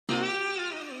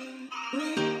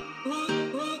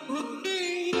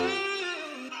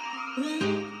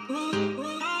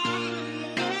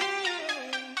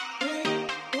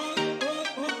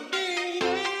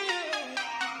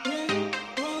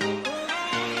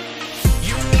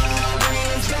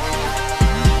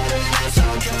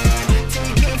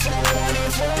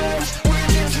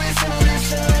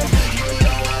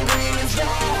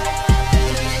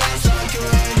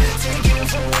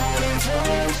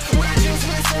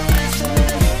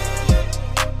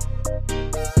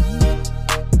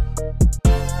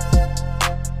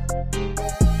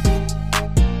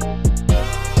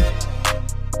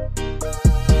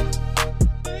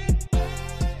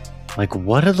Like,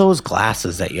 what are those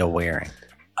glasses that you're wearing?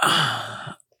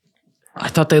 I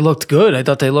thought they looked good.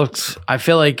 I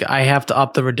feel like I have to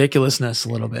up the ridiculousness a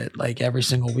little bit. Like every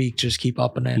single week, just keep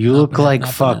upping it. You look like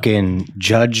fucking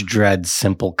Judge Dredd's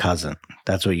simple cousin.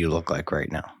 That's what you look like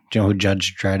right now. Do you know who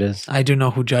Judge Dredd is? I do know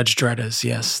who Judge Dredd is.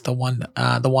 Yes. The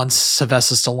one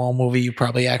Sylvester Stallone movie you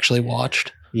probably actually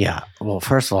watched. Yeah. Well,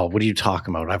 first of all, what are you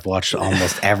talking about? I've watched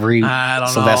almost every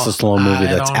Sylvester Stallone movie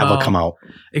that's ever come out.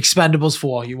 Expendables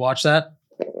 4. You watched that?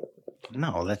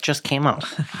 No, that just came out.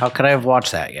 How could I have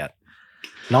watched that yet?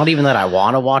 Not even that I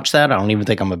want to watch that. I don't even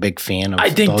think I'm a big fan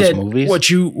of those movies.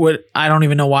 What I don't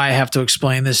even know why I have to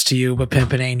explain this to you, but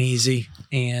pimping ain't easy.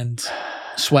 And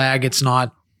swag, it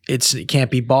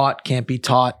can't be bought, can't be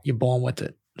taught. You're born with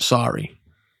it. Sorry.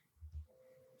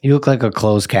 You look like a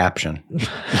closed caption.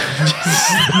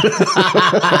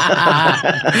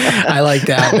 I like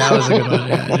that. That was a good one.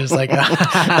 Yeah, just like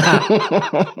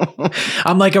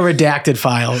I'm like a redacted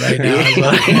file right now.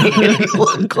 You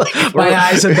look like my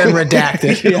eyes have been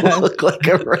redacted. You look like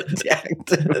a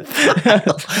redacted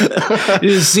file. You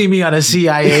just see me on a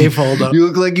CIA folder. You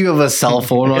look like you have a cell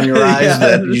phone on your eyes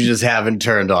that you just haven't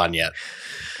turned on yet.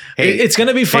 Hey, it's going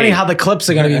to be funny how the clips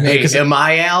are going to be made. Hey, am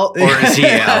I out or is he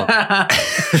out?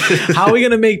 How are we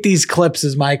going to make these clips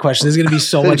is my question. There's going to be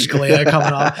so much glare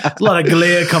coming off. There's a lot of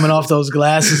glare coming off those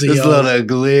glasses of yours. There's a lot of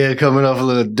glare coming off a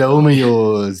little dome of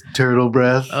yours. Turtle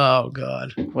breath. Oh,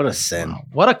 God. What a sin.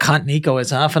 What a cunt Nico is,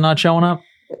 huh, for not showing up?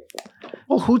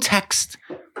 Well, who texts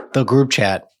the group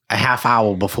chat a half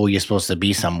hour before you're supposed to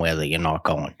be somewhere that you're not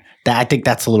going? I think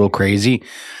that's a little crazy.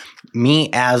 Me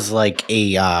as like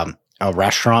a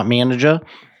restaurant manager,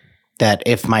 that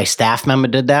if my staff member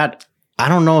did that, I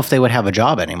don't know if they would have a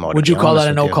job anymore. Would you call that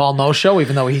a no-call, no-show,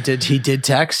 even though he did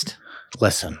text?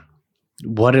 Listen,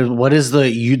 what is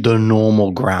the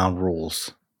normal ground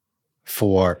rules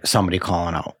for somebody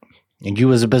calling out? And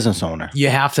you as a business owner, you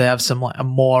have to have some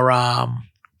more.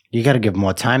 You got to give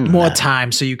more time.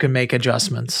 Time so you can make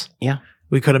adjustments. Yeah,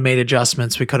 we could have made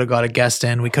adjustments. We could have got a guest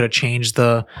in. We could have changed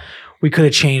the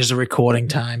recording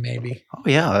time, maybe. Oh,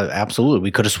 yeah, absolutely.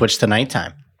 We could have switched to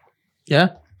nighttime. Yeah.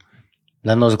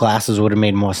 Then those glasses would have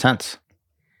made more sense.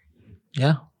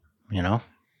 Yeah. You know?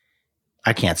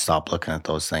 I can't stop looking at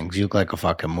those things. You look like a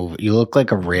fucking movie. You look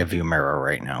like a rearview mirror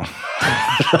right now.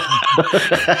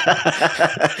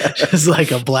 Just like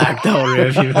a blacked out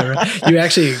rearview mirror. You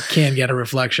actually can get a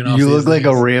reflection off. You look like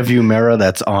a rearview mirror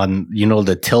that's on,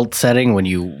 the tilt setting when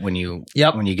you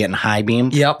get in high beam.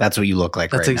 Yep. That's what you look like.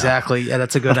 That's right exactly. now. Yeah,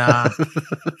 that's a good.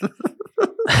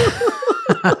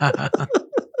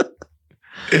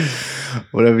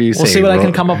 Whatever you say. We'll see what I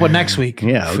can come up with next week.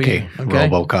 Yeah, okay.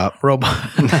 RoboCop.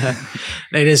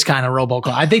 It is kind of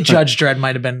RoboCop. I think Judge Dredd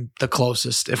might have been the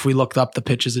closest if we looked up the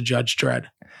pictures of Judge Dredd.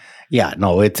 Yeah,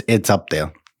 no, it's up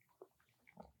there.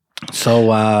 So,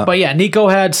 but yeah, Nico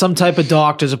had some type of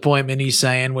doctor's appointment, he's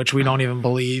saying, which we don't even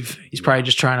believe. He's probably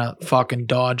just trying to fucking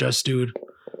dodge us, dude.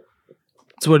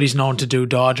 That's what he's known to do,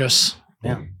 dodge us.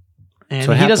 Yeah.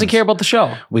 And he doesn't care about the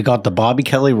show. We got the Bobby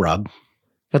Kelly rub.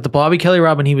 Got the Bobby Kelly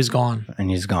rub, and he was gone. And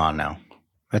he's gone now.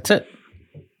 That's it.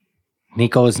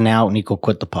 Nico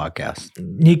quit the podcast.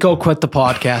 Nico quit the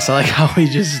podcast. I like how we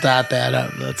just start that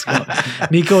up. Let's go.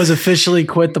 Nico has officially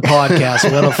quit the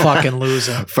podcast. What a fucking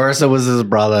loser. First it was his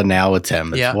brother, now it's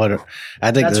him. Yeah.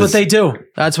 I think that's what they do.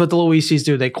 That's what the Luisis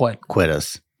do. They quit.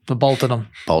 Quitters. The both of them.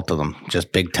 Both of them.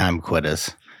 Just big time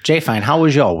quitters. Jay Fine, how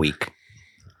was your week?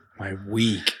 My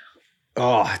week.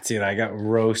 Oh, dude, I got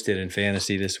roasted in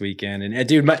fantasy this weekend. And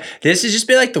dude, this has just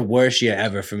been like the worst year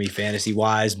ever for me,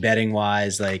 fantasy-wise,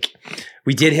 betting-wise. Like,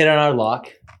 we did hit on our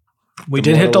lock. We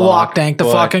did hit the lock, thank the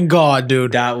fucking God,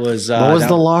 dude. That was... what was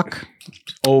the lock?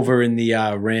 Over in the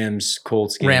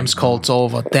Rams-Colts game. Rams-Colts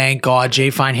over. Thank God.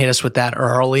 Jay Fine hit us with that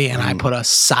early, and I put a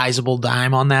sizable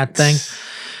dime on that thing.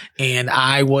 And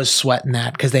I was sweating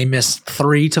that because they missed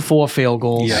 3 to 4 field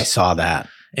goals. Yeah, I saw that.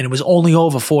 And it was only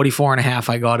over 44.5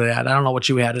 I got it at. I don't know what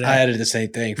you had it at. I had it the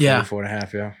same thing,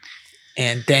 44.5, yeah.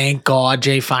 And thank God,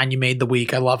 Jay Fine, you made the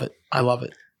week. I love it.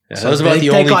 Yeah, so that was about the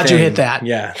only thing. Thank God you hit that.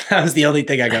 Yeah, that was the only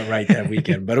thing I got right that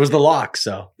weekend. But it was the lock,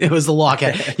 so. It was the lock.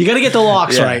 You got to get the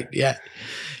locks right. Yeah.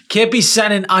 Can't be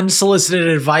sending unsolicited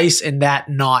advice and that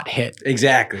not hit.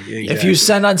 Exactly. If you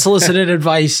send unsolicited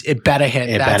advice, it better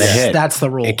hit. That's the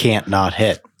rule. It can't not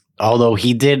hit. Although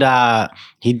he did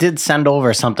send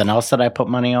over something else that I put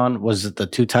money on. Was it the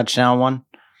 2 touchdown one?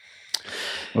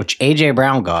 Which AJ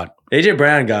Brown got. AJ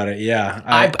Brown got it, yeah.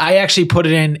 I actually put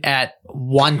it in at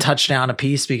 1 touchdown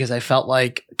apiece because I felt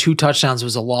like 2 touchdowns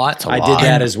was a lot. I did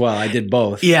that as well. I did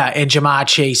both. Yeah, and Jamar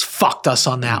Chase fucked us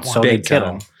on that one. So did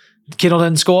Kittle. Kittle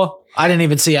didn't score? I didn't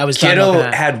even see. I was done Kittle looking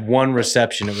at it. had one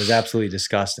reception. It was absolutely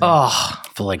disgusting. Oh,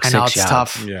 For like I 6 know it's yards.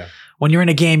 tough. Yeah. When you're in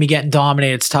a game, you're getting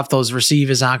dominated. It's tough. Those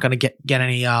receivers aren't going to get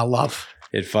any love.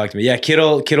 It fucked me. Yeah,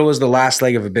 Kittle was the last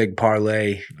leg of a big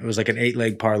parlay. It was like an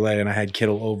 8-leg parlay, and I had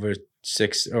Kittle over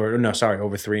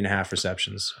 3.5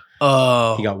 receptions.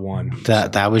 Oh, He got one.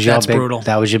 That was your That's big brutal.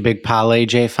 That was your big parlay,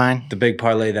 Jay Fine. The big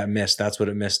parlay that missed. That's what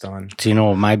it missed on. Do you know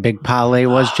what my big parlay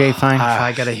was, Jay Fine? if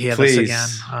I got to hear please.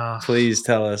 this again. Please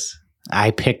tell us.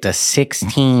 I picked a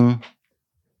 16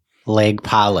 leg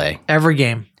parlay. Every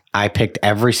game. I picked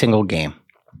every single game.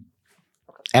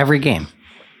 Every game.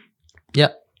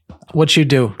 Yep. What you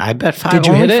do? I bet five. Did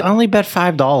you hit it? I only bet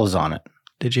 $5 on it.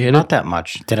 Did you hit Not it? that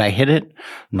much. Did I hit it?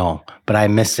 No, but I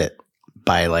miss it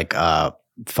by like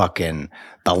fucking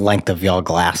the length of your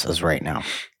glasses right now.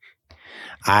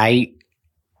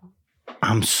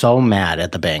 I'm so mad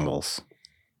at the Bengals.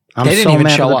 They didn't even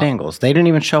show up. Bengals. They didn't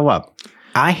even show up.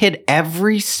 I hit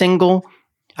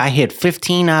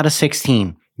 15 out of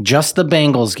 16. Just the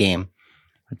Bengals game.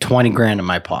 20 grand in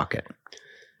my pocket.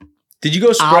 Did you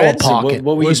go spreads? Our pocket.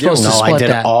 What were We're you supposed doing? to No, I split did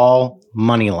that. all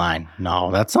money line.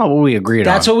 No, that's not what we agreed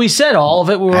That's on. what we said. All of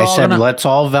it. We were I all said, gonna, let's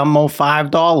all Venmo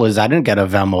 $5. I didn't get a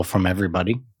Venmo from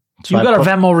everybody. So you I got a put-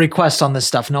 Venmo request on this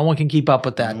stuff. No one can keep up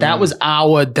with that. That was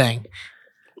our thing.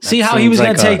 See how he seems was going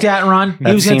like to take that and run?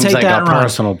 He was going to seems take like that a and run.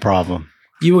 personal problem.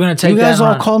 You were going to take You that guys and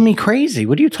all run. called me crazy.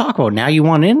 What are you talking about? Now you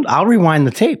want in? I'll rewind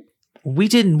the tape. We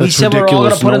didn't. We That's said we're all going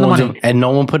to ridiculous. put in the one's money. and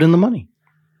no one put in the money.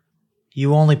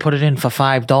 You only put it in for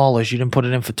 $5. You didn't put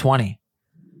it in for $20.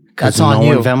 'Cause That's on no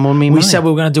you. one Venmoed me We money. said we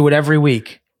were going to do it every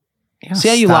week. Yeah, See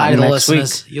how you lie starting to the next week.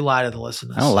 listeners? You lie to the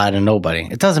listeners. I don't lie to nobody.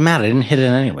 It doesn't matter. I didn't hit it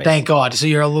anyway. Thank God. So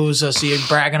you're a loser. So you're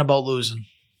bragging about losing.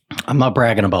 I'm not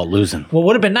bragging about losing. What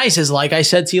would have been nice is, like I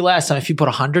said to you last time, if you put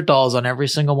 $100 on every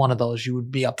single one of those, you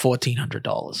would be up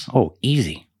 $1,400. Oh,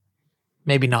 easy.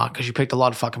 Maybe not, because you picked a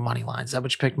lot of fucking money lines. Is that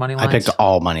what you picked, money lines? I picked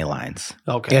all money lines.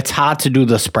 Okay. It's hard to do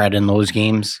the spread in those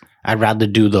games. I'd rather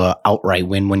do the outright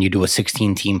win when you do a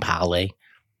 16-team parlay.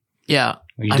 Yeah.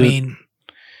 You I do- mean,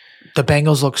 the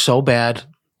Bengals look so bad.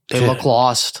 They Dude. look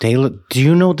lost. Do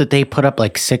you know that they put up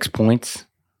like 6 points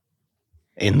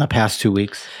in the past 2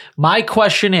 weeks? My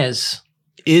question is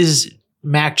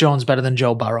Mac Jones better than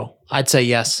Joe Burrow? I'd say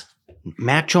yes.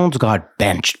 Mac Jones got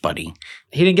benched, buddy.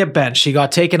 He didn't get benched. He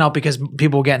got taken out because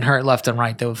people were getting hurt left and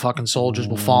right. They were fucking soldiers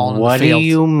were falling in What the do field.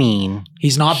 you mean?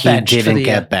 He's not He benched. for didn't the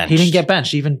get year. benched. He didn't get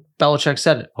benched. Even Belichick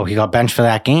said it. Oh, he got benched for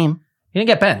that game? He didn't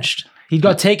get benched. He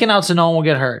got taken out so no one will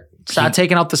get hurt. Start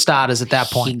taking out the starters at that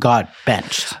He point. got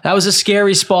benched. That was a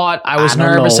scary spot. I was I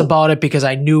don't nervous know. about it because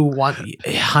I knew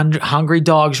hungry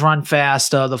dogs run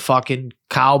faster. The fucking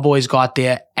Cowboys got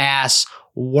their ass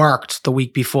worked the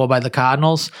week before by the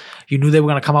Cardinals. You knew they were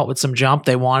going to come out with some jump.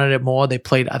 They wanted it more. They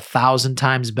played 1,000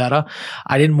 times better.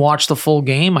 I didn't watch the full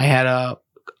game. I had a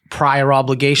prior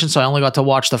obligation, so I only got to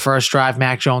watch the first drive.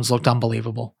 Mac Jones looked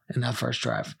unbelievable in that first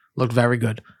drive. Looked very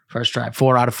good. First drive,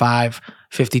 4 out of 5,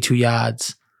 52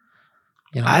 yards.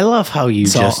 You know, I love how you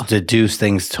So- just deduce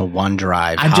things to one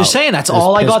drive. I'm just saying that's His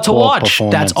all I got piss to poor watch.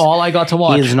 performance. That's all I got to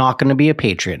watch. He is not going to be a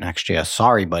Patriot next year.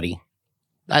 Sorry, buddy.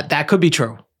 That could be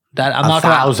true. That I'm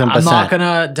 1,000%. not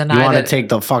gonna You deny want to that. take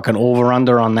the fucking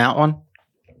over-under on that one?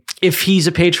 If he's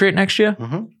a Patriot next year,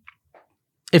 Mhm.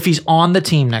 if he's on the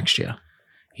team next year,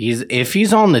 If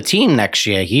he's on the team next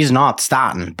year, he's not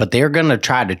starting, but they're going to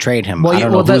try to trade him. I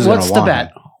don't know who's what's gonna the want bet?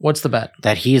 him. What's the bet?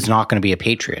 That he's not going to be a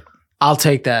Patriot. I'll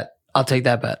take that. I'll take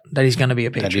that bet that he's going to be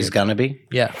a Patriot. That he's going to be?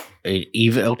 Yeah,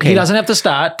 Even, okay. he doesn't have to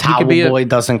start. He Towel could be Boy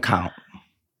doesn't count.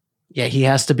 yeah, he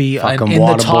has to be Fucking in the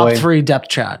Water top Boy. 3 depth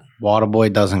chart.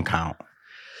 Waterboy doesn't count.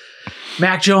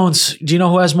 Mac Jones. Do you know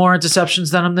who has more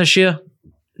interceptions than him this year?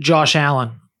 Josh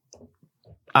Allen.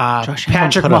 Josh Allen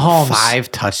Patrick put up Mahomes.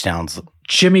 5 touchdowns.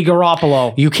 Jimmy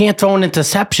Garoppolo. You can't throw an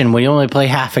interception when you only play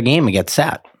half a game and get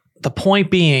set. The point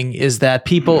being is that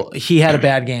he had a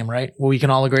bad game, right? Well, we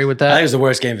can all agree with I that. think it was the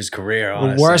worst game of his career,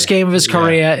 honestly. The worst game of his Yeah.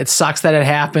 career. It sucks that it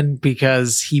happened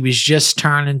because he was just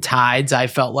turning tides. I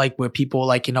felt like where people were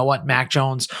like, you know what, Mac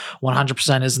Jones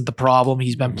 100% isn't the problem.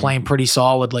 He's been playing pretty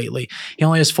solid lately. He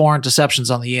only has 4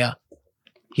 interceptions on the year.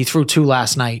 He threw 2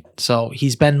 last night. So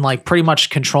he's been like pretty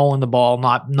much controlling the ball,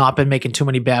 not been making too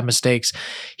many bad mistakes.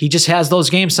 He just has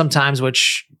those games sometimes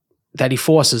that he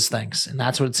forces things. And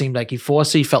that's what it seemed like. He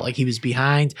forced it. He felt like he was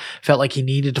behind, felt like he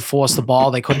needed to force the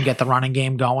ball. They couldn't get the running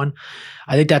game going.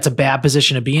 I think that's a bad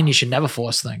position to be in. You should never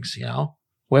force things, you know?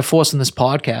 We're forcing this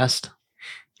podcast.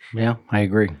 Yeah, I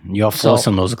agree. You're So,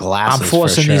 forcing those glasses. I'm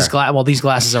forcing for sure. these glasses. Well, these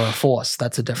glasses are a force.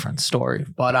 That's a different story.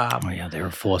 But Oh, yeah, they're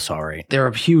a force, all right. they're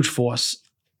a huge force.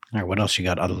 All right, what else you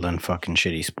got other than fucking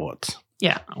shitty sports?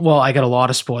 Yeah. Well, I got a lot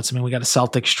of sports. I mean, we got a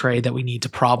Celtics trade that we need to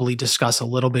probably discuss a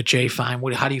little bit, Jay Fine.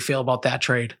 How do you feel about that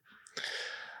trade?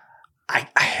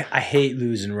 I hate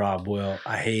losing Rob Will.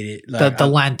 I hate it. Like, The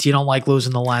length. You don't like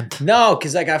losing the length. No,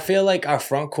 because like I feel like our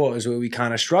front court is where we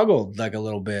kind of struggled like a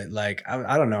little bit. Like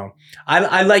I don't know.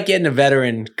 I like getting a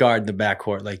veteran guard in the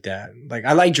backcourt like that. Like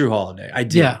I like Drew Holiday. I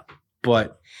do. Yeah.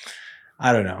 But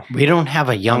I don't know. We don't have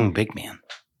a young big man.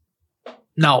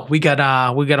 No, we got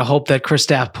to hope that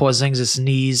Kristaps Porzingis'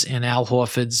 knees and Al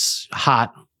Horford's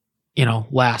heart,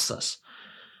 last us.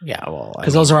 Yeah, well,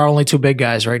 because those are our only two big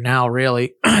guys right now.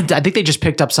 Really, I think they just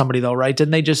picked up somebody though, right?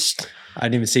 Didn't they just? I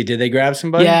didn't even see. Did they grab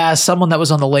somebody? Yeah, someone that was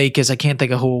on the Lakers. I can't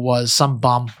think of who it was. Some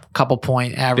bum, couple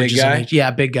point averages. Big guy? Yeah,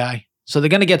 big guy. So they're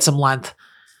gonna get some length.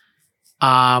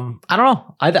 I don't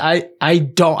know. I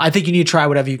don't. I think you need to try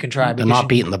whatever you can try. They're not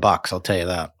beating the Bucks. I'll tell you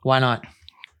that. Why not?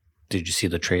 Did you see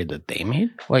the trade that they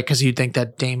made? Wait, because you think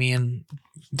that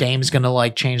Dame's gonna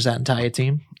like change that entire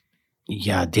team?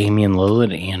 Yeah, Damian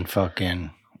Lillard and fucking.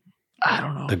 I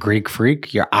don't know. The Greek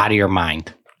Freak, you're out of your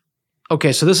mind.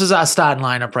 Okay, so this is our starting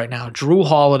lineup right now. Drew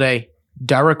Holiday,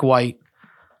 Derek White,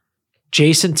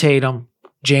 Jason Tatum,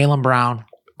 Jaylen Brown,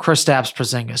 Kristaps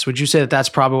Porzingis. Would you say that that's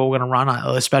probably what we're going to run,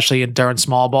 especially during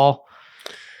small ball?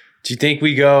 Do you think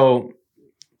we go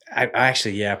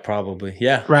actually, yeah, probably.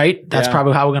 Yeah. Right? That's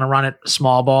probably how we're going to run it,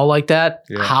 small ball like that.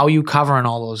 Yeah. How are you covering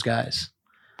all those guys?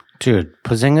 Dude,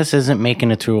 Porzingis isn't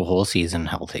making it through a whole season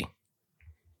healthy.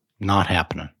 Not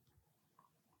happening.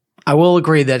 I will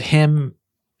agree that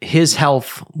his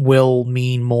health will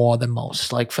mean more than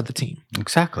most, like for the team.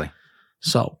 Exactly.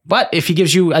 So, but if he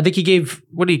gives you, I think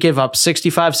what did he give up?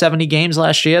 65, 70 games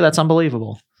last year? That's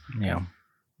unbelievable. Yeah.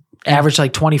 Average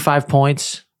like 25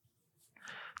 points.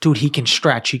 Dude, he can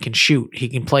stretch. He can shoot. He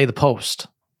can play the post.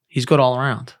 He's good all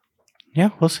around. Yeah,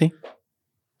 we'll see.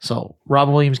 So,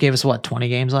 Robert Williams gave us 20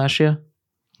 games last year?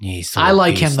 Yeah, I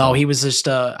like him though. He was just,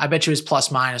 I bet you his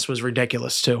plus minus was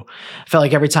ridiculous too. I felt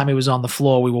like every time he was on the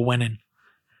floor, we were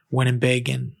winning big.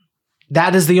 And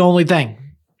that is the only thing.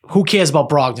 Who cares about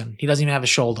Brogdon? He doesn't even have a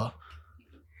shoulder.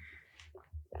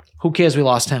 Who cares we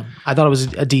lost him? I thought it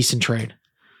was a decent trade.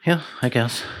 Yeah, I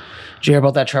guess. Did you hear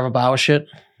about that Trevor Bauer shit?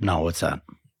 No, what's that?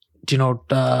 Do you know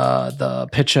the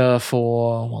pitcher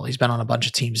for? Well, he's been on a bunch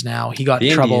of teams now. He got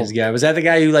in trouble. Indians guy. Was that the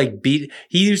guy who like beat?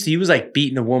 He was like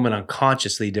beating a woman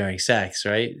unconsciously during sex,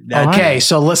 right? Okay,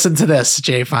 so listen to this,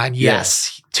 Jay Fine.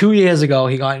 Yes. 2 years ago,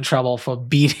 he got in trouble for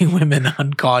beating women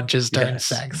unconscious during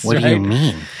sex. What do you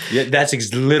mean? Yeah,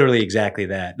 that's literally exactly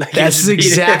that. Like, that's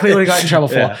exactly what he got in trouble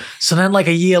for. Yeah. So then, like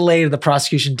a year later, the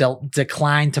prosecution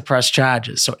declined to press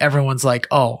charges. So everyone's like,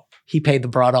 "Oh, he paid the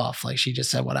broad off." Like she just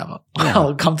said, whatever. Yeah.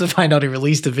 Well, come to find out, he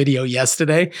released a video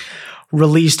yesterday.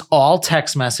 Released all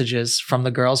text messages from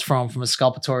the girl's phone from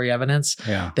exculpatory evidence.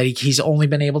 Yeah. That he's only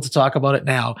been able to talk about it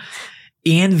now.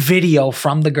 And video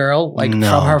from the girl, like from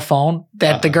her phone,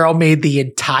 that the girl made the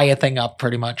entire thing up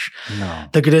pretty much. No.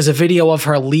 There's a video of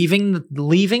her leaving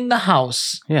the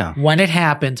house when it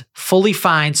happened, fully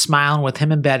fine, smiling with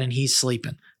him in bed, and he's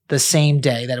sleeping the same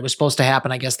day that it was supposed to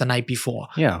happen, I guess the night before.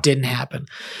 Yeah. Didn't happen.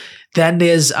 Then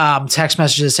there's text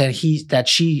messages saying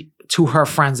to her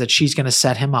friends that she's going to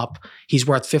set him up. He's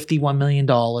worth $51 million.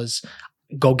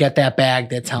 Go get that bag.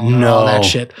 They're telling her all that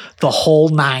shit. The whole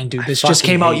nine, dude. This just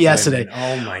came out yesterday. Women.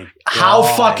 Oh my God. How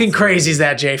fucking crazy is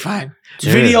that, Jay Fine?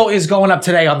 Dude. Video is going up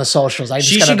today on the socials.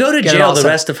 She should go to jail the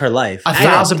rest of her life.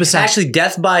 1,000%. Actually,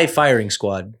 death by firing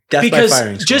squad.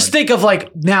 Just think of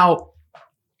like, now,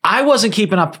 I wasn't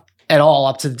keeping up at all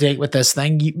up to date with this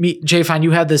thing. Jay Fine,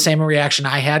 you had the same reaction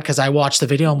I had because I watched the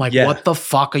video. I'm like, what the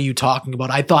fuck are you talking about?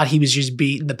 I thought he was just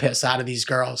beating the piss out of these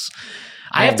girls.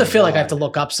 I have to feel like I have to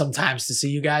look up sometimes to see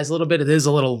you guys a little bit. It is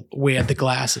a little weird, the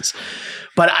glasses.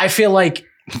 But I feel like,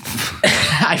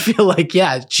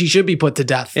 yeah, she should be put to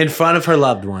death. In front of her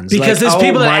loved ones. Because there's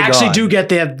people that actually do get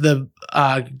the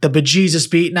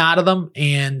bejesus beaten out of them,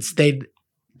 and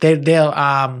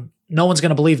they'll no one's going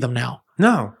to believe them now.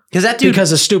 No.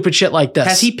 Because of stupid shit like this.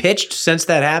 Has he pitched since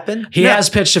that happened? He has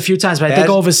pitched a few times, but I think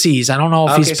overseas. I don't know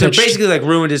if he's pitched. So basically like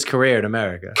ruined his career in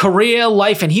America. Career,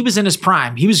 life, and he was in his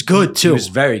prime. He was good too. He was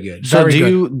very good. So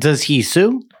does he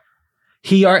sue?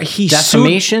 He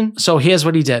defamation? So here's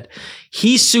what he did.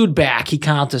 He sued back. He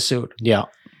countersued. Yeah.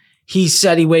 He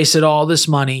said he wasted all this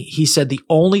money. He said the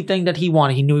only thing that he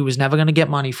wanted, he knew he was never going to get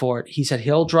money for it. He said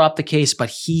he'll drop the case, but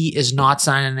he is not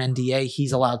signing an NDA.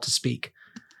 He's allowed to speak.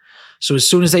 So as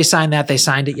soon as they signed that, they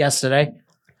signed it yesterday.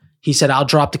 He said, I'll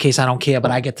drop the case. I don't care,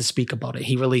 but I get to speak about it.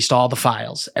 He released all the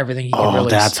files, everything he can release.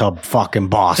 That's a fucking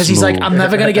boss. Because he's like, I'm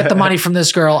never going to get the money from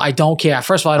this girl. I don't care.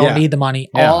 First of all, I don't need the money.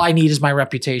 Yeah. All I need is my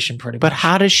reputation, pretty much. But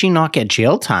how does she not get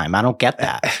jail time? I don't get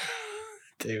that.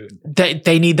 Dude.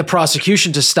 They need the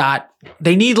prosecution to start.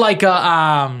 They need like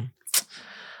a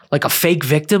fake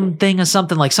victim thing or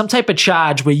something, like some type of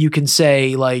charge where you can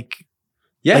say like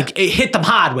it hit them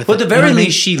hard with But it. at the very You know what I mean?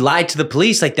 least, she lied to the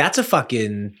police. Like, that's a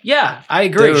fucking... Yeah, I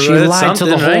agree. Dude, She that's lied to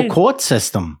the something, whole right? court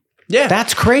system. Yeah.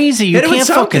 That's crazy. You Hit it with can't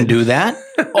something. fucking do that.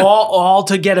 all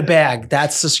to get a bag.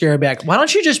 That's the scary bag. Why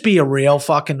don't you just be a real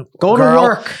fucking Go to girl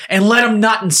work. and let them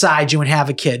nut inside you and have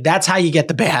a kid? That's how you get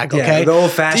the bag, okay? Yeah, the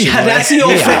old-fashioned Yeah, way. that's the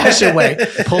old-fashioned way.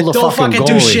 Pull the Don't fucking fucking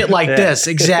do goalie. shit like Yeah. this.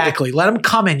 Exactly. Let them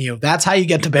come in you. That's how you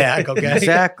get the bag, okay?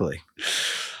 Exactly.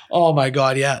 Oh my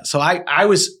God, yeah. So I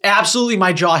was absolutely,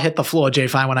 my jaw hit the floor, Jay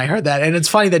Fine, when I heard that. And it's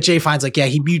funny that Jay Fine's like, yeah,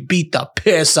 he beat the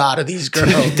piss out of these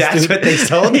girls. That's dude. what they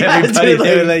told Yeah, everybody. dude,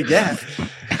 They were like, yeah.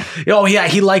 Oh yeah,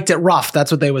 he liked it rough.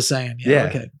 That's what they were saying. Yeah.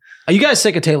 Okay. Are you guys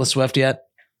sick of Taylor Swift yet?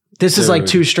 This is like Dude.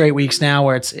 2 straight weeks now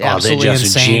where it's Oh, they're absolutely just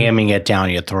insane. jamming it down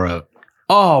your throat.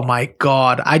 Oh my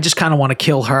God. I just kind of want to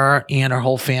kill her and her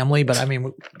whole family, but I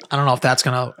mean, I don't know if that's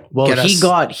gonna Well, get he us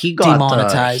got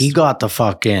demonetized.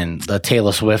 the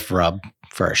Taylor Swift rub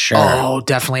for sure. Oh,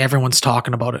 definitely. Everyone's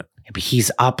talking about it. He's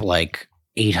up like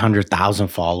 800,000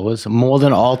 followers, more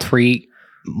than all three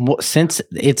since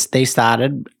they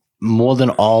started. More than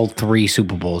all 3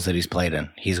 Super Bowls that he's played in,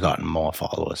 he's gotten more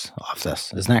followers off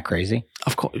this. Isn't that crazy?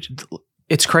 Of course.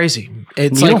 It's crazy.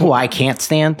 It's You like know who I can't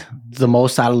stand the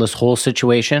most out of this whole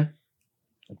situation?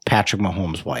 Patrick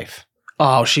Mahomes' wife.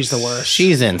 oh, she's the worst.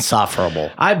 She's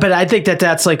insufferable. But I think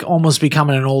that's like almost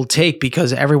becoming an old take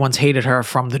because everyone's hated her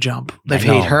from the jump. They I hate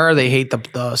know. her. They hate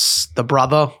the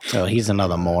brother. So he's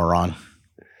another moron.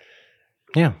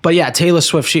 Yeah. But yeah, Taylor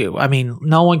Swift,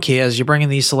 no one cares. You're bringing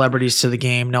these celebrities to the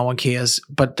game. No one cares.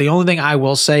 But the only thing I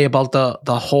will say about the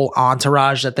whole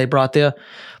entourage that they brought there,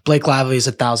 Blake Lively is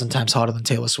 1,000 times hotter than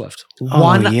Taylor Swift.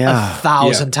 yeah.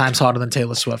 1,000 times hotter than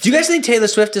Taylor Swift. Do you guys think Taylor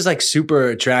Swift is like super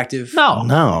attractive? No.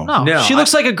 No, She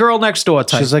looks like a girl next door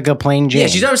type. She's like a plain Jane. Yeah,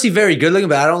 she's obviously very good looking,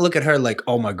 but I don't look at her like,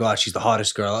 oh my God, she's the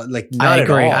hottest girl. Like, not I at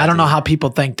agree. all, I don't know dude. how people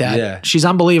think that. Yeah. She's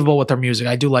unbelievable with her music.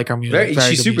 I do like her music. Very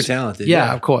She's good super music. talented.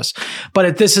 Yeah, of course.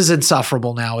 But this is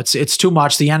insufferable now. It's too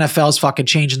much. The NFL's fucking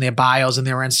changing their bios and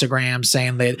their Instagrams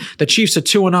saying that the Chiefs are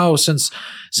 2-0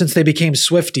 since they became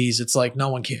Swifties. It's like no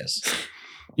one cares.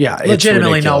 Yeah, it's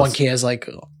Legitimately, no one ridiculous. cares. Like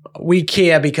we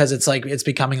care because it's like it's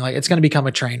becoming like it's going to become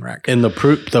a train wreck. And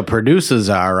the producers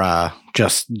are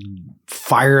just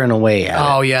firing away at it.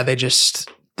 Oh yeah, they just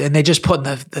putting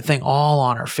the thing all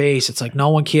on her face. It's like no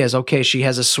one cares. Okay, she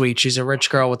has a suite. She's a rich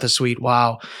girl with a suite.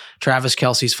 Wow, Travis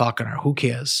Kelce's fucking her. Who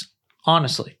cares?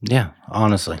 Honestly, Yeah,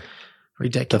 honestly.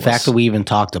 ridiculous. The fact that we even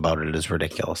talked about it is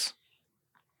ridiculous.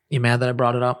 you mad that I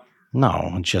brought it up?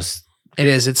 No, it's just It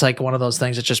is. It's like one of those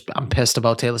things. It's just I'm pissed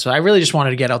about Taylor Swift. I really just wanted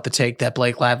to get out the take that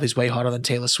Blake Lively's way hotter than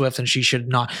Taylor Swift, and she should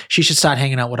not. She should start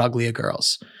hanging out with uglier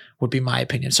girls. Would be my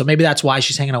opinion. So maybe that's why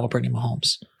she's hanging out with Brittany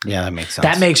Mahomes. yeah, that makes sense.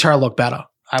 That makes her look better.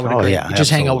 I would Oh, agree. yeah, You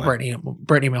just hang out with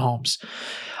Brittany Mahomes.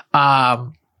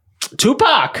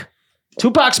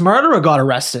 Tupac's murderer got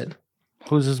arrested.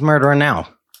 Who's his murderer now?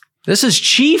 This is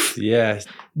Chief Yeah.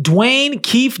 Dwayne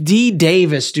Keefe D.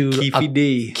 Davis, dude. Keefy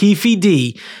D. Keefe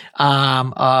D.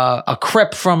 A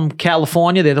Crip from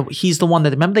California. He's the one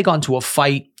that, remember they got into a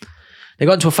fight. They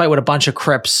got into a fight with a bunch of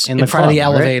Crips in the front of the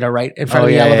club, right? elevator, right? In front Oh, of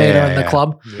the yeah, elevator yeah, in the yeah.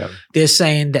 club. Yep. They're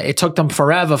saying that it took them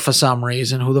forever for some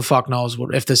reason. Who the fuck knows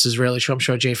if this is really true? I'm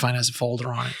sure Jay Fine has a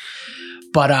folder on it.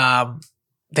 But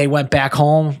they went back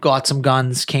home, got some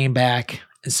guns, came back,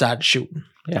 and started shooting.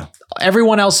 Yeah.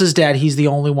 Everyone else is dead. He's the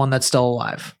only one that's still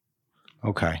alive.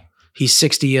 Okay. He's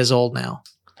 60 years old now.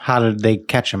 How did they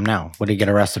catch him now? What did he get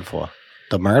arrested for?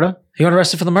 The murder? He got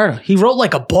arrested for the murder. He wrote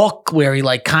like a book where he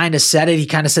like kind of said it. He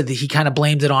kind of said that he kind of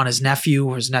blamed it on his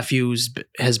nephew. His nephew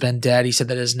has been dead. He said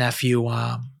that his nephew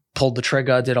pulled the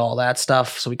trigger, did all that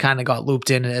stuff. So he kind of got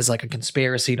looped in as like a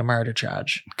conspiracy to murder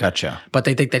charge. Gotcha. But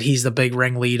they think that he's the big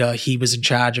ringleader. He was in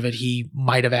charge of it. He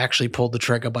might have actually pulled the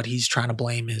trigger, but he's trying to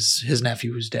blame his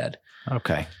nephew who's dead.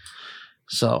 Okay.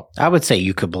 So I would say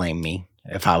you could blame me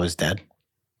if I was dead.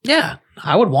 yeah,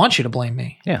 I would want you to blame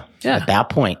me. Yeah. Yeah. At that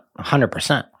point,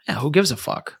 100%. Yeah, who gives a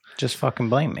fuck? Just fucking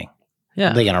blame me.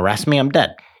 Yeah. They gonna arrest me? I'm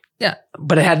dead. Yeah,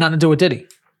 but it had nothing to do with Diddy.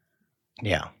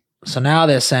 Yeah. So now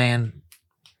they're saying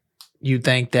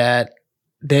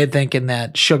they're thinking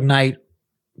that Suge Knight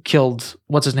killed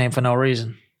what's his name for no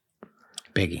reason.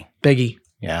 Biggie. Biggie.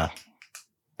 Yeah.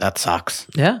 That sucks.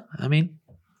 Yeah, I mean,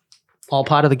 all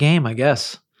part of the game, I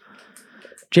guess.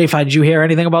 J-Fi, did you hear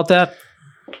anything about that?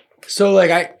 So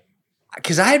like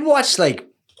because I had watched like,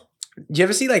 did you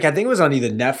ever see like, I think it was on either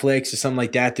Netflix or something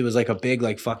like that. There was like a big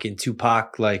like fucking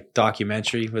Tupac like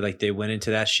documentary where like they went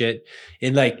into that shit.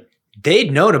 And like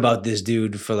they'd known about this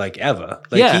dude for like ever.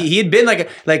 Like Yeah. he had been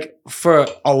like for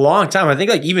a long time. I think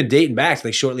like even dating back to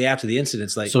like shortly after the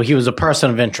incidents. Like So he was a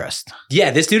person of interest.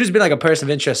 yeah, this dude has been like a person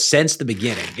of interest since the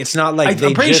beginning. It's not like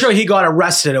I'm pretty sure he got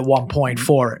arrested at one point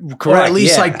for it. Or Correct, at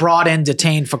least yeah. like brought in,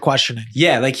 detained for questioning.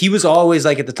 Yeah, like he was always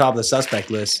like at the top of the suspect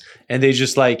list, and they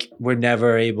just like were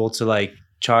never able to like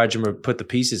charge him or put the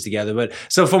pieces together. But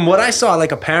so from what I saw,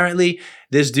 like apparently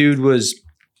this dude was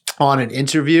on an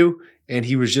interview and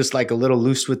he was just like a little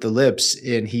loose with the lips,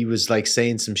 and he was like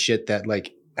saying some shit that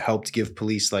like helped give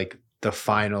police like the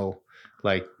final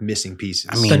like missing pieces.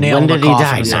 I The mean, nail when in the did he coffin,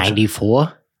 die? essentially.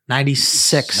 94?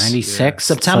 96. 96?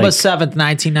 September 7th,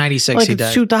 1996 Like he it's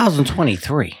died.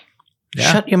 2023.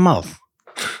 Yeah. Shut your mouth.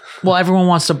 Well, everyone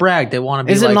wants to brag. They want to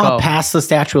be Is like, it not oh, past the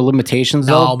statute of limitations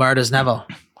no, though? murder's never.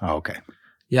 Oh, okay.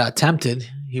 Yeah, attempted.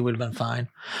 He would have been fine.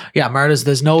 Yeah, murders.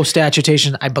 There's no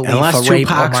statutation, I believe, Unless for rape or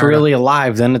Tupac's murder. really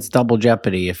alive, then it's double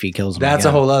jeopardy if he kills him. That's a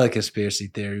again. whole other conspiracy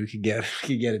theory. We could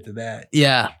get into that.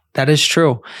 Yeah, that is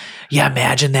true. Yeah,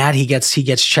 imagine that. He gets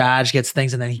charged, gets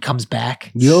things, and then he comes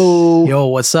back. Yo,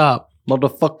 What's up?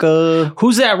 motherfucker.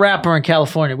 Who's that rapper in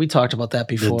California? We talked about that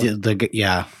before.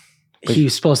 Yeah, He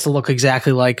was supposed to look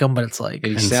exactly like him, but it's like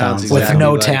He And sounds sounds with exactly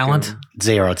no like talent, him.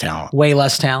 zero talent. way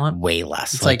less talent. Way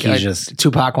less. It's like, he's just.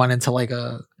 Tupac went into like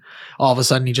all of a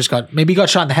sudden he just got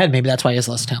shot in the head. Maybe that's why he has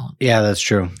less talent. Yeah, that's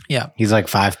true. Yeah. He's like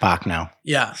 5 Pac now.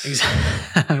 Yeah.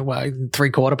 Well,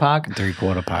 3/4 Pac.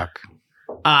 3/4 Pac.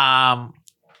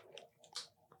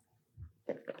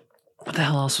 What the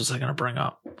hell else was I going to bring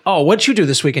up? Oh, what'd you do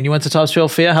this weekend? You went to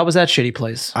Topsfield Fair? How was that shitty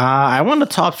place? I went to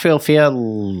Topsfield Fair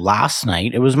last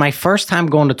night. It was my first time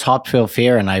going to Topsfield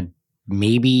Fair in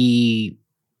maybe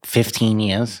 15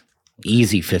 years.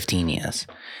 Easy 15 years.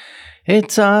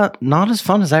 It's not as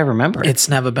fun as I remember. It's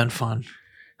never been fun.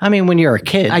 I mean, when you're a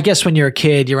kid. I guess when you're a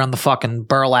kid, you're on the fucking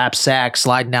burlap sack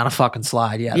sliding down a fucking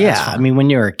slide. Yeah, that's yeah, fun. I mean, when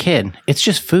you're a kid, it's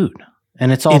just food.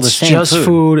 And it's all the It's same just food.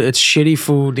 food. It's shitty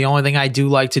food. The only thing I do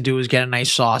like to do is get a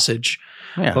nice sausage.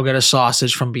 Yeah, Go get a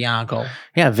sausage from Bianco.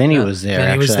 yeah Vinny Yeah, was there.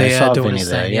 Vinny was actually. there I saw doing Vinny his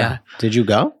there. thing, Yeah. yeah. Did you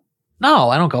go? No,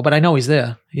 I don't go, but I know he's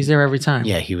there. He's there every time.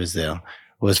 Yeah, he was there. It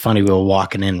was funny. We were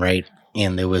walking in, right?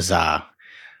 And there was, I'm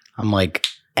like,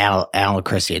 Al and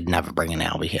Chrissy had never bring an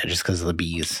Albie here just because of the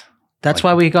bees. That's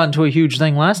why we got into a huge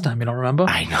thing last time. You don't remember?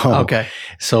 I know. Okay.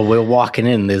 So we're walking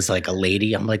in. There's like a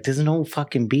lady. I'm like, there's no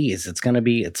fucking bees. It's gonna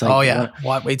be. It's like, Oh yeah.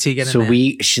 Wait till you get in So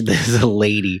there. there's a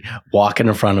lady walking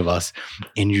in front of us,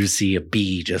 and you see a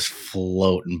bee just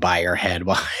floating by her head.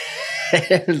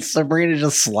 And Sabrina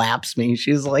just slaps me.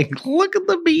 She's like, "Look at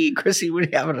the bee, Chrissy. We're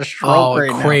having a stroke right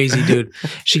now." Crazy, dude.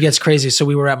 She gets crazy. So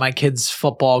we were at my kid's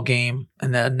football game,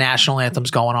 and the national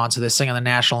anthem's going on. So they're singing the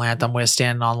national anthem. We're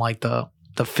standing on like the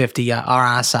 50 on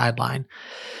our sideline,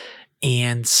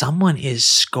 and someone is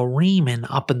screaming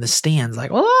up in the stands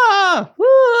like, "Ah,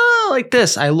 ah," like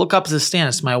this. I look up to the stand.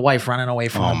 It's my wife running away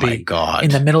from Oh the my bee god! in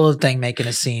the middle of the thing, making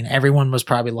a scene. Everyone was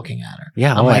probably looking at her.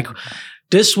 Yeah, I'm like- like,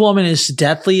 this woman is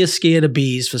deathly scared of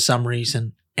bees for some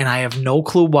reason, and I have no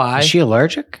clue why. Is she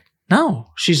allergic? No,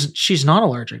 she's not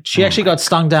allergic. She Oh actually my got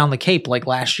stung down the Cape like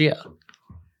last year.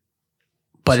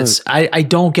 But So- it's I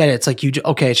don't get it. It's like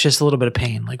okay, it's just a little bit of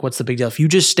pain. Like what's the big deal? If you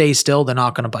just stay still, they're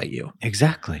not going to bite you.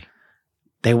 Exactly.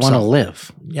 They want to So-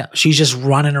 live. Yeah, she's just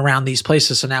running around these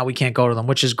places, so now we can't go to them,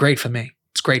 which is great for me.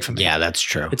 It's great for me. Yeah, that's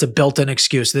true. It's a built-in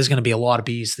excuse. There's going to be a lot of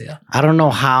bees there. I don't know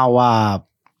how.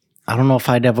 I don't know if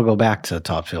I'd ever go back to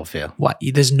Topsfield Fair. What?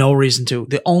 There's no reason to.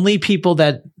 The only people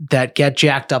that get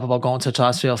jacked up about going to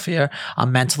Topsfield Fair are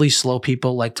mentally slow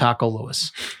people like Taco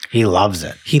Lewis. He loves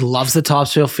it. He loves the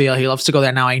Topsfield Fair. He loves to go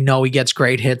there. Now I know he gets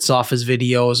great hits off his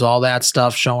videos, all that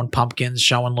stuff, showing pumpkins,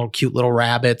 showing little cute little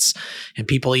rabbits, and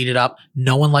people eat it up.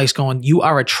 No one likes going. You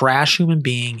are a trash human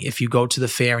being if you go to the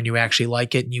fair and you actually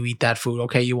like it and you eat that food.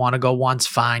 Okay, you want to go once,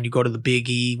 fine. You go to the Big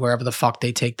E, wherever the fuck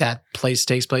they take that place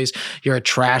takes place. You're a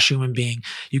trash human being.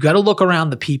 You got to look around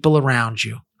the people around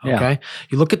you. Okay, Yeah.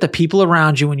 you look at the people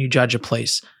around you when you judge a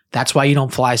place. That's why you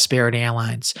don't fly Spirit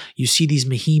Airlines. You see these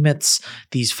behemoths,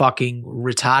 these fucking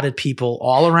retarded people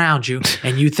all around you,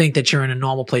 and you think that you're in a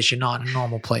normal place. You're not in a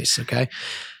normal place, okay?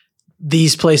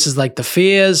 These places like the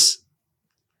fairs,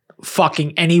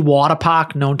 fucking any water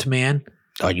park known to man.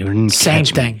 Oh, you didn't Same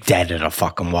catch thing. me dead at a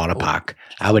fucking water park.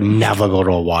 I would never go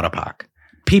to a water park.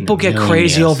 People get Million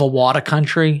crazy years. over Water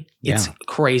Country. It's Yeah.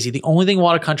 crazy. The only thing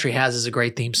Water Country has is a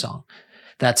great theme song.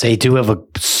 That's They it. do have a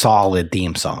solid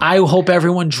theme song. I hope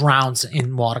everyone drowns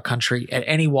in Water Country at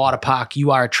any water park.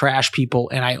 You are trash people,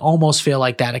 and I almost feel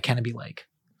like that at Kennedy Lake.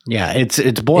 Yeah, it's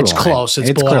borderline. It's close. It's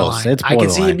close. borderline. It's I can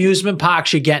see borderline. amusement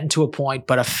parks, you're getting to a point,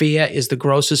 but a fair is the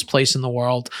grossest place in the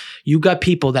world. You got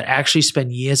people that actually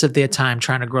spend years of their time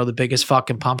trying to grow the biggest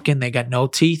fucking pumpkin. They got no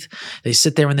teeth. They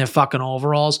sit there in their fucking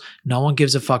overalls. No one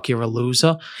gives a fuck. You're a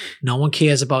loser. No one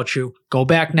cares about you. Go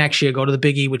back next year. Go to the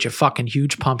Big E with your fucking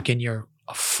huge pumpkin. You're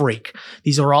a freak.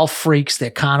 These are all freaks.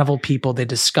 They're carnival people. They're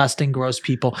disgusting, gross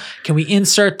people. Can we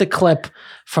insert the clip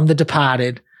from The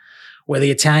Departed where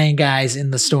the Italian guy's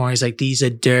in the store? He's like, these are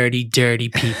dirty, dirty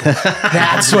people.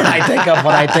 That's what I think of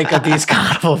when I think of these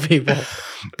carnival people.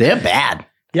 They're bad.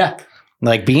 Yeah.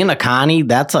 Like being a Connie,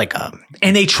 that's like a.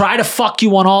 And they try to fuck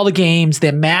you on all the games.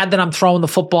 They're mad that I'm throwing the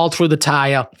football through the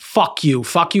tire. Fuck you.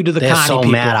 Fuck you to the They're Connie so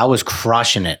people. mad. I was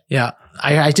crushing it. Yeah.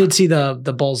 I did see the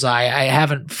bullseye. I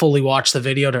haven't fully watched the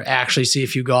video to actually see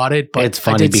if you got it, but It's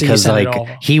I funny did see you because send it like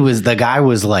over. the guy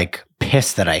was like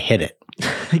pissed that I hit it.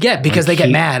 Yeah, because Like they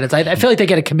get mad. I feel like they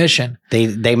get a commission.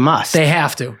 They must. They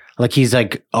have to. Like he's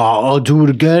like, oh, I'll do it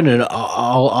again and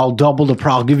I'll double the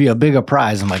prize. I'll give you a bigger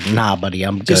prize. I'm like, nah, buddy,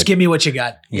 I'm good. Just give me what you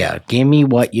got. Yeah, give me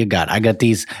what you got. I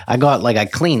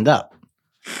cleaned up.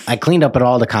 I cleaned up at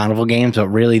all the carnival games, but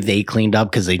really they cleaned up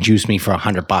because they juiced me for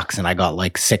 $100 and I got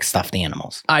like 6 stuffed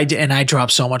animals. I did, and I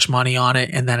dropped so much money on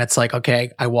it, and then it's like, okay,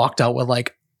 I walked out with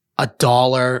like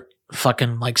 $1,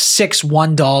 fucking like 6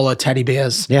 $1 teddy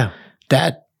bears Yeah,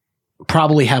 that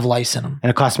probably have lice in them. and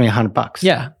it cost me $100.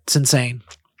 Yeah, it's insane.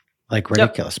 Like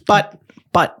ridiculous. But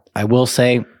I will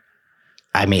say,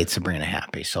 I made Sabrina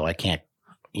happy, so I can't.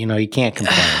 You can't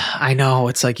complain. I know.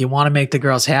 It's like you want to make the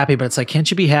girls happy, but it's like, can't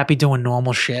you be happy doing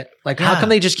normal shit? Like, how Yeah. come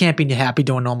they just can't be happy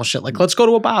doing normal shit? Like, let's go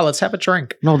to a bar. Let's have a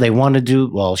drink. No, they want to do.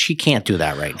 Well, she can't do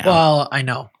that right now. Well, I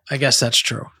know. I guess that's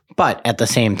true. But at the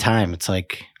same time, it's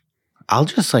like I'll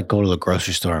just like go to the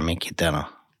grocery store and make you dinner.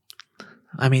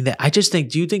 I mean, I just think,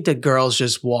 do you think that girls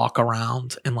just walk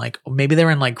around and like, maybe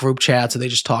they're in like group chats or they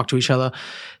just talk to each other,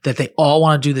 that they all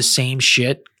want to do the same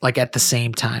shit like at the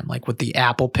same time, like with the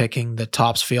apple picking, the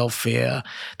Topsfield Fair.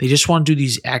 They just want to do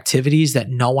these activities that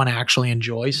no one actually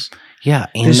enjoys. Yeah.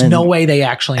 And There's no way they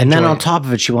actually And enjoy then on it. top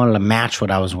of it, she wanted to match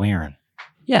what I was wearing.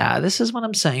 Yeah, this is what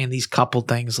I'm saying. These couple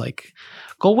things, like,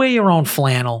 go wear your own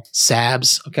flannel,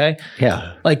 Sabs, okay?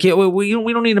 Yeah. Like, we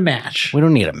don't need a match. We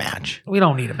don't need a match. We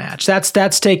don't need a match. That's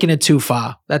taking it too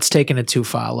far. That's taking it too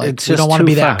far. Like, It's we don't just want to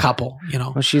too be far. that couple,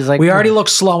 Well, she's like, we already look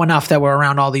slow enough that we're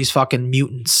around all these fucking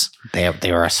mutants.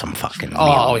 There are some fucking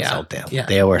Oh, mutants yeah. out there. Yeah,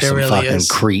 There were there some really fucking is.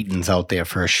 cretins out there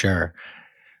for sure.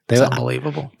 It's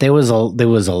unbelievable. There was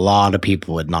a lot of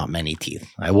people with not many teeth.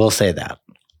 I will say that.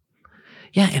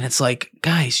 Yeah, and it's like,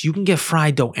 guys, you can get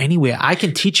fried dough anywhere. I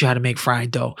can teach you how to make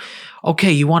fried dough.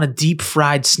 Okay, you want a deep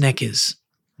fried Snickers.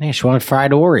 Yeah, she wanted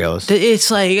fried Oreos. It's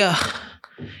like,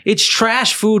 it's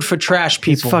trash food for trash It's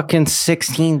people. fucking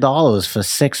 $16 for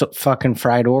 6 fucking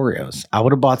fried Oreos. I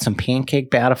would have bought some pancake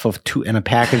batter for 2 and a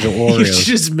package of You should Oreos.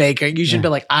 just make it. You should be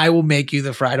like, I will make you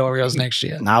the fried Oreos next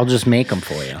year. I'll just make them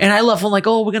for you. And I love when like,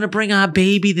 oh, we're going to bring our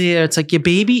baby there. It's like, your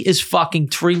baby is fucking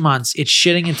 3 months. It's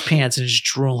shitting its pants and it's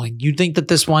drooling. You think that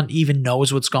this one even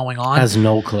knows what's going on? Has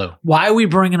no clue. Why are we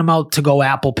bringing them out to go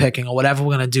apple picking or whatever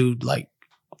we're going to do? Like,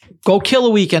 go kill a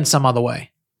weekend some other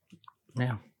way.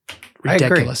 Yeah.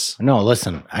 Ridiculous. I agree. No,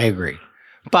 listen, I agree.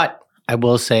 But I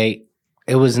will say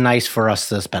it was nice for us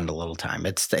to spend a little time.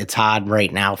 It's hard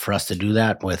right now for us to do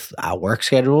that with our work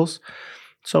schedules.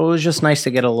 So it was just nice to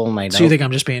get a little night out. So you think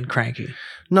I'm just being cranky?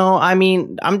 No, I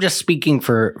mean, I'm just speaking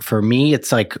for me.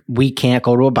 It's like we can't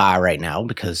go to a bar right now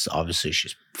because obviously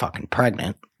she's fucking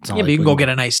pregnant. It's not Yeah, like but you can we go get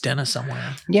a nice dinner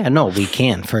somewhere. Yeah, no, we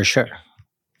can for sure.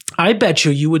 I bet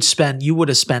you would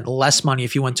have spent less money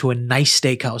if you went to a nice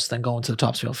steakhouse than going to the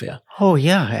Topsfield Fair. Oh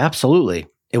yeah, absolutely.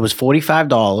 It was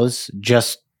 $45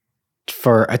 just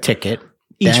for a ticket.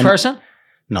 Each Then- person?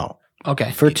 No,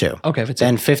 Okay. for 2. Okay, for two.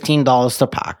 Then $15 to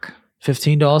park.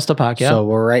 $15 to park, yeah. So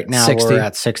we're $60.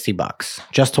 at $60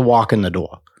 just to walk in the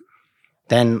door.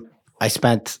 Then I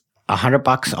spent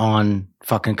 $100 on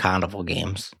fucking carnival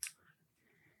games.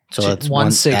 So that's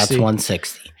 $160. That's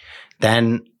 $160.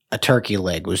 Then a turkey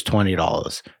leg was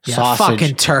 $20. Yeah,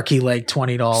 fucking turkey leg,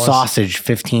 $20. Sausage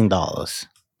 $15.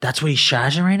 That's what he's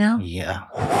charging right now? Yeah,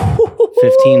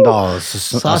 $15.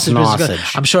 Sausage a is good.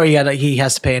 sausage. I'm sure he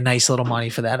has to pay a nice little money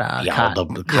for that Yeah, cot.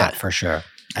 the cut for sure.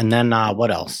 And then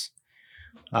what else?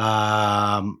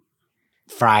 Fried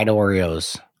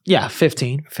Oreos, Yeah,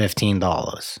 15.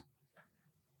 $15.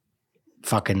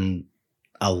 Fucking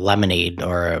a lemonade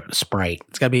or a Sprite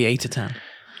It's got to be 8 to 10.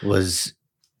 was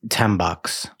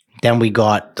 $10. Then we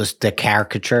got the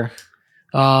caricature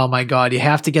Oh my God. You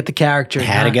have to get the character.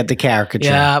 Had to get the caricature.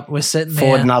 Yeah, we're sitting For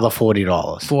there. another $40.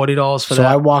 $40 for So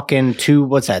that. I walk in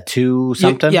what's that, two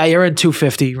something? Yeah, you're in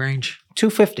 250 range.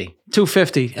 $250.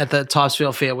 250 at the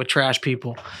Topsfield Fair with trash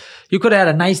people. You could have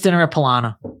had a nice dinner at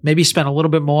Polana. Maybe spend a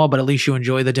little bit more, but at least you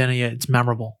enjoy the dinner. It's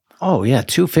memorable. Oh yeah,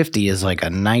 $250 is like a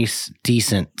nice,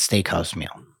 decent steakhouse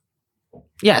meal.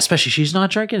 Yeah, especially she's not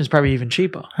drinking. It's probably even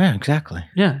cheaper. Yeah, exactly.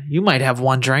 Yeah, you might have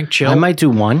one drink, chill. I might do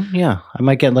one. Yeah, I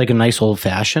might get like a nice old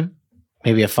fashioned,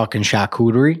 maybe a fucking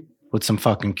charcuterie with some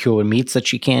fucking cured meats that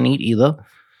she can't eat either.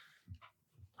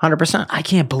 100%. I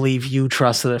can't believe you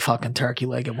trusted a fucking turkey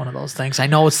leg at one of those things. I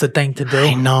know it's the thing to do.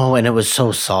 I know, and it was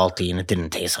so salty, and it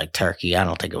didn't taste like turkey. I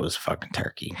don't think it was fucking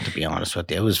turkey, to be honest with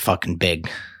you. It was fucking big.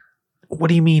 What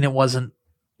do you mean it wasn't?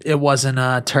 It wasn't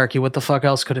a turkey. What the fuck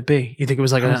else could it be? You think it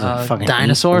was like a fucking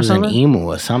dinosaur or something? An emu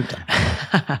or something.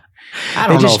 I They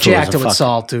don't know just if it was jacked a it with fucking-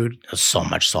 salt, dude. There's so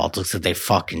much salt. Looks like they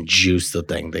fucking juiced the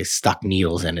thing. They stuck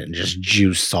needles in it and just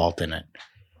juiced salt in it.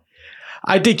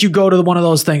 I think you go to one of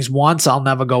those things once, I'll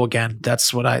never go again.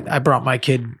 That's what I brought my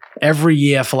kid every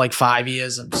year for like 5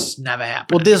 years. And it's never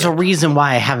happened. Well, there's a reason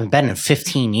why I haven't been in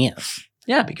 15 years.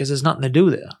 Yeah, because there's nothing to do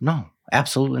there. No,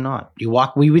 absolutely not. You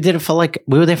walk. We did it for like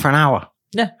we were there for an hour.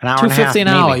 Yeah, An hour and a half, $2.50 an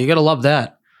hour. maybe. You gotta love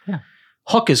that. Yeah.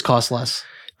 Hookers cost less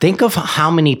Think of how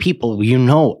many people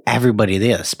everybody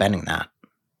there is spending that.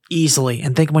 easily,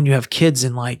 and think when you have kids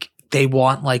and like they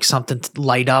want like something to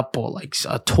light up or like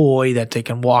a toy that they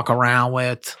can walk around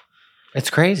with. It's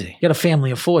crazy. You got a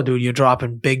family of 4, dude. You're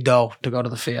dropping big dough to go to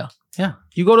the fair. Yeah.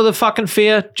 You go to the fucking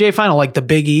fair, Jay Final, like the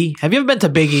Big E. Have you ever been to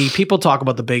Big E? People talk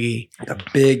about the Big E. The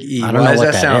Big E. I don't Why know does what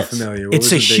that that sound is. familiar? What It's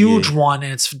was a the Big huge E? one,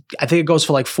 and I think it goes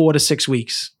for like 4 to 6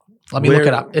 weeks. Let me look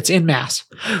it up. It's in Mass.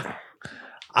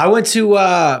 I went to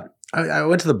I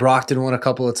went to the Brockton one a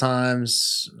couple of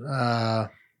times.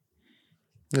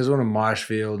 There's one in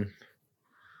Marshfield.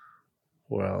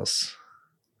 Where else?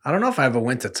 I don't know if I ever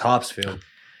went to Topsfield.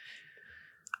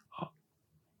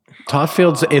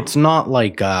 Topfield's. It's not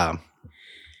like.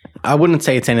 I wouldn't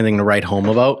say it's anything to write home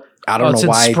about. I don't It's know in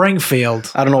why.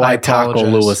 Springfield. I don't know why I Taco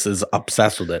apologize. Lewis is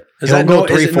obsessed with it. Is He'll that go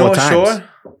is it 3-4 North times.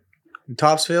 Shore?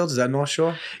 Topsfield? Is that North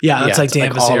Shore? Yeah, that's Yeah, like it's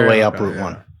Danvers all the area. way up Okay, Route yeah.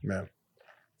 1. Yeah.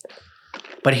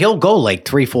 But he'll go like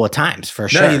 3-4 times for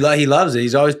sure. No, he loves it.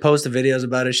 He's always posting videos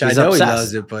about it. I He's know obsessed. he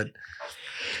loves it, but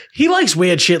He likes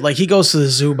weird shit. Like he goes to the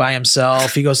zoo by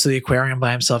himself. He goes to the aquarium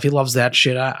by himself. He loves that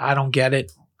shit. I don't get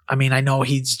it. I mean, I know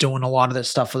he's doing a lot of this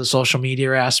stuff for the social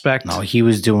media aspect. No, he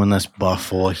was doing this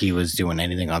before he was doing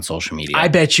anything on social media. I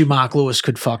bet you Mark Lewis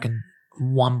could fucking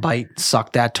one bite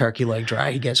suck that turkey leg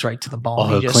dry. He gets right to the bone. Oh, He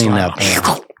he'll just clean like, that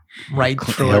bone. right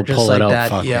through He'll it, just pull like it out that.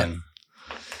 fucking Yeah.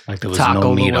 like there was Taco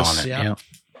no meat Lewis, on it. yeah. Yeah.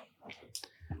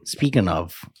 Speaking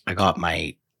of, I got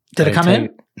my. Did it I come tell in?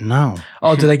 you- No.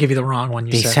 Oh, did they give you the wrong one?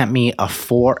 You They said. sent me a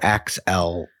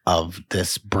 4XL of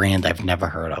this brand I've never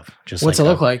heard of. Just What's like it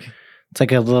look like?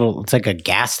 It's like a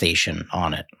gas station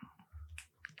on it.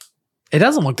 It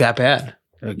doesn't look that bad.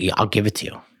 Yeah, I'll give it to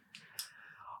you.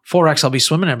 4X, I'll be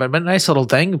swimming in, but nice little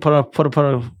thing.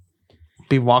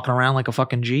 Be walking around like a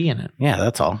fucking G in it. Yeah,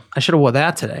 that's all. I should have wore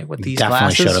that today with You these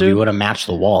definitely should glasses. have. You Dude. would have matched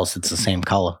the walls. It's the same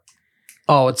color.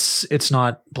 Oh, it's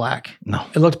not black. No.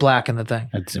 It looked black in the thing.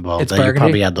 It's It's you burgundy?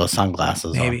 probably had those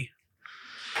sunglasses on. Maybe.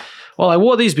 Well, I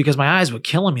wore these because my eyes were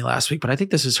killing me last week, but I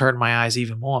think this is hurting my eyes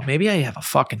even more. Maybe I have a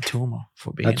fucking tumor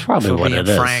for being. That's probably for what being it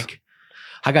is. frank.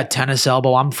 I got tennis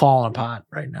elbow. I'm falling apart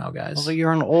right now, guys. Well,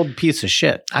 you're an old piece of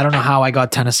shit. I don't know how I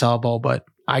got tennis elbow, but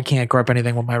I can't grip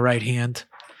anything with my right hand.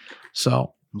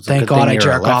 So It's a thank good God thing I you're a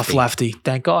jerk off lefty. lefty.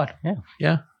 Thank God. Yeah.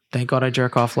 Yeah. Thank God I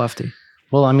jerk off lefty.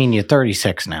 Well, I mean, you're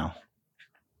 36 now.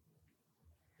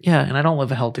 Yeah, and I don't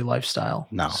live a healthy lifestyle.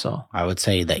 No. So I would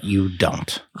say that you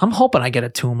don't. I'm hoping I get a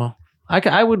tumor.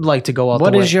 I would like to go out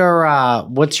What the way. is your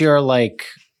what's your like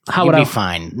How you'd would be I?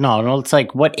 fine. No, it's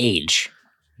like what age?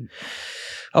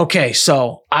 Okay,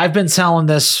 so I've been selling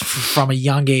this from a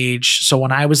young age. So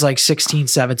when I was like 16,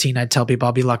 17, I'd tell people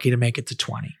I'll be lucky to make it to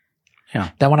 20.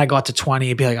 Yeah. Then when I got to 20,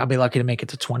 it'd be like, I'll be lucky to make it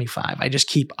to 25. I just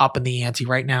keep upping the ante.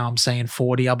 Right now, I'm saying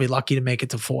 40. I'll be lucky to make it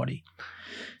to 40.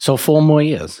 So 4 more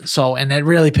years. So, and it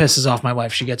really pisses off my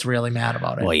wife. She gets really mad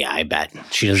about it. Well, yeah, I bet.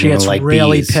 She doesn't She even gets like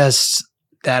really bees. pissed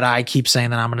that I keep saying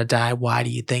that I'm going to die. Why do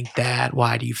you think that?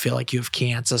 Why do you feel like you have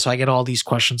cancer? So I get all these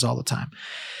questions all the time.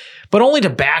 But only to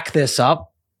back this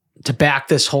up, to back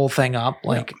this whole thing up.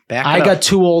 Like, back it I up. got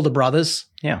 2 older brothers.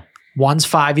 Yeah. One's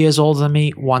 5 years older than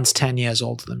me. One's 10 years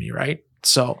older than me, right?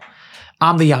 So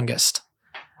I'm the youngest.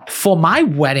 For my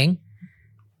wedding,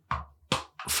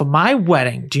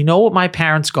 do you know what my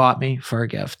parents got me for a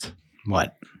gift?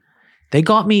 What? They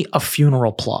got me a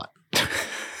funeral plot.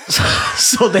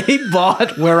 So they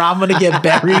bought where I'm going to get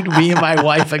buried. Me and my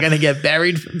wife are going to get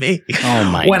buried for me. Oh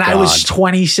my When God. I was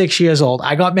 26 years old.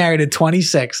 I got married at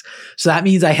 26. So that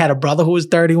means I had a brother who was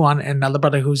 31 and another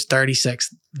brother who's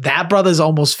 36. That brother's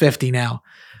almost 50 now,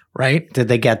 right? Did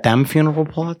they get them funeral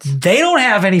plots? They don't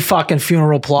have any fucking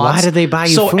funeral plots. Why did they buy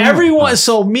you So funeral everyone, plots?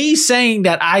 so me saying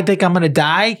that I think I'm going to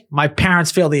die, my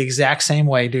parents feel the exact same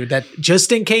way, dude. That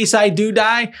just in case I do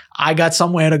die, I got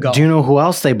somewhere to go. Do you know who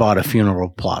else they bought a funeral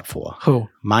plot for? Who?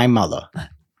 My mother.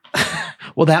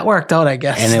 Well, that worked out, I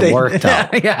guess. And it worked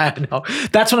out. Yeah, I know.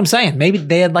 That's what I'm saying. Maybe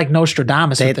they had like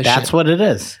Nostradamus with this That's shit. what it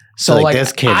is. So like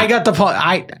this kid. I got the point.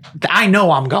 I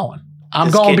know I'm going. I'm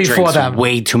this going kid before drinks them.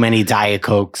 way too many Diet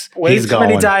Cokes. Way He's too going.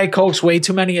 many Diet Cokes, way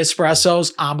too many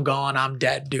espressos. I'm gone. I'm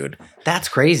dead, dude. That's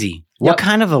crazy. What Yep.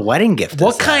 kind of a wedding gift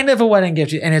What is that? kind of a wedding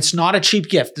gift? And it's not a cheap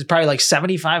gift. It's probably like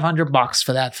 $7,500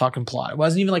 for that fucking plot. It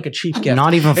wasn't even like a cheap gift.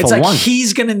 Not even for It's like one.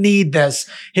 he's gonna need this.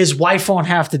 His wife won't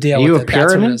have to deal Are you with a it. That's what it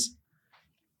Puritan? is.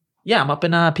 Yeah, I'm up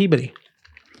in Peabody.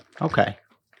 Okay.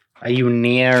 Are you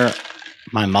near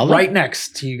my mother? Right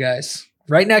next to you guys.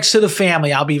 Right next to the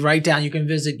family. I'll be right down. You can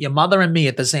visit your mother and me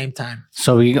at the same time.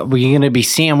 So we're going to be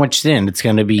sandwiched in. It's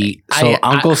going to be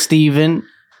Uncle Stephen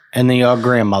and then your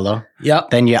grandmother. Yep.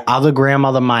 Then your other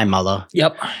grandmother, my mother.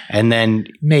 Yep. And then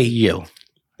Me. you.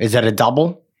 Is that a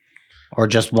double or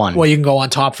just one? Well, you can go on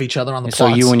top of each other on the so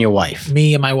plots. you and your wife.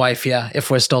 Me and my wife, yeah, if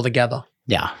we're still together.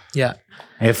 Yeah. Yeah.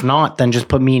 If not, then just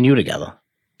put me and you together.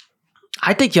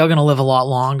 I think you're going to live a lot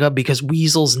longer because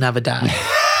weasels never die.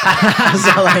 So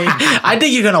like, I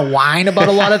think you're going to whine about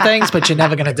a lot of things, but you're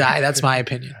never going to die. That's my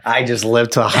opinion. I just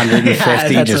lived to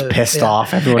 150, Yeah, just pissed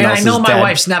off. Everyone and else I know is my dead.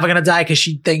 wife's never going to die because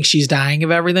she thinks she's dying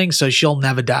of everything. So she'll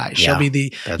never die. She'll Yeah,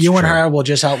 be that's you and true. her will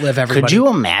just outlive everybody. Could you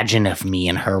imagine if me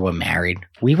and her were married?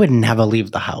 We would never leave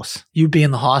the house. You'd be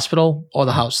in the hospital or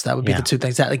the house. That would be Yeah. the two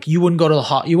things. That like you wouldn't go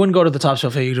to you wouldn't go to the top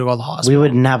shelf. You'd go to the hospital. We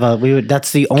would never.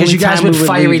 That's the only Because you guys time would we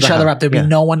fire leave each the other house. up. There'd be Yeah.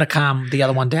 no one to calm the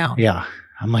other one down. Yeah.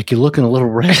 I'm like, you're looking a little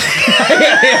red.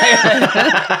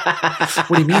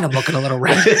 What do you mean I'm looking a little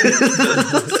red?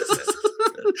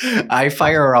 I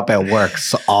fire her up at work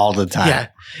all the time. Yeah.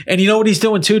 And you know what he's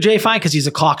doing too, Jay Fine? Because he's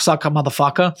a cocksucker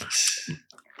motherfucker.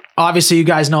 Obviously, you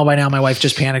guys know by now my wife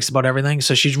just panics about everything.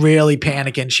 So she's really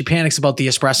panicking. She panics about the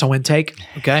espresso intake.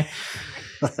 Okay.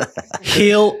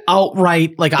 He'll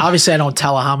outright, like, obviously, I don't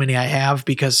tell her how many I have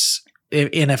because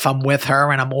if I'm with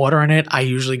her and I'm ordering it, I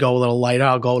usually go a little lighter.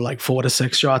 I'll go like 4 to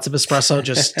 6 shots of espresso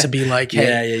just to be like,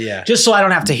 hey, yeah. just so I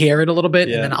don't have to hear it a little bit.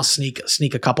 Yeah. And then I'll sneak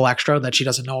a couple extra that she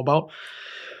doesn't know about.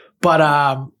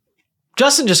 But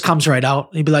Justin just comes right out.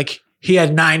 He'd be like, he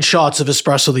had 9 shots of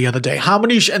espresso the other day. How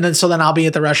many? And then I'll be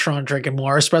at the restaurant drinking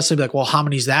more espresso. He'd be like, well, how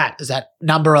many's that? Is that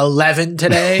number 11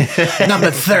 today?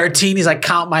 Number 13? He's like,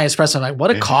 count my espresso. I'm like,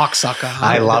 what a cocksucker. Huh?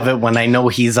 I love it when I know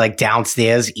he's like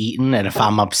downstairs eating, and if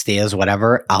I'm upstairs,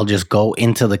 whatever, I'll just go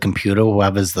into the computer,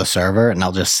 whoever's the server, and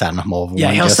I'll just send him over. Yeah,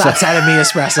 one he'll just start sending me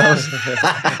espressos.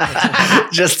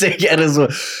 just to get his.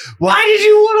 Why did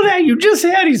you order that? You just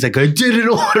had. He's like, I didn't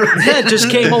order it. Yeah, just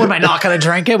came over. Am I not going to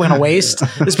drink it? We're going to waste.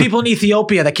 There's people in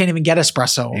Ethiopia that can't even get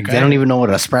espresso. Okay? They don't even know what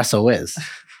espresso is.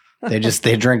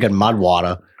 They're drinking mud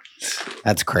water.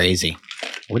 That's crazy.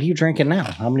 What are you drinking now?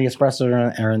 How many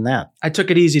espressos are in that? I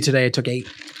took it easy today. I took 8.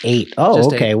 8. Oh,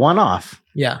 Just okay. 8. One off.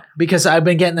 Yeah, because I've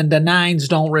been getting the 9s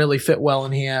don't really fit well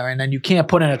in here. And then you can't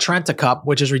put in a Trenta cup,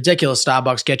 which is ridiculous.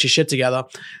 Starbucks, get your shit together.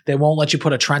 They won't let you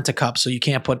put a Trenta cup. So you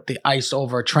can't put the ice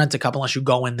over a Trenta cup unless you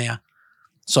go in there.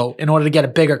 So in order to get a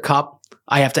bigger cup,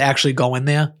 I have to actually go in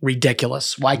there.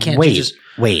 Ridiculous. Why can't you just...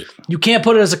 Wait. You can't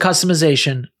put it as a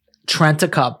customization Trenta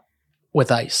cup with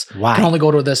ice. Why? You can only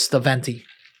go to the venti.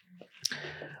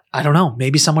 I don't know.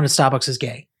 Maybe someone at Starbucks is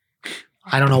gay.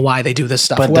 I don't know why they do this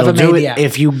stuff. But Whoever they'll do made it the app.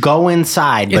 if you go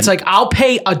inside. It's like, I'll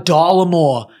pay $1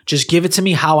 more. Just give it to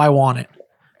me how I want it.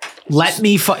 Let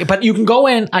me, but you can go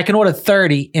in. I can order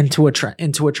 30 into a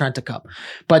Trenta cup,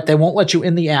 but they won't let you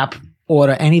in the app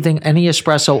order any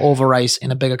espresso over ice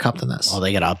in a bigger cup than this. Oh,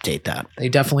 they got to update that. They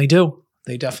definitely do.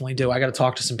 I got to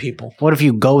talk to some people. What if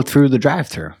you go through the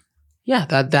drive-through? Yeah,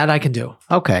 that I can do.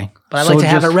 Okay. But I like to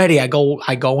have it ready. I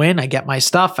go in, I get my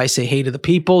stuff, I say hey to the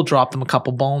people, drop them a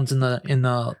couple bones in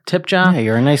the tip jar, Yeah,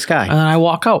 you're a nice guy. and then I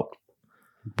walk out.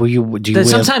 Do you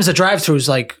Sometimes the drive-through is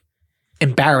like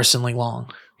embarrassingly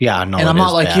long. Yeah, no. And I'm it not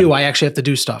is like bad. you. I actually have to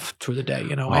do stuff through the day.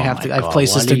 You know, Oh I have my to. I have God.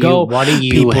 places What to do go. what do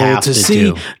you people have to to see.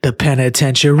 do? The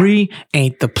penitentiary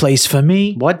ain't the place for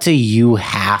me. What do you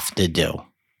have to do?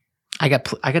 I got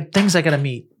things I got to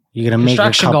meet. You got to make a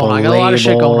Construction couple going on. I got a lot of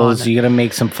shit going on. labels. You got to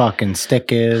make some fucking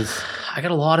stickers. I got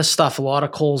a lot of stuff, a lot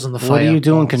of coals in the fire. What are you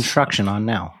doing balls. construction on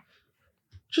now?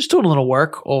 Just doing a little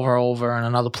work over in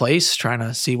another place, trying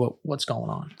to see what's going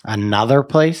on. Another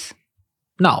place?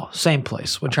 No, same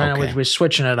place. We're trying Okay. to we're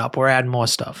switching it up. We're adding more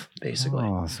stuff, basically.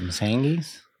 Oh, some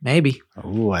Sangies? Maybe.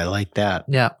 Ooh, I like that.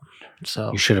 Yeah.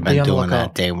 So You should have be been on the doing that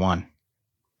lookout. day one.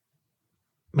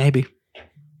 Maybe.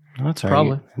 That's all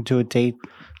Probably. right. Do a day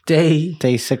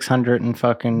Day 600 and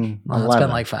fucking Well, 11. it's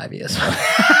been like 5 years. What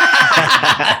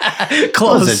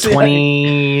Close. was it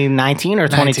 2019 or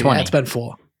 2020? Yeah, it's been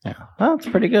 4. Yeah. Well, it's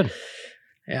pretty good.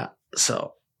 Yeah.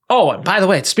 So, oh, and by the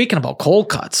way, speaking about cold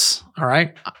cuts, all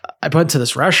right, I went to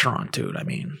this restaurant, dude. I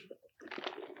mean,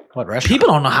 What restaurant? people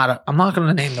don't know how to. I'm not going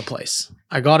to name the place.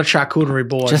 I got a charcuterie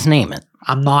board. Just name it.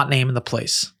 I'm not naming the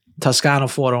place. Toscano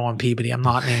Forto on Peabody. I'm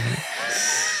not naming it.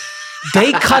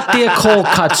 They cut their cold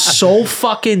cuts so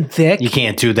fucking thick. You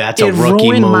can't do that. It's It a rookie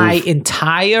ruined move. my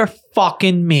entire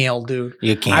fucking meal, dude.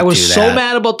 You can't I was do so that.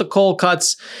 mad about the cold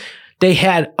cuts. They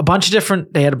had a bunch of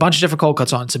different cold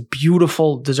cuts on. It's a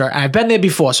beautiful dessert. I've been there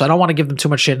before, so I don't want to give them too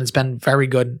much shit. And it's been very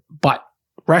good. But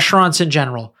restaurants in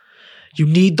general, you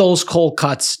need those cold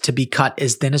cuts to be cut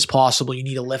as thin as possible. You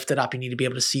need to lift it up. You need to be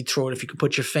able to see through it. If you can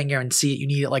put your finger and see it, you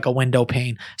need it like a window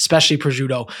pane, especially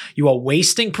prosciutto. You are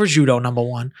wasting prosciutto, number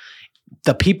one.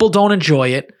 The people don't enjoy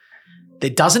it.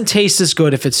 It doesn't taste as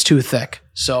good if it's too thick.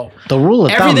 So The rule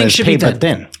of thumb everything is should be paper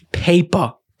thin.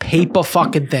 thin. Paper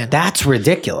fucking thin. That's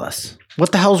ridiculous.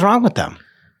 What the hell's wrong with them?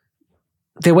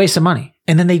 They wasted money.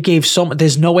 And then they gave so much.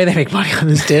 There's no way they make money on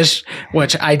this dish,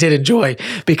 which I did enjoy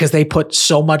because they put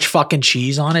so much fucking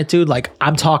cheese on it, dude. Like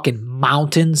I'm talking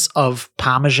mountains of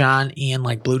Parmesan and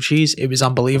like blue cheese. It was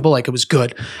unbelievable. Like it was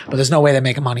good, but there's no way they're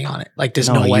making money on it. Like there's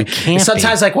no No, way. you can't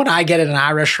Sometimes like when I get it in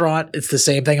our restaurant, it's the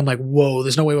same thing. I'm like, whoa,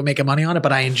 there's no way we're making money on it,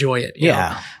 but I enjoy it. you know?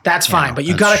 Yeah. That's fine. Yeah, But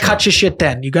you that's got to true. cut your shit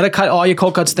thin. You got to cut all your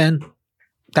cold cuts thin.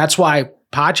 That's why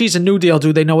Pachi's and New Deal,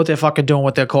 dude, they know what they're fucking doing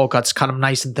with their cold cuts. Cut them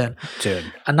nice and thin. Dude.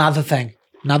 Another thing,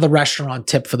 another restaurant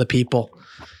tip for the people.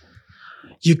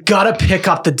 You gotta pick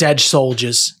up the dead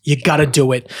soldiers. You gotta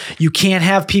do it. You can't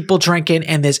have people drinking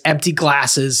and there's empty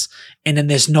glasses and then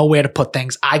there's nowhere to put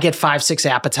things. I get 5-6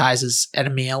 appetizers at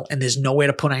a meal and there's nowhere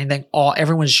to put anything.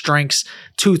 Everyone's drinks,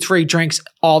 2-3 drinks,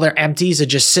 all their empties are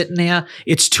just sitting there.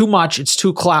 It's too much. It's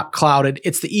too clouded.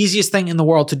 It's the easiest thing in the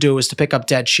world to do is to pick up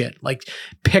dead shit. Like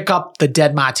pick up the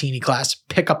dead martini glass,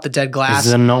 pick up the dead glass.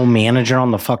 Is there no manager on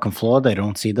the fucking floor? They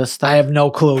don't see this stuff? I have no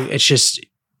clue. It's just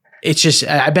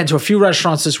I've been to a few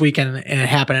restaurants this weekend and it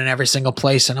happened in every single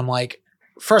place. And I'm like,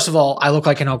 first of all, I look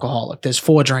like an alcoholic. There's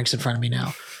 4 drinks in front of me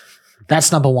now.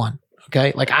 That's number one.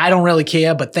 Okay. Like I don't really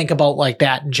care, but think about like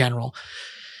that in general.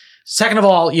 Second of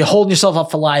all, you're holding yourself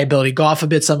up for liability. God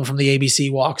forbid someone from the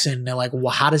ABC walks in and they're like,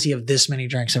 well, how does he have this many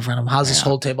drinks in front of him? How does this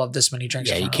whole table have this many drinks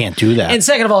Yeah, in you front of him? can't do that. And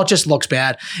second of all, it just looks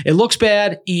bad. It looks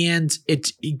bad and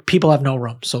people have no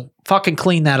room. So fucking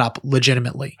clean that up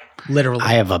legitimately. Literally.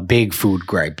 I have a big food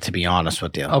gripe, to be honest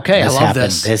with you. Okay, I love happened,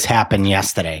 this. This happened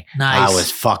yesterday. Nice. I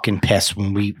was fucking pissed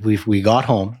when we got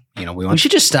home. You know, we We went.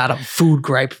 should just start a food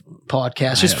gripe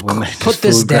podcast. Just we'll make put this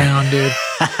this food gripe. down, dude.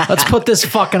 Let's put this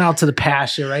fucking out to the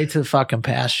pasture, right to the fucking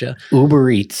pasture. Uber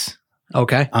Eats.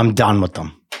 Okay. I'm done with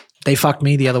them. They fucked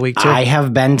me the other week too. I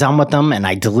have been done with them, and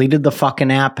I deleted the fucking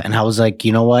app. And I was like,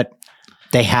 you know what?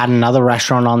 They had another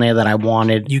restaurant on there that I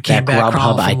wanted. You came that back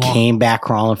crawling for I more. came back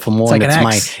crawling for more. It's like and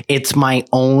an it's my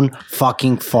own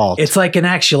fucking fault. It's like an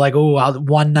ex. You're like, oh,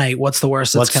 one night. What's the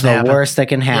worst that's What's gonna the happen? worst that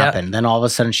can happen? Then all of a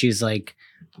sudden she's like,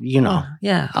 you know,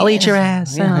 Yeah, I'll eat your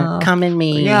ass. yeah, come in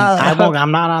me. Yeah. I won't,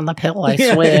 I'm not on the pill. I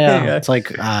Yeah, swear. yeah. It's like,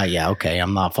 yeah, okay.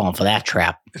 I'm not falling for that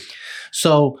trap.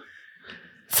 So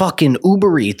fucking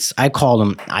Uber Eats. I called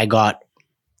him. I got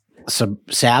some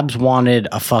Sabs wanted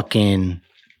a fucking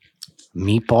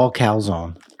meatball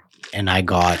calzone, and I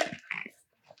got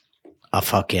a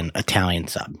fucking Italian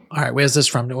sub. All right, where's this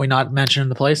from? Did we not mention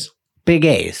the place? Big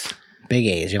A's. Big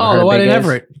A's. You ever Oh, heard the of one Big in A's?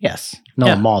 Everett. Yes. No,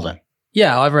 Yeah. Malden.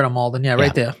 Yeah, I've read of Malden. Yeah,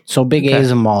 right there. So Big Okay.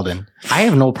 A's in Malden. I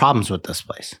have no problems with this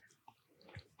place.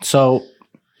 So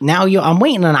now I'm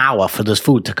waiting an hour for this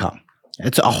food to come.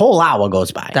 It's a whole hour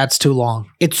goes by. That's too long.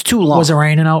 It's too long. Was it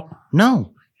raining out?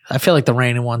 No. I feel like the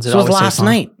raining ones. This was last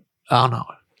night. Oh no,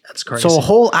 that's crazy. So a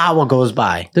whole hour goes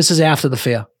by This is after the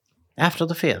fair. after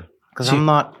the fair. Because So- I'm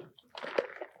not.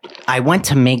 I went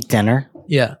to make dinner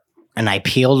Yeah. and I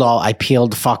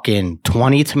peeled fucking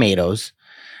 20 tomatoes.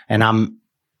 And What are you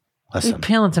listen,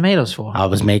 peeling tomatoes for? I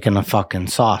was making a fucking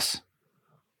sauce.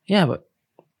 Yeah, but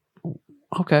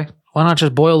okay. Why not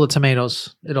just boil the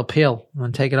tomatoes? It'll peel and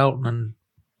then take it out and then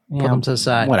put them to the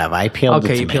side. Whatever. I peeled the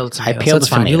Okay, you tomatoes. peeled the tomatoes. I peeled That's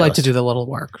the fine. You like tomatoes. to do the little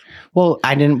work. Well,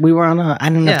 I didn't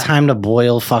Yeah. have time to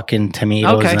boil fucking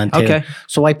tomatoes. Okay, and okay.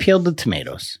 So I peeled the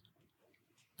tomatoes.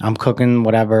 I'm cooking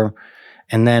whatever.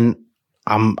 And then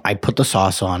I put the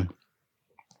sauce on.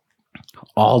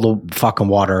 All the fucking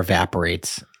water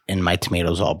evaporates and my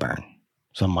tomatoes all burn.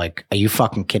 So I'm like, are you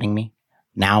fucking kidding me?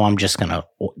 Now I'm just going to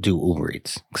do Uber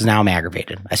Eats because now I'm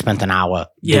aggravated. I spent an hour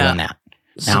doing that.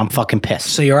 Now I'm fucking pissed.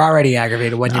 So you're already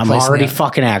aggravated when you're I'm already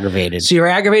fucking aggravated. So you're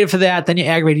aggravated for that. Then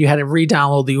you're aggravated. You had to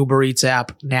re-download the Uber Eats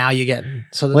app. Now you're getting.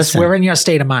 So we're in your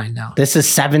state of mind now. This is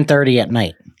 7:30 at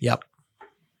night. Yep.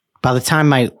 By the time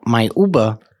my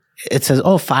Uber, it says,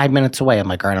 5 minutes away. I'm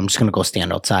like, all right, I'm just going to go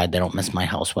stand outside. They don't miss my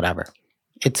house, whatever.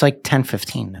 It's like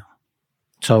 10:15 now.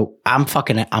 So I'm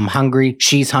hungry.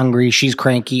 She's hungry. She's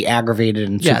cranky, aggravated,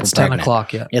 and super it's pregnant. 10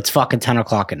 o'clock. Yeah. It's fucking 10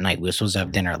 o'clock at night. We were supposed to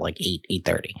have dinner at like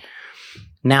 8:30.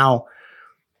 Now,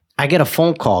 I get a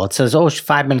phone call. It says, she's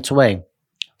 5 minutes away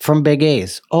from Big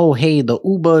A's. Oh, hey, the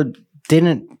Uber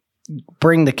didn't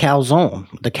bring the calzone.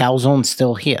 The calzone's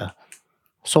still here.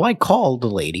 So I called the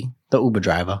lady, the Uber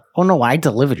driver. Oh, no, I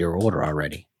delivered your order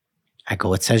already. I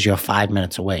go, it says you're 5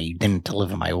 minutes away. You didn't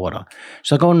deliver my order.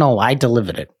 She's like, oh, no, I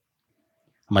delivered it.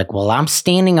 I'm like, well, I'm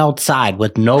standing outside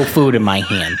with no food in my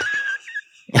hand.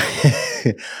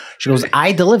 She goes,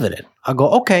 I delivered it. I go,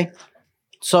 okay.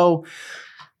 So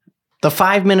the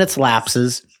 5 minutes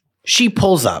lapses. She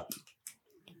pulls up,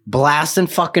 blasting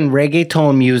fucking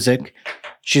reggaeton music.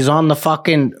 She's on the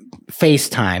fucking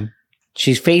FaceTime.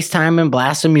 She's FaceTiming,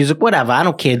 blasting music, whatever. I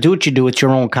don't care. Do what you do. It's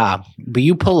your own car. But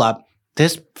you pull up.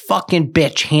 This fucking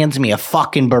bitch hands me a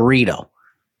fucking burrito.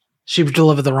 She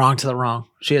delivered the wrong to the wrong.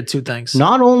 She had two things.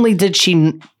 Not only did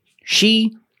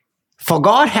she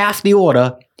forgot half the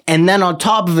order, and then on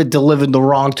top of it delivered the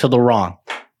wrong to the wrong.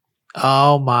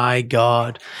 Oh my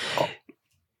God.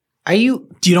 You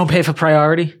don't pay for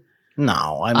priority?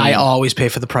 No. I always pay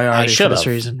for the priority for this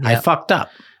reason. Yeah. I fucked up.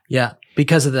 Yeah.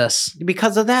 Because of this.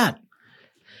 Because of that.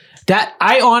 That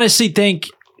I honestly think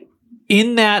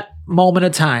in that moment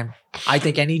of time, I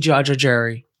think any judge or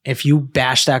jury, if you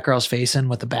bash that girl's face in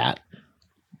with a bat,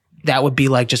 that would be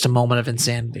like just a moment of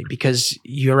insanity because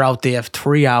you're out there for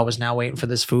 3 hours now waiting for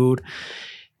this food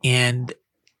and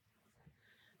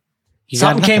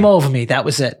something came over me. That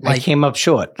was it. I came up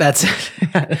short. That's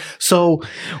it. So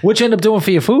what you end up doing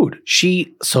for your food?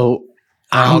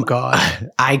 Oh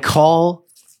God. I call.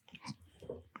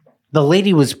 The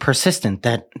lady was persistent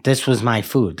that this was my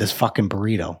food, this fucking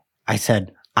burrito. I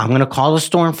said, I'm going to call the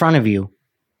store in front of you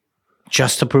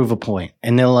just to prove a point.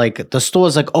 And they're like, the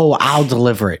store's like, oh, I'll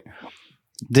deliver it.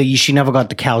 She never got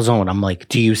the calzone. I'm like,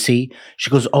 do you see? She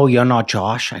goes, oh, you're not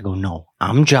Josh? I go, no,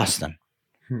 I'm Justin.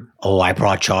 Oh, I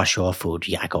brought Josh your food.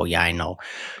 Yeah, I go, yeah, I know.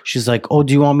 She's like, oh,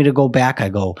 do you want me to go back? I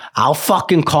go, I'll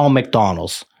fucking call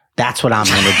McDonald's. That's what I'm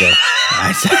going to do.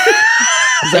 I said,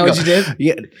 is that what you did?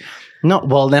 Yeah. No,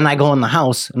 well, then I go in the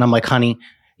house and I'm like, honey,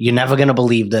 you're never going to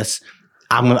believe this.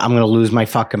 I'm going to lose my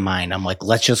fucking mind. I'm like,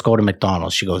 let's just go to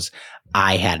McDonald's. She goes,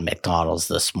 I had McDonald's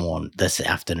this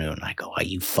afternoon. I go, are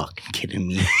you fucking kidding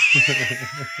me?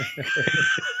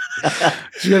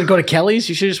 You gonna go to Kelly's?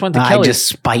 You should just went to Kelly's. I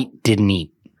just didn't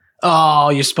eat. Oh,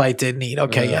 your spite didn't eat.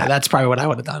 Okay, yeah, that's probably what I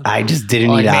would have done. I just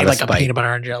didn't eat out of spite. Like a peanut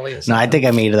butter and jelly. Or no, I think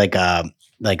I made like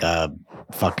a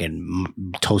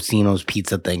fucking Tostino's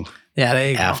pizza thing. Yeah,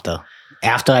 there you go.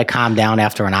 After I calmed down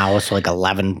after an hour, so like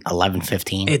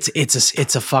 11:15.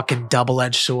 It's a fucking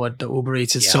double-edged sword. The Uber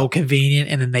Eats is so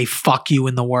convenient, and then they fuck you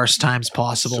in the worst times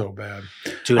possible. So bad,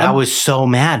 dude. I was so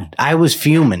mad. I was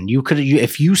fuming.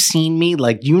 If you seen me,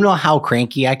 like you know how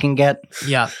cranky I can get.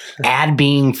 Yeah. Add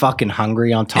being fucking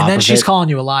hungry on top of it. And then she's calling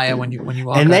you a liar when you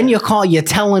walk. And then you're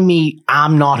telling me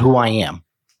I'm not who I am.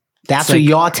 That's what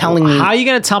you're telling me. How are you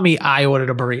going to tell me I ordered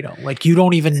a burrito? Like, you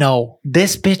don't even know.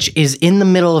 This bitch is in the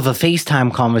middle of a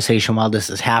FaceTime conversation while this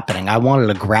is happening. I wanted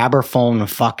to grab her phone and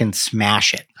fucking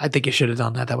smash it. I think you should have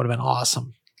done that. That would have been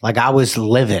awesome. Like, I was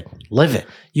livid.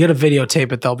 You got to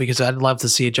videotape it, though, because I'd love to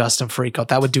see a Justin freakout.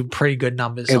 That would do pretty good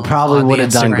numbers. It probably would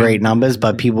have done great numbers,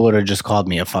 but people would have just called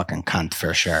me a fucking cunt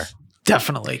for sure.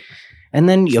 Definitely. And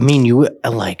then, I mean, you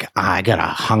like, I got a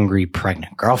hungry,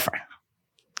 pregnant girlfriend.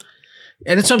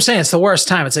 And that's what I'm saying. It's the worst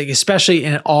time. It's like, especially,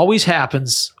 and it always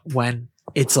happens when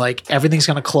it's like everything's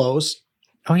going to close.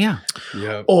 Oh, yeah.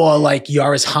 Yeah. Or like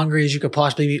you're as hungry as you could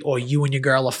possibly be, or you and your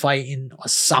girl are fighting or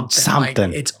something. Like,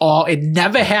 it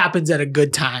never happens at a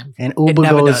good time. And Uber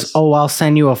goes, oh, I'll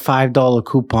send you a $5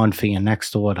 coupon for your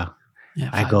next order.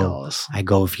 Yeah, $5. I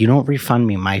go, if you don't refund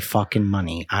me my fucking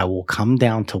money, I will come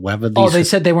down to wherever these. Oh, they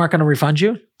said they weren't going to refund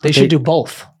you? They should do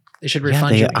both. They should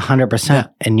refund you. 100%. Yeah.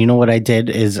 And you know what I did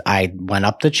is I went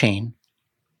up the chain.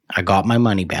 I got my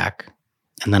money back.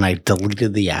 And then I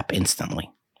deleted the app instantly.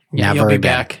 Yeah, Never you'll be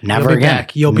again. back. Never you'll be again.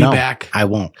 Back. You'll be back. I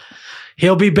won't.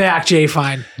 He'll be back, Jay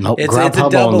Fine. Nope, It's a Grubhub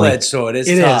double-edged only. sword. It's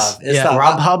It tough. is. It's Yeah. tough.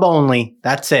 Grubhub only.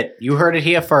 That's it. You heard it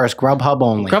here first. Grubhub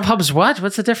only. Grubhub's what?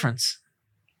 What's the difference?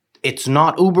 It's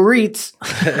not Uber Eats.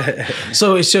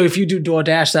 So if you do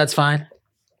DoorDash, that's fine.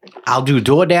 I'll do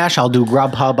DoorDash. I'll do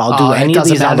Grubhub. I'll do any it of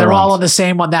doesn't these matter. other They're all ones. on the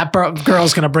same one. That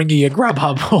girl's gonna bring you your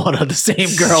Grubhub order. The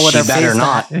same girl with She her better face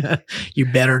not. on it. You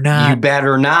better not. You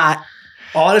better not.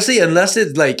 Honestly, unless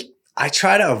it's like, I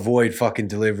try to avoid fucking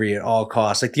delivery at all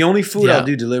costs. Like the only food Yeah. I'll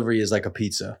do delivery is like a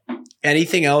pizza.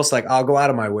 Anything else, like I'll go out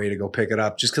of my way to go pick it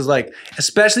up just because, like,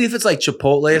 especially if it's like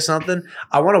Chipotle or something,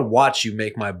 I want to watch you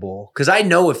make my bowl because I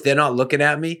know if they're not looking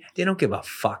at me, they don't give a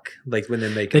fuck. Like when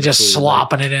they're making, They're just food.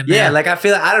 slopping it in there. Yeah, like I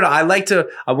feel, I don't know.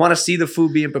 I want to see the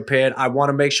food being prepared. I want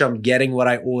to make sure I'm getting what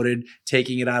I ordered,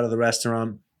 taking it out of the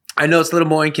restaurant. I know it's a little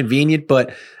more inconvenient,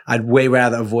 but I'd way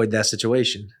rather avoid that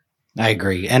situation. I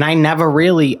agree. And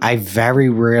I very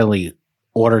rarely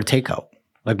order takeout.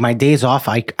 Like my days off,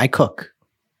 I cook.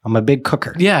 I'm a big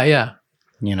cooker. Yeah.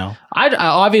 You know? I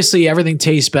obviously everything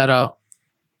tastes better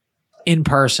in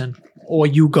person, or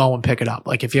you go and pick it up.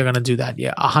 Like if you're gonna do that,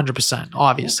 100%.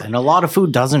 Obviously, And a lot of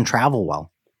food doesn't travel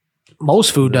well.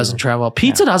 most food doesn't travel well.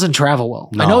 Pizza doesn't travel well.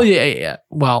 No. I know. Yeah.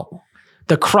 Well,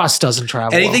 the crust doesn't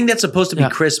travel. Anything well. that's supposed to be Yeah.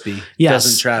 crispy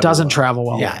Yes, doesn't travel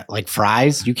well. Yeah, like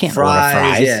fries. You can't order Fries,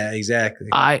 fries. yeah, exactly.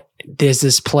 There's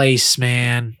this place,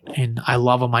 man, and I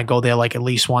love them. I go there like at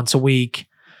least once a week.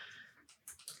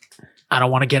 I don't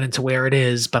want to get into where it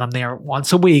is, but I'm there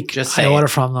once a week. Just I say order it.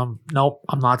 from them. Nope,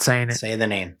 I'm not saying it. Say the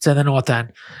name. It's in the North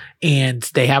End. And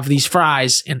they have these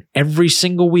fries, and every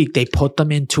single week they put them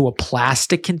into a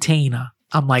plastic container.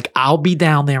 I'm like, I'll be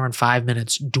down there in 5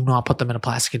 minutes. Do not put them in a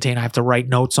plastic container. I have to write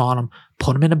notes on them.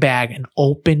 Put them in a bag, an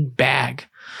open bag.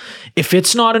 If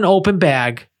it's not an open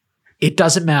bag, it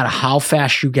doesn't matter how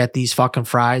fast you get these fucking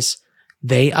fries.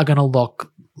 They are going to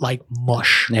look like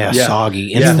mush. Yeah, Yeah. soggy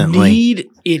Yeah. instantly.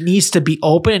 It needs to be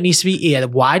open. It needs to be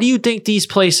aired. Why do you think these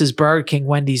places, Burger King,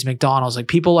 Wendy's, McDonald's, like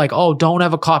people like, oh, don't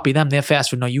ever copy them. They're fast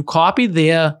food. No, you copy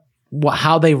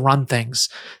how they run things.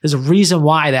 There's a reason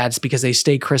why that's because they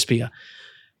stay crispier.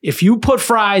 If you put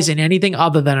fries in anything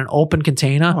other than an open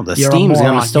container, Oh, the you're a steam's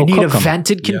gonna moron. still You need a cook 'em.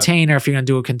 vented Yeah. container if you're going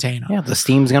to do a container. Yeah, the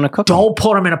steam's gonna cook 'em. Don't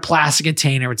put them in a plastic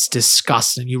container. It's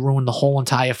disgusting. You ruin the whole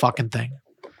entire fucking thing.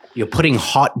 You're putting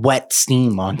hot, wet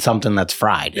steam on something that's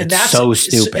fried. And It's so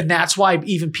stupid. And that's why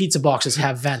even pizza boxes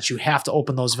have vents. You have to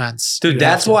open those vents. Dude, You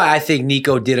that's have to. why I think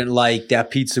Nico didn't like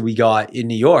that pizza we got in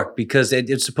New York because it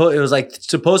was like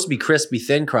supposed to be crispy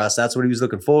thin crust. That's what he was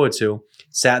looking forward to.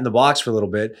 Sat in the box for a little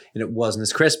bit and it wasn't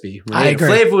as crispy. I agree.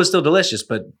 The flavor was still delicious,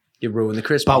 but it ruined the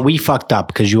crispy. But we fucked up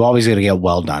because you always got to get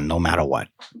well done, no matter what.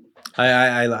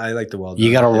 I like the well done.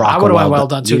 You got to rock. I would a have well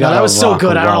done too. you No, gotta that was so rock a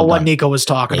good. I don't know well what done. Nico was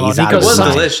talking Yeah, about. he's out It of was his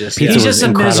mind. delicious. Pizza Yeah. He's was just a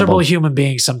incredible. miserable human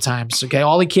being sometimes. Okay,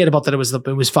 all he cared about that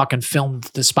it was fucking filmed.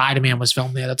 The Spider-Man was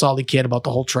filmed there. That's all he cared about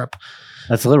the whole trip.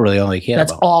 That's literally all he cared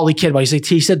That's about. all he cared about.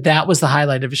 He said that was the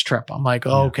highlight of his trip. I'm like,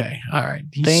 okay, all right.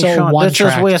 He's They so showed- one this is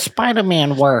track. where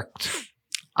Spider-Man worked.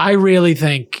 I really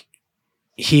think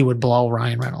he would blow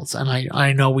Ryan Reynolds, and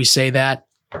I know we say that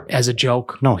as a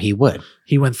joke. No, he would.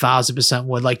 He 1,000%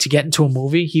 would. Like to get into a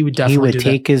movie, he would He definitely would do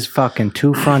take his fucking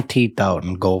 2 front teeth out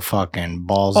and go fucking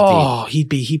balls that. Oh,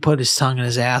 he put his tongue in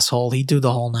his asshole. He'd do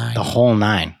the whole nine. deep. The whole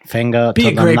 9. Finger Be to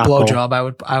a the great knuckle.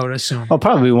 blowjob, I would assume. Oh,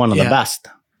 probably one of the Yeah. best.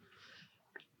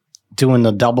 Doing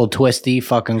the double twisty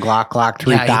fucking Glock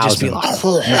 3000. Yeah, he'd just be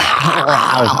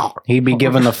like, He'd be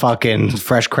giving the fucking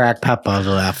fresh cracked pepper to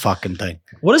that fucking thing.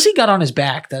 what has he got on his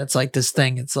back that it's like this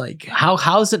thing? It's like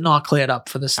how is it not cleared up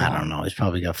for this long? I don't know. He's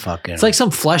probably got fucking. It's like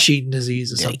some flesh eating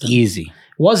disease or yeah, something. easy.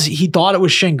 He thought it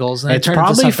was shingles, and It's it turned into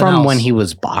probably something from else. when he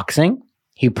was boxing.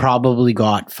 He probably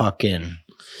got fucking.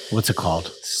 What's it called?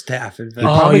 Staph infection.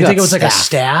 Oh, probably you think think got it was like a staph.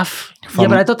 staff? Yeah, From-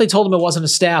 but I thought they told him it wasn't a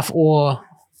staff, or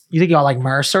you think he got like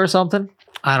MRSA or something?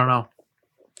 I don't know.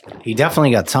 He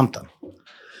definitely got something.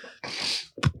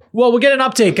 Well, we'll get an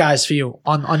update, guys, for you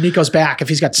on Nico's back. If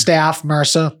he's got staph,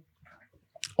 MRSA,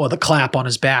 or the clap on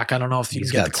his back. I don't know if he's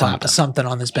got the clap or something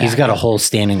on his back. He's got a whole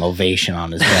standing ovation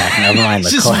on his back. Never mind the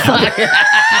Just clap.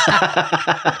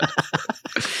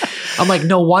 I'm like,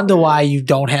 no wonder why you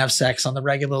don't have sex on the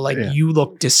regular. Like, you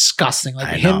look disgusting. Like,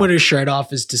 I him know. with his shirt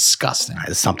off is disgusting.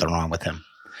 There's something wrong with him.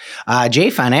 Jay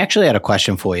Fine, I actually had a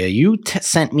question for you. You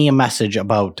sent me a message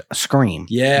about Scream.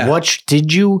 Yeah. What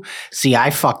did you see? I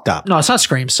fucked up. No, it's not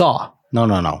Scream, Saw.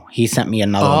 No. He sent me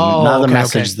another Okay,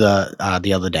 message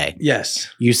the other day. Yes.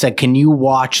 You said, "Can you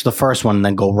watch the first one and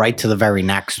then go right to the very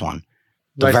next one,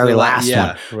 the Right to very the last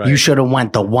yeah, one? right. You should have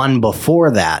went the one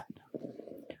before that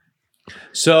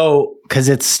So because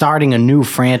it's starting a new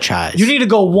franchise." You need to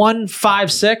go 1,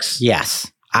 5, 6. Yes.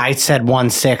 I said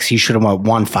 1.6. He should have went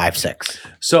 1.56.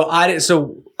 So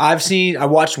I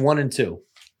watched 1 and 2.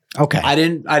 Okay. I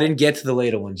didn't get to the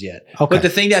later ones yet. Okay. But the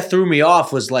thing that threw me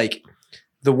off was like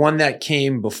the one that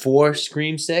came before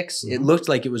Scream 6. It looked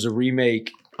like it was a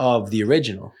remake of the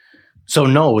original. So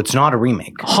no, it's not a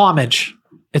remake. Homage.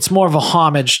 It's more of a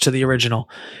homage to the original.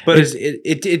 But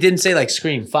it didn't say like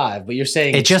Scream 5, but you're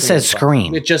saying It just says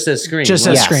Scream. It just says Scream. Just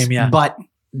right? says Scream, yeah. But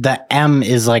the M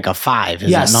is like a 5, is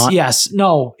yes, it not? yes.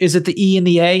 No. Is it the E and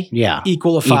the A? Yeah.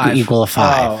 Equal a 5. Equal a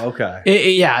 5. Oh, okay.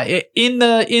 In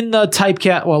the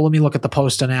typecast. Well, let me look at the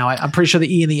poster now. I'm pretty sure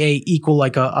the E and the A equal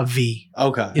like a V.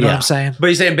 Okay. You know what Yeah. I'm saying? But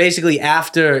you're saying basically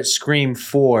after Scream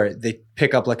 4, they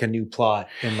pick up like a new plot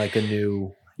and like a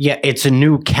new... Yeah, it's a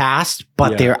new cast,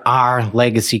 but Yeah. there are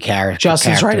legacy characters.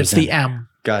 Justin's right. It's the M.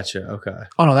 Gotcha. Okay.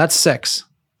 Oh no, that's 6.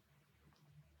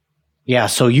 Yeah,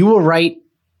 so you were right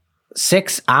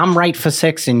 6. I'm right for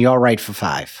 6, and you're right for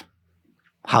 5.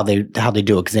 How they do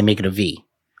it because they make it a V.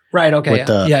 Right. Okay. With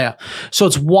the- yeah. So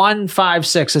it's 1, 5,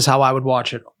 6 is how I would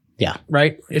watch it. Yeah.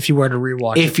 Right. If you were to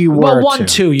rewatch it. If you well, were 1, to.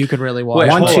 2, you could really watch. Wait,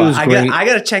 1, hold 2 on. is I great.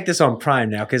 got to check this on Prime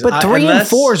now because But 3 and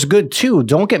 4 is good too.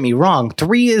 Don't get me wrong.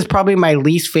 3 is probably my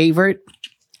least favorite.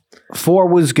 4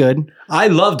 was good. I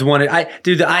loved 1.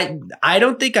 I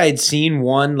don't think I'd seen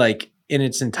 1 like in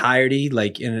its entirety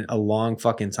like in a long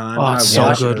fucking time. Oh, When I it's so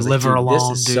watched it, I good. was Live her dude, alone,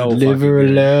 this is dude. so Live fucking her good.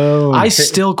 alone. I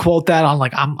still quote that on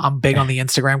like I'm big on the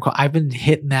Instagram quote. I've been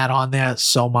hitting that on there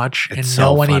so much, and It's no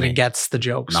so one funny. even gets the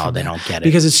jokes. No, from they that. don't get it.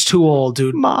 because it's too old,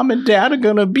 dude. Mom and Dad are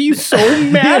gonna be so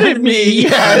mad at me.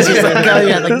 Yeah, it's just like, oh,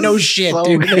 yeah, like no shit, So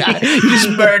dude. good. You just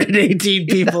murdered 18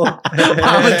 people. Mom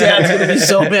and Dad's gonna be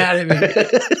so mad at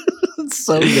me. It's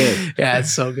so good. Yeah,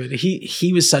 it's so good.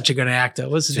 He was such a good actor.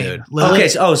 What's his name? Okay,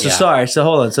 so Yeah. sorry. So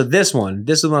hold on. So this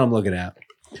is what I'm looking at.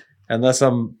 Unless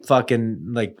I'm fucking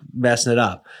like messing it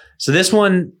up. So this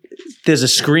one, there's a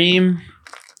Scream.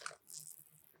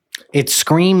 It's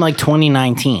Scream like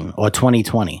 2019 or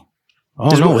 2020. Oh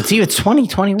There's no, one- it's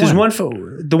 2021. There's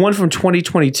the one from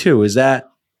 2022. Is that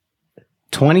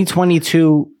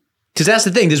 2022. because that's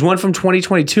the thing? There's one from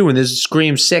 2022 and there's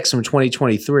Scream 6 from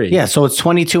 2023. Yeah, so it's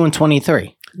 22 and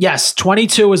 23. Yes,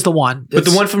 22 is the one. But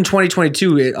the one from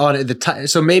 2022 on the time.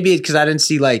 So maybe because I didn't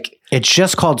see like It's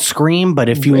just called Scream, but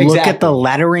if you look at the Exactly.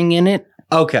 lettering in it,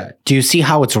 okay. do you see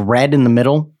how it's red in the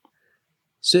middle?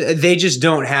 So they just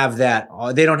don't have that.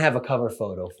 They don't have a cover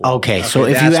photo for it. Okay, so if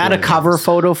you that's add a what it cover is.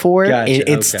 photo for it,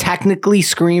 Gotcha, it's okay. technically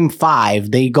Scream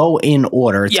 5. They go in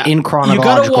order. It's in you chronological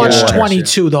gotta watch order.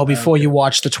 22 though before you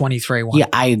watch the 23 one. Yeah,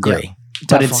 I agree. Yeah, but it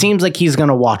definitely. seems like he's going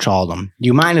to watch all of them.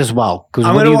 You might as well. I'm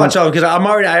gonna watch all because I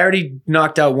already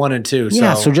knocked out 1 and 2.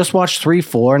 Yeah, so just watch 3,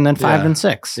 4, and then 5 Yeah. and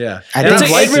 6. yeah. I And think I've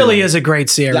It liked really them. is a great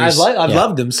series. I've Yeah.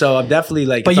 loved them, so I'm definitely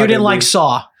like. but if you I didn't could like re-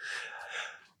 Saw.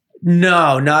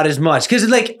 No, not as much. Because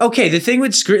like, okay, the thing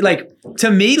with Scream, like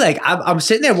to me, like I'm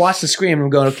sitting there watching Scream and I'm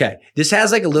going, okay, this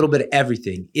has like a little bit of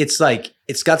everything. It's like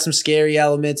it's got some scary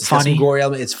elements, it's got Funny. some gory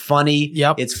elements. It's funny.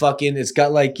 Yep. It's fucking. It's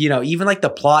got like even like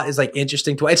the plot is like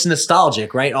interesting to. It's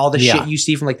nostalgic, right? All the Yeah. shit you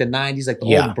see from like the '90s, like the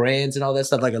Yeah. old brands and all that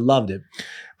stuff. Like I loved it.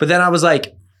 But then I was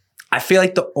like, I feel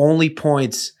like the only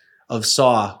points of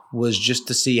Saw was just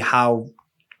to see how.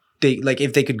 They like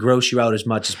if they could gross you out as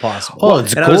much as possible. Oh,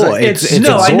 it's And I was gore. like, it's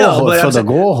no, a I know, gore but for I'm the saying-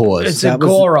 gore horse. It's That a was-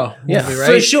 Gora Yeah. movie,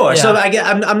 right? for sure. Yeah. So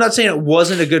I'm not saying it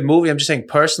wasn't a good movie. I'm just saying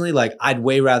personally, like I'd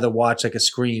way rather watch like a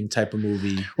Scream type of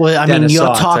movie. Well, I than mean, a you're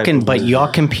Saw type talking, of but movie. you're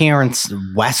comparing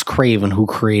Wes Craven, who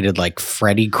created like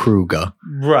Freddy Krueger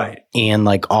Right. and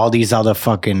like all these other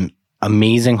fucking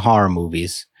amazing horror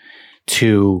movies,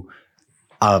 to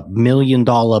 $1 million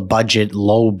budget,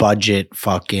 low budget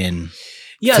fucking.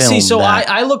 Yeah, film see, so that-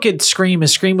 I look at Scream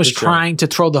as Scream was For sure. trying to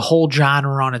throw the whole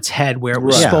genre on its head, where it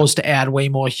was Right. supposed to add way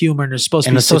more humor and it's supposed to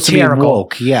And be it's supposed to be satirical.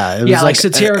 woke. Yeah. It was Yeah, like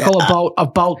satirical uh,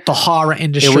 about the horror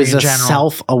industry It was in a general.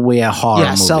 self-aware horror Yeah,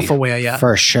 movie. self-aware, yeah.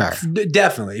 For sure.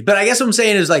 Definitely. But I guess what I'm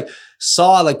saying is like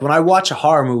Saw. Like when I watch a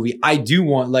horror movie, I do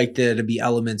want like there to be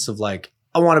elements of like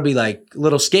I want to be like a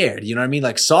little scared. You know what I mean?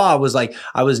 Like Saw was like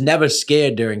I was never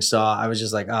scared during Saw. I was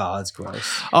just like, oh, that's gross.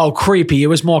 Oh, creepy. It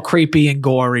was more creepy and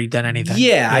gory than anything.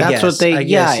 Yeah, I That's guess. what they, I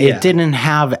guess, it didn't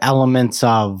have elements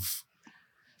of,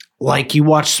 like you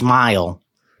watch Smile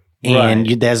and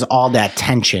Right. there's all that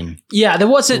tension. Yeah, there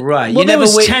wasn't. Right. Well, You there never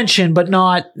was wait- tension, but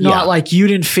not Yeah. like you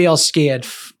didn't feel scared.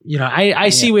 You know, I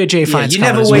see where Jay Yeah, finds you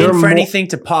never coming as wait well. You're for more- anything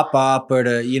to pop up or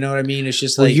to, you know what I mean? It's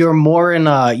just Well, like, you're more in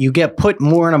you get put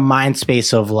more in a mind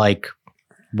space of like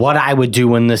what I would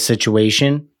do in this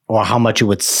situation or how much it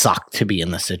would suck to be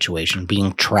in this situation,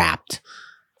 being trapped.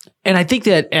 And I think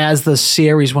that as the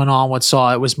series went on with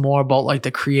Saw, it was more about like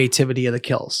the creativity of the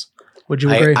kills. Would you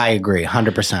agree? I agree,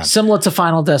 100%. Similar to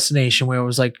Final Destination, where it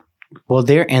was like Well,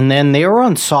 then they were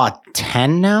on Saw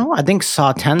 10 now. I think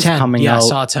Saw 10's 10. coming Yeah, out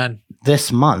Saw 10.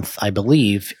 this month, I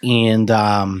believe, and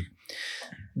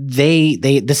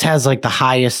this has like the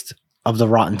highest of the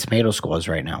Rotten Tomato scores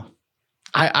right now.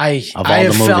 I Of all have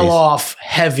the fell movies. off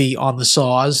heavy on the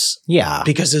Saws Yeah,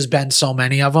 because there's been so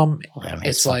many of them. I mean,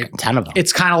 It's fucking like 10 of them.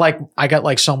 it's kind of like I got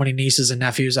like so many nieces and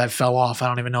nephews. I fell off. I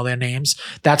don't even know their names.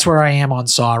 That's where I am on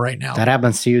Saw right now. That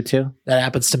happens to you too. That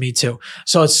happens to me too.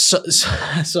 So it's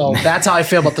so that's how I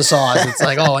feel about the Saws. It's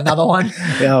like, oh, another one. Oh,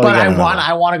 But we got I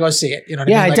another want to go see it. You know what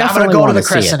Yeah, I I mean? Like, I'm definitely gonna go to the wanna see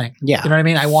it. christening. Yeah. You know what I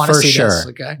mean? I want to For see sure. this.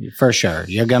 Okay. For sure.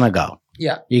 You're going to go.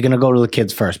 Yeah. You're going to go to the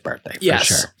kid's first birthday. For Yes.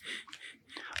 sure.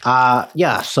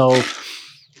 Yeah. So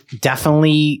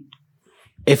definitely,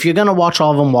 if you're going to watch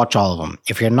all of them, watch all of them.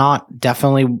 If you're not,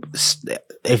 definitely,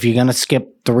 if you're going to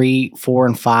skip 3, 4,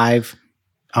 and 5,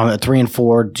 3 and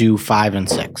 4, do 5 and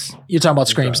 6. You're talking about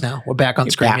Screams now. We're back on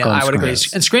You're Scream. back Yeah, on I would agree.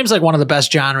 Screams. And Scream's like one of the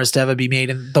best genres to ever be made.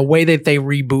 And the way that they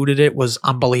rebooted it was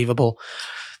unbelievable.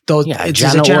 Though Yeah, it's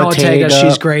Jenna Jenna Ortega.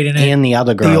 She's great in it. And the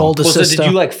other girl. The older Well, so sister. did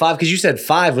you like 5? Because you said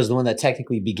 5 was the one that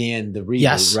technically began the reboot,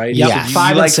 Yes. right? Yep. So Yes. you 5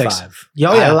 and liked 6. 5. Oh, yeah.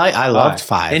 I loved Alright.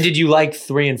 5. And did you like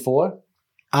 3 and 4?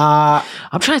 I'm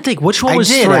I'm trying to think. Which one I was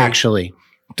did 3? actually.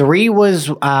 3 was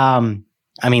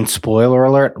I mean, spoiler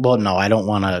alert. Well, no, I don't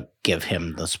want to give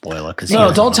him the spoiler because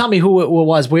No, don't tell me who it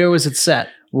was. Where was it set?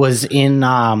 Was in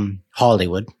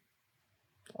Hollywood.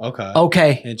 Okay.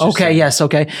 Okay. Interesting. Okay. Yes.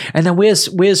 Okay. And then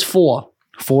where's 4?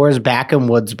 4 is back in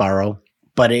Woodsboro,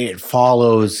 but it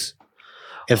follows.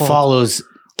 It Hold- follows.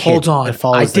 Hold on. It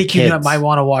follows I the think you kids. might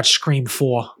want to watch Scream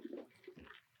 4.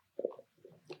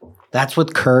 That's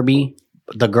with Kirby,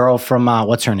 the girl from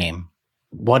what's her name?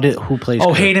 Who plays? Oh,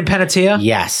 Kirby? Hayden Panettiere?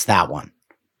 Yes, that one.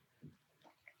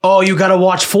 Oh, you got to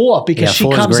watch 4 because Yeah, she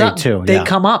 4 is comes great up. too, They yeah.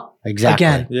 come up Exactly.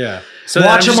 again. Yeah. So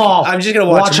Watch them all. I'm just gonna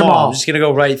watch them all. I'm just gonna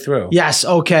go right through. Yes.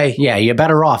 Okay. Yeah, you're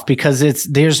better off because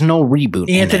there's no reboot.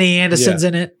 in it. Anthony Anderson's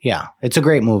in it. Yeah, it's a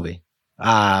great movie.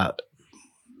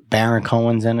 Baron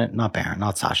Cohen's in it. Not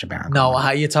Sacha Baron No, Cohen.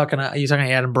 how you talking? Are you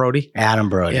talking Adam Brody? Adam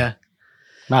Brody. Yeah,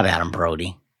 Not Adam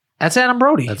Brody. that's Adam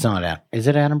Brody. That's not Adam. Is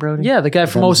it Adam Brody? Yeah, the guy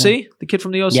from that OC, his name? the kid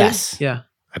from the OC. Yes. Yeah.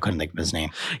 I couldn't think of his name.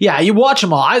 Yeah, you watch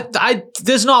them all.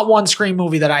 There's not one Scream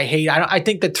movie that I hate. I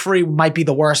think that 3 might be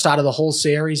the worst out of the whole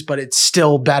series, but it's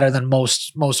still better than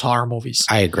most horror movies.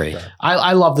 I agree.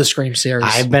 I love the Scream series.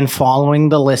 I've been following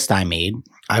the list I made.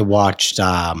 I watched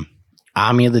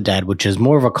Army of the Dead, which is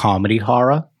more of a comedy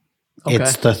horror. Okay.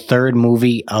 It's the 3rd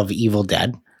movie of Evil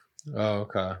Dead. Oh,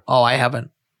 okay. Oh, I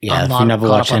haven't. Yeah, I'm if not you never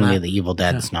caught watched up on any that. of the Evil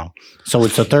Deads, no. So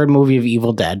it's the 3rd movie of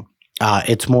Evil Dead.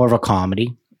 It's more of a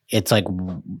comedy. It's like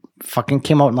fucking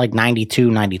came out in like 92,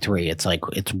 93. It's like,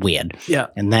 it's weird. Yeah.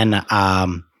 And then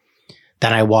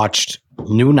I watched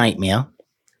New Nightmare,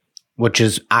 which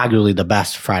is arguably the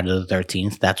best Friday the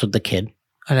 13th. That's with the kid.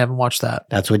 I haven't watched that.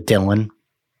 That's with Dylan.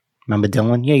 Remember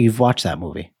Dylan? Yeah, you've watched that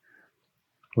movie.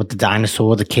 With the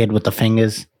dinosaur, the kid with the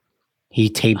fingers. He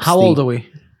tapes How old are we?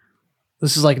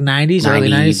 This is like 90s, 90, early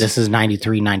 90s. This is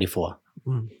 93, 94.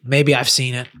 Maybe I've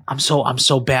seen it. I'm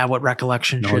so bad with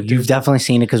recollection. No, shit, you've dude. definitely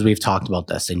seen it because we've talked about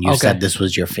this, and you Okay. said this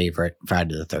was your favorite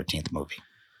Friday the 13th movie.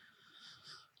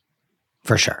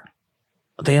 For sure.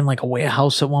 Are they in like a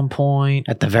warehouse at one point?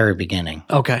 At the very beginning.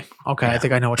 Okay. I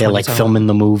think I know which They're one. like you're talking filming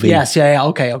the movie. about. Yes. Yeah.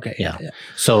 Okay. Yeah.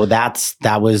 So that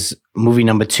was movie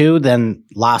number 2. Then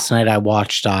last night I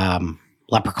watched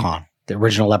Leprechaun, the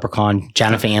original Leprechaun,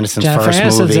 Jennifer Aniston's Jennifer first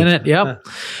Aniston's movie. in it. Yep.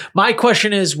 My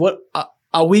question is, what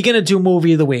are we gonna do?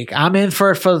 Movie of the week? I'm in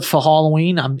for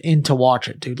Halloween. I'm in to watch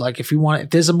it, dude. Like if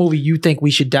there's a movie you think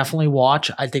we should definitely watch,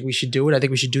 I think we should do it. I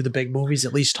think we should do the big movies.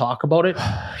 At least talk about it.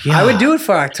 I would do it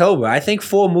for October. I think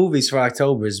 4 movies for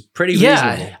October is pretty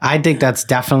reasonable. I think that's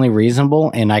definitely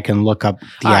reasonable, and I can look up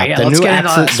the, All right, yeah, the let's new, get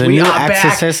into this. the We new are back.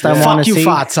 Exorcist I Fuck want to you, see.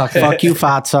 fat sucker. Fuck you,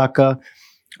 fat sucker.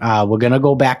 We're going to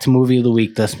go back to movie of the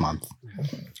week this month.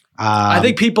 I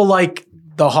think people like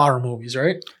the horror movies,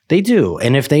 right? They do,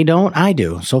 and if they don't, I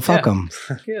do. So fuck Yeah. them.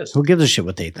 Yes. Who gives a shit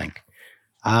what they think?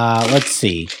 Let's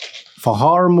see. For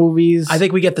horror movies, I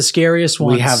think we get the scariest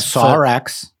ones. we have Saw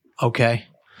X, Okay.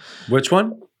 Which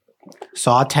one?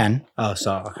 Saw 10, Oh,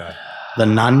 Saw. Okay. The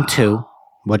Nun 2,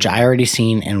 which I already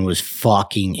seen and was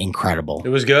fucking incredible. It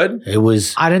was good? It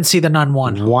was I didn't see the Nun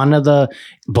one. one of the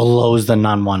blows the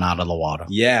Nun one out of the water.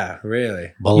 Yeah, really.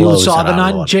 You Blows saw it the out of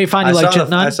Nun? water. Jay, find you like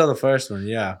Nun? I saw the first one,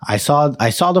 yeah. I saw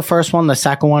the first one. The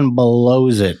second one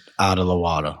blows it out of the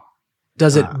water.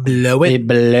 Does it blow it? It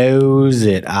blows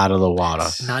it out of the water.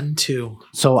 Nun 2.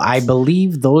 So I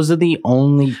believe those are the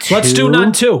only 2. Let's do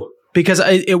Nun 2 because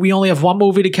we only have one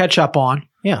movie to catch up on.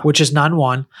 Yeah. which is Nun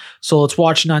 1. So let's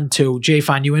watch Nun 2. Jay,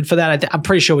 find you in for that? I'm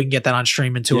pretty sure we can get that on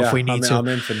streaming too if we need to. I'm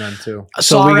in for Nun 2.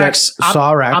 So we got Rex,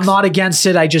 Saw Rex. I'm not against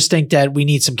it. I just think that we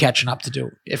need some catching up to do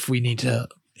if we're going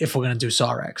to do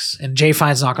Saw Rex. And Jay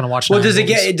Fine's not going to watch. Well, nine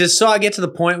movies. does Saw get to the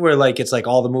point where like it's like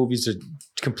all the movies are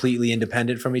completely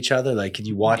independent from each other? Like, can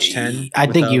you watch 10? I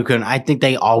think you can. I think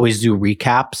they always do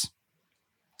recaps,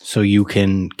 so you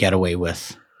can get away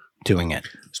with doing it.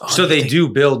 So they do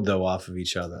build though off of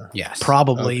each other. Yes,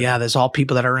 Probably, Okay. yeah. There's all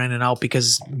people that are in and out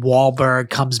because Wahlberg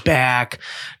comes back.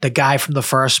 The guy from the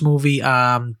first movie,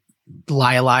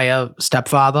 Liar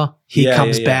Stepfather, he Yeah,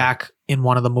 comes yeah. back in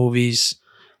one of the movies.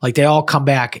 Like they all come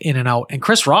back in and out. And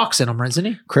Chris Rock's in them, isn't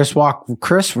he? Chris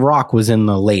Rock was in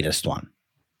the latest one.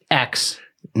 X.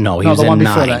 No, he No, was the in one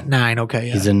 9. before that. 9. Okay,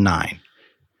 yeah. He's in 9.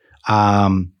 I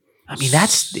mean,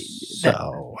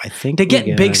 So I think they're we getting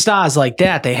get- big stars like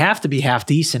that. They have to be half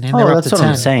decent, and Oh, they're up that's to what 10.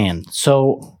 I'm saying.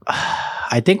 So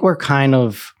I think we're kind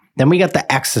of. Then we got The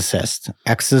Exorcist,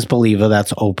 Exorcist Believer.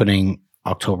 That's opening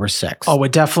October 6th. Oh, we're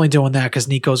definitely doing that because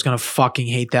Nico's gonna fucking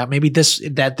hate that. Maybe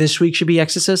this week should be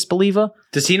Exorcist Believer.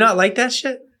 Does he not like that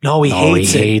shit? No, he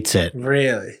hates it. hates it.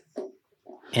 Really?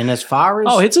 And as far as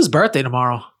Oh, it's his birthday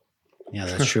tomorrow. yeah,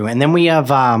 that's true. And then we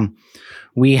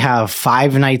have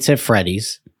Five Nights at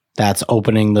Freddy's. That's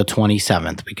opening the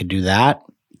 27th. We could do that.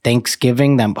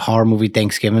 Thanksgiving, that horror movie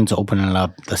Thanksgiving's opening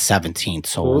up the 17th.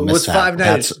 So we'll miss What's that. Five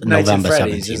Nights, That's Nights at November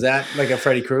Freddy's? 17th. Is that like a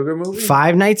Freddy Krueger movie?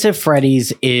 Five Nights at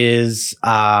Freddy's is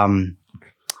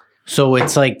so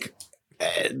it's like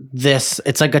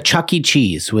it's like a Chuck E.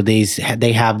 Cheese where they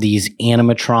have these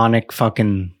animatronic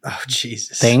fucking Oh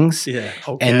Jesus! things. Yeah.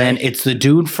 Okay. And then it's the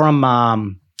dude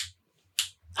from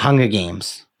Hunger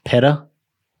Games, Pitta.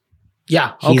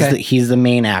 yeah, He's okay. he's the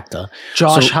main actor.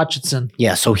 Josh so- Hutcherson.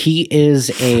 Yeah, so he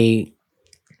is a.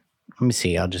 Let me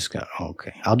see. I'll just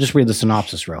read the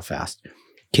synopsis real fast.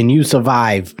 Can you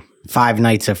survive Five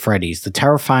Nights at Freddy's? The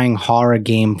terrifying horror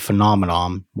game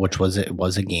phenomenon, which was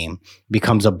a game,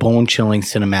 becomes a bone-chilling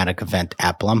cinematic event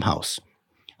at Blumhouse,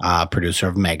 producer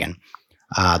of Megan.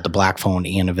 The Black Phone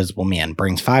and Invisible Man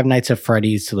brings Five Nights at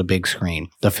Freddy's to the big screen.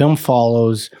 The film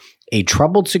follows a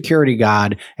troubled security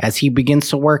guard as he begins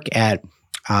to work at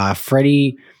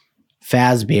Freddy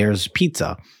Fazbear's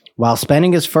Pizza. While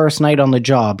spending his first night on the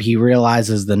job, he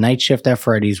realizes the night shift at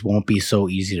Freddy's won't be so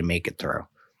easy to make it through.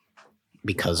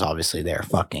 Because obviously they're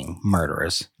fucking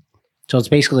murderers. So it's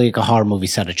basically like a horror movie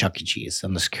set of Chuck E. Cheese.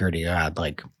 And the security guard,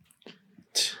 like,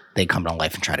 they come to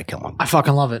life and try to kill him. I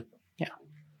fucking love it. Yeah.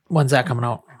 When's that coming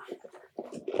out?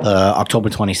 October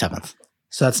 27th.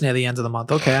 So that's near the end of the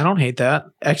month. Okay, I don't hate that.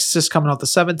 Exorcist coming out the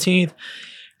 17th.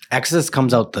 Exorcist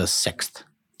comes out the 6th.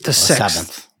 The Or 6th.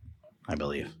 7th, I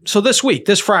believe. So this week,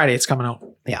 this Friday, it's coming out.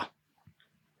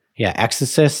 Yeah,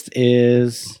 Exorcist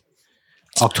is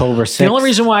October 6th. The only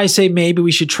reason why I say maybe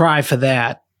we should try for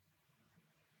that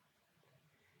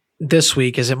this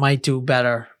week is it might do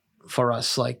better for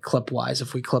us, like clip wise,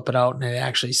 if we clip it out and it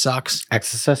actually sucks.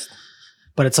 Exorcist?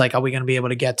 But it's like, are we going to be able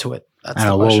to get to it? That's I the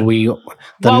know. question.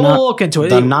 Well, We'll look into it.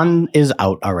 The Nun is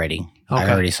out already. I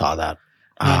Okay. already saw that.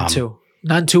 Nun 2.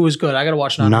 Nun 2 was good. I got to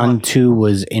watch Nun 1. Nun 2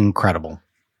 was incredible.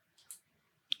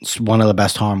 It's one of the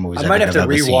best horror movies I might have I've to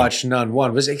ever seen. rewatch Nun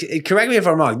 1. Correct me if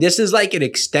I'm wrong. This is like an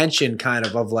extension kind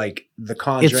of like the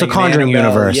Conjuring. It's the and Conjuring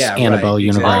Annabelle. universe, Yeah, Annabelle right,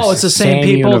 universe. exactly. Oh, it's the same Same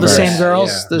people, universe. the same girls.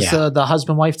 Yeah. This Yeah. the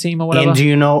husband wife team or whatever. And do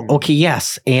you know? Okay,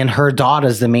 yes. And her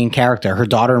daughter's the main character. Her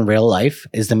daughter in real life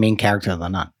is the main character of the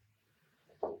Nun.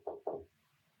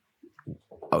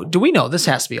 Oh, do we know this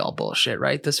has to be all bullshit,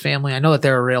 right? This family. I know that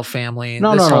they're a real family. And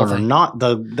No, this whole no, thing. not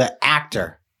the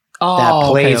actor. Oh, that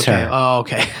plays okay. her. Oh,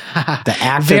 okay. The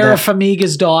actor Vera that-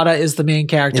 Farmiga's daughter is the main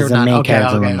character. Is the Nun. main Okay,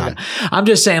 character of okay, the okay. Nun. I'm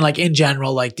just saying, like in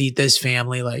general, like this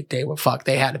family, like they were fucked.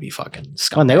 They had to be fucking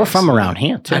scumbags. Well, they were from around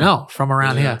here too. I know, from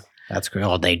around here. That's great.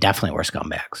 Oh, they definitely were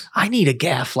scumbags. I need a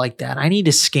gaff like that. I need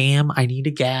a scam. I need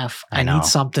a gaff. I know. need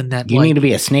something that You like, need to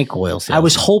be a snake oil salesman. I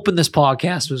was hoping this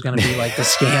podcast was going to be like the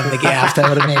scam, the gaff that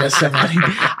would have made us some money.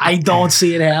 I don't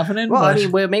see it happening. Well, I but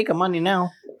mean, we're making money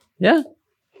now. yeah.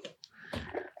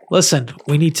 Listen,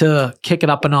 we need to kick it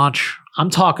up a notch. I'm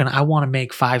talking. I want to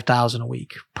make $5,000 a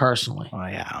week personally. Oh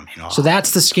yeah, I mean, So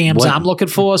that's the scams What- I'm looking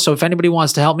for. So if anybody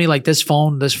wants to help me, like this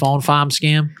phone farm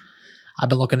scam, I've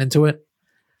been looking into it.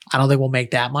 I don't think we'll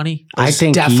make that money. I It's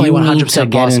think definitely you 100% need to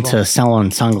get possible. into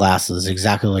selling sunglasses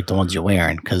exactly like the ones you're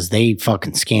wearing because they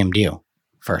fucking scammed you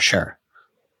for sure.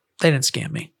 They didn't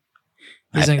scam me.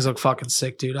 These things look fucking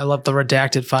sick, dude. I love the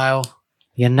redacted file.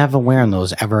 You're never wearing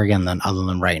those ever again other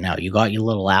than right now. You got your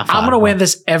little laugh. I'm gonna wear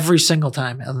this every single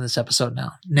time on this episode.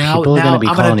 Now People are gonna be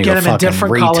I'm calling gonna you get a them in fucking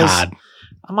different colors. retard.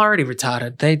 I'm already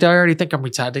retarded. They already think I'm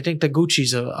retarded. They think the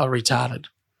Gucci's are retarded.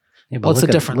 Yeah, but What's the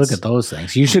look difference? Look at those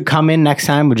things. You should come in next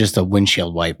time with just a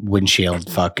windshield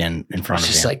fucking in front of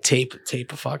you. Just like tape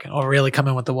a fucking, or really come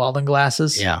in with the welding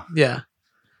glasses. Yeah. Yeah.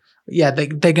 Yeah, they're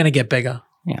going to get bigger.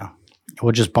 Yeah.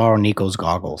 We'll just borrow Nico's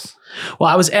goggles. Well,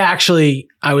 I was actually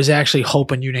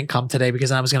hoping you didn't come today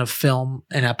because I was going to film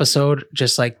an episode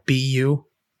just like be you,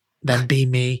 then be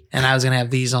me, and I was going to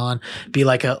have these on, be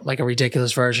like a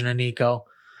ridiculous version of Nico,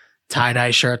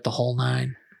 tie-dye shirt, the whole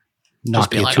nine.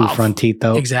 Knock be your like, two oh, front teeth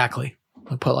out. Exactly.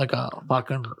 I put like a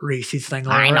fucking Reese's thing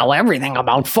on. I know everything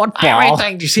about football.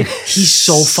 Everything. Do you see? He's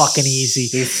so fucking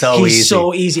easy. He's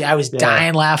so easy. I was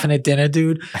dying laughing at dinner,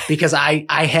 dude, because I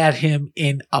had him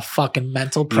in a fucking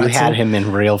mental pretzel. You had him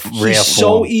in real He's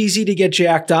so easy to get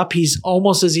jacked up. He's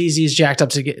almost as easy as jacked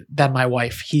up than my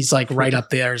wife. He's like right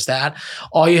up there as that.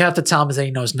 All you have to tell him is that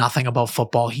he knows nothing about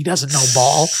football. He doesn't know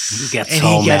ball. He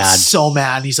gets so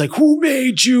mad. He's like, "Who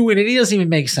made you?" And it doesn't even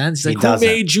make sense. He's like, "Who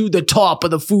made you the top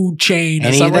of the food chain?"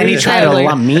 And then he tried to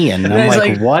lump me in. And I'm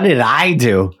like, what did I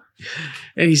do?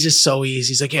 And he's just so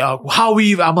easy. He's like, "Yeah, how are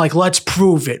you?" I'm like, "Let's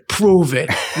prove it. Prove it."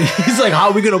 He's like, "How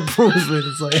are we gonna prove it?"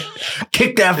 It's like,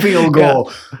 kick that field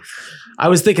goal. Yeah. I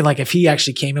was thinking like if he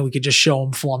actually came in, we could just show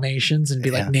him formations and be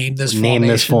like, name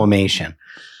this formation.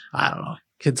 I don't know.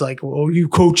 Kid's like, "Oh, you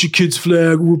coach your kid's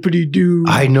flag, whoopity doo."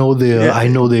 I know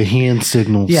their hand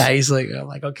signals. Yeah, he's like, I'm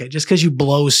like, okay, just because you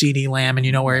blow CD Lamb and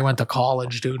you know where he went to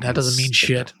college, dude, that doesn't mean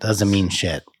shit. Doesn't mean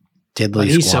shit. Diddly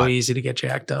He's squat. so easy to get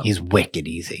jacked up. He's wicked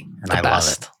easy. And The I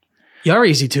best. love it. You're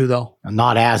easy too, though.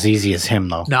 Not as easy as him,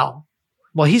 though. No.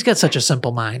 Well, he's got such a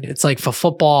simple mind. It's like for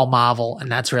football, Marvel, and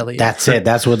that's really That's it.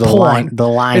 That's where the Porn.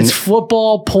 line. It's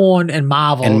football, porn, and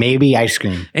Marvel. And maybe ice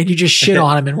cream. And you just shit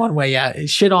on him in one way. Yeah.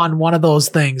 Shit on one of those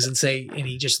things and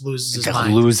he just loses his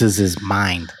mind. Loses his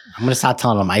mind. I'm going to start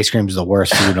telling him ice cream is the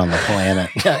worst food on the planet.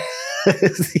 Yeah.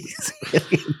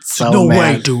 So no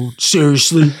mad. way, dude.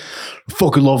 Seriously. I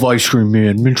fucking love ice cream,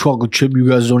 man. Mint chocolate chip, you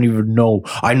guys don't even know.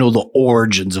 I know the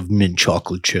origins of mint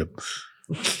chocolate chip.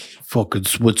 Fucking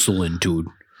Switzerland, dude.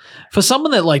 For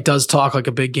someone that like does talk like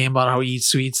a big game about how he eats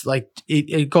sweets, like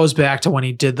it goes back to when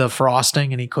he did the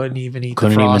frosting and he couldn't even eat the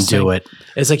frosting. Even do it.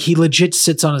 It's like he legit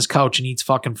sits on his couch and eats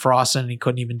fucking frosting and he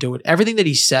couldn't even do it. Everything that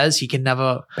he says, he can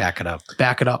never back it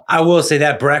up. I will say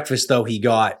that breakfast though he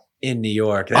got in New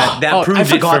York, that proved it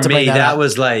forgot for to me. bring that up.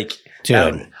 Was like,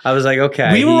 dude. I was like,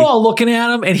 okay. We were all looking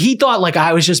at him and he thought like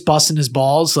I was just busting his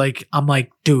balls. Like, I'm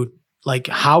like, dude, like,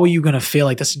 how are you going to feel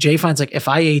like this? Jay finds like, if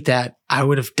I ate that, I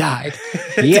would have died.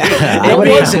 Yeah. What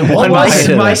was it? What was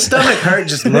it? My stomach hurt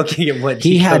just looking at what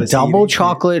he had double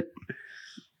chocolate.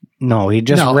 No, he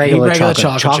just regular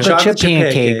chocolate chip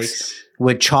pancakes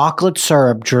with chocolate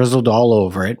syrup drizzled all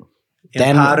over it.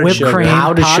 Then whipped cream,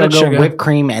 powdered sugar, whipped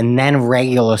cream, and then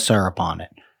regular syrup on it.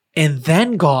 And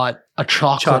then got a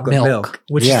chocolate milk,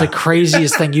 which is the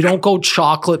craziest thing. You don't go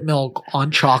chocolate milk on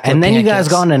chocolate And then pancakes. you guys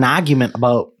got in an argument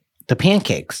about the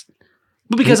pancakes.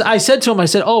 But because I said to him,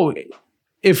 oh,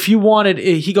 if you wanted,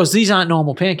 he goes, these aren't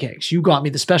normal pancakes. You got me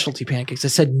the specialty pancakes. I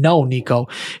said, no, Nico.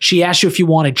 She asked you if you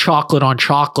wanted chocolate on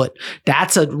chocolate.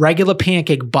 That's a regular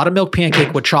pancake, buttermilk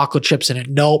pancake with chocolate chips in it.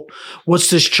 Nope. What's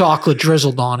this chocolate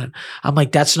drizzled on it? I'm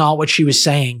like, that's not what she was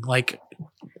saying. Like,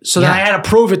 so then I had to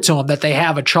prove it to him that they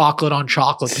have a chocolate on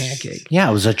chocolate pancake. Yeah,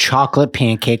 it was a chocolate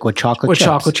pancake with chocolate chips.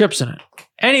 Chocolate chips in it.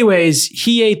 Anyways,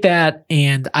 he ate that,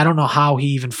 and I don't know how he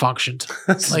even functioned.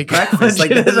 Like breakfast, like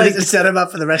to set him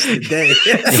up for the rest of the day.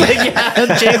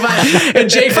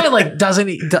 Jay Fine like doesn't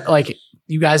eat, like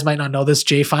you guys might not know this.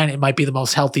 Jay Fine, it might be the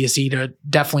most healthiest eater,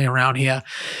 definitely around here.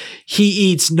 He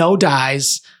eats no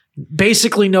dyes.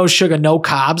 Basically no sugar, no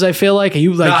carbs. I feel like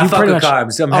you like no, you I fuck pretty with much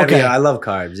carbs. I'm heavy. I love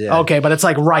carbs. Yeah. Okay, but it's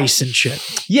like rice and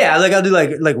shit. Yeah, like I'll do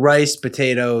like rice,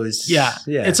 potatoes. Yeah,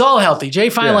 yeah. It's all healthy. Jay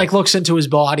Fine like looks into his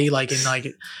body like and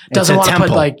like doesn't want to put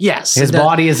like his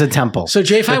body is a temple. So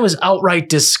Jay Fine was outright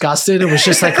disgusted. It was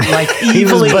just like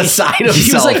evilly he was beside himself.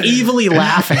 He was like evilly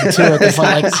laughing too at the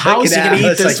point. Like how is he gonna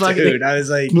eat this fucking dude? I was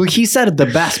like, well, he said it the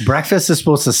best. Breakfast is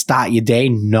supposed to start your day,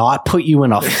 not put you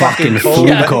in a fucking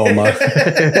food coma.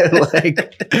 Like.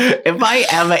 If I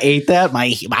ever ate that,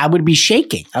 I would be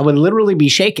shaking. I would literally be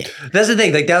shaking. That's the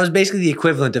thing. Like that was basically the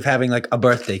equivalent of having like a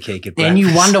birthday cake at breakfast. And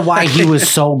you wonder why he was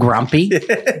so grumpy. Dude,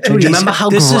 you remember how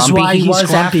this grumpy is why he was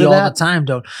grumpy after all that? the time,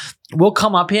 dude. We'll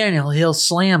come up here and he'll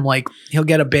slam like he'll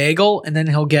get a bagel and then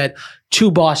he'll get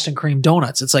 2 Boston cream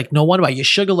donuts. It's like no wonder why your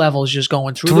sugar level is just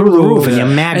going through the roof. And you're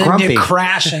mad and grumpy. Then you're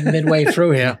crashing midway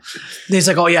through here. And he's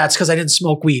like, oh yeah, it's because I didn't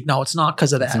smoke weed. No, it's not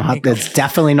because of that. It's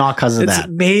definitely not because of that.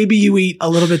 Maybe you eat a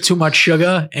little bit too much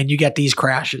sugar and you get these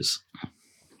crashes.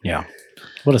 Yeah.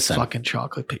 What a sin. Fucking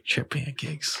chocolate chip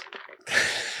pancakes.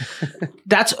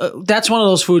 That's one of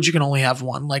those foods you can only have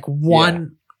one. Like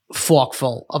one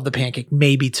forkful of the pancake,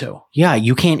 maybe two. Yeah,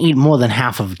 you can't eat more than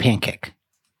half of a pancake.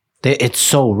 It's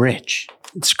so rich.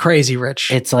 It's crazy rich.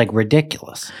 It's like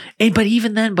ridiculous. But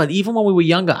even when we were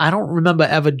younger, I don't remember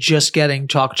ever just getting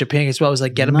chocolate chip pancakes. But I was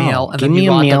like, get a meal. And give then me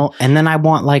you a bought meal, them. and then I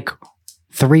want like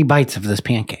 3 bites of this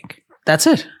pancake. That's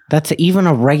it. That's even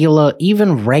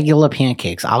regular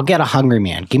pancakes. I'll get a Hungry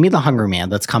Man. Give me the Hungry Man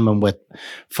that's coming with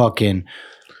fucking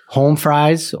home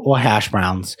fries or hash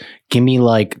browns. Give me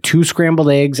like 2 scrambled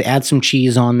eggs, add some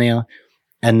cheese on there,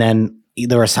 and then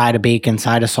either a side of bacon,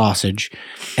 side of sausage,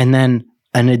 and then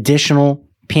an additional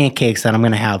pancakes that I'm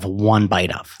going to have 1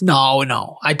 bite of.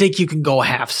 No. I think you can go a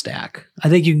half stack. I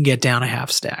think you can get down a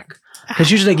half stack.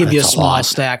 Because usually they give you a small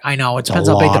stack. I know. It depends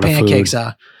how big the pancakes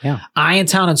are. Yeah.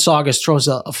 Irontown and Saugus throws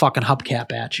a fucking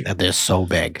hubcap at you. They're so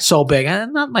big. So big.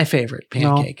 And not my favorite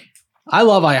pancake. No. I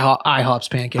love IHOP's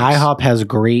pancakes. IHOP has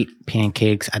great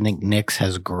pancakes. I think Nick's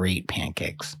has great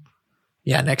pancakes.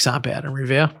 Yeah, Nick's not bad in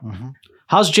Revere. Mm-hmm.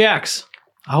 How's Jack's?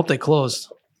 I hope they closed.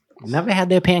 Never had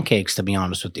their pancakes, to be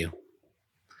honest with you.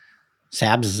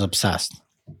 Sabs is obsessed.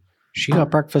 She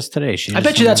got breakfast today. I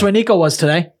bet you that's where Nico was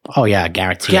today. Oh, yeah,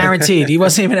 guaranteed. Guaranteed. He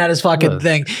wasn't even at his fucking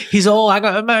thing. He's, I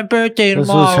got my birthday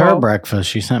tomorrow. This was her breakfast.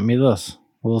 She sent me this.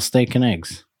 A little steak and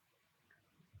eggs.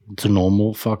 It's a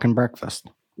normal fucking breakfast.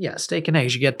 Yeah, steak and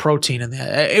eggs. You get protein in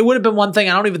there. It would have been one thing.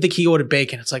 I don't even think he ordered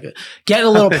bacon. It's like, get a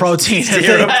little protein.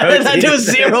 It was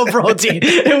 0 protein.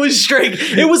 It was straight.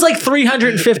 It was like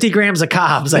 350 grams of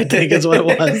carbs, I think is what it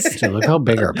was. Dude, look how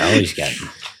big her belly's getting.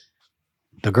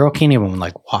 The girl can't even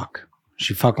like walk.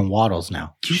 She fucking waddles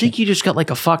now. Do you think you just got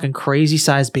like a fucking crazy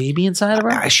sized baby inside of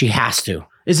her? She has to.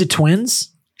 Is it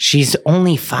twins? She's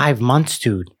only 5 months,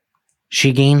 dude.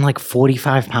 She gained like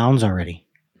 45 pounds already.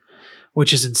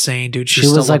 Which is insane, dude. She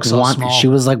was like she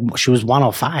was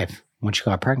 105 when she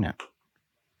got pregnant.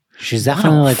 She's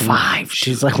definitely like 5.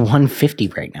 She's like 150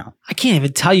 right now. I can't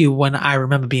even tell you when I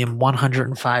remember being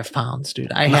 105 pounds,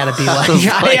 dude. I had to be like,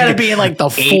 I had to be in like the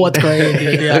 4th grade,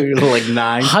 dude. Yeah. Like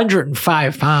 9.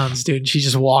 105 pounds, dude. She's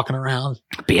just walking around.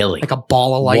 Barely. Like a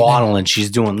ball of lightning. Waddling.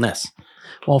 She's doing this.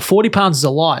 Well, 40 pounds is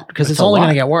a lot because it's only going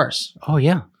to get worse. Oh,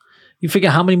 yeah. You figure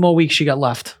how many more weeks she got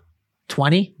left?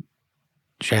 20?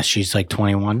 Yeah, she's like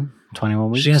 21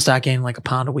 weeks. She's going to start gaining like a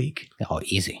pound a week. Oh,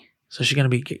 easy. So she's going to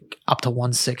be up to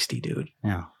 160, dude.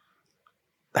 Yeah.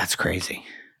 That's crazy.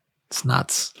 It's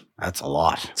nuts. That's a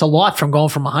lot. It's a lot from going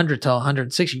from 100 to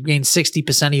 160. You gain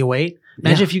 60% of your weight.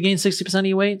 Imagine if you gain 60% of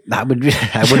your weight. That would be,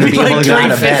 I wouldn't be able to get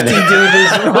out of bed. Dude,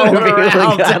 just rolling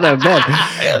around. Get out of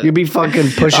bed. You'd be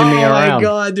fucking pushing me around. Oh my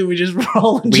God, dude, we just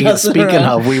rolling. Speaking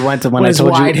of, we went to, when I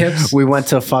told you, hips. We went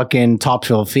to fucking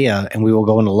Topsville Fair and we were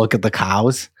going to look at the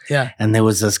cows. Yeah. And there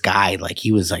was this guy, like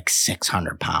he was like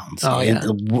 600 pounds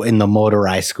in the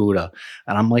motorized scooter.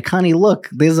 And I'm like, honey, look,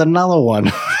 there's another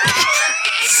one.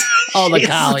 Oh, the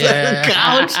cow, yeah. The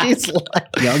cow, she's like,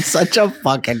 I'm such a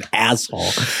fucking asshole.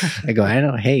 I go, I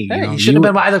know, hey, you should have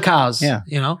been by the cows. Yeah.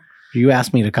 You know? You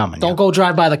asked me to come. Don't go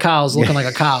drive by the cows looking like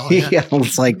a cow. Yeah,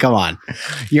 it's like, come on.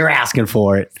 You're asking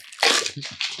for it.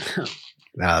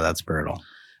 No, that's brutal.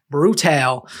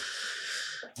 Brutal.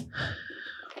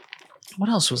 What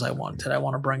else did I want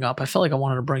to bring up? I felt like I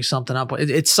wanted to bring something up.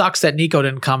 It sucks that Nico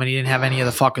didn't come and he didn't have any of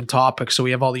the fucking topics, so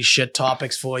we have all these shit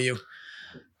topics for you.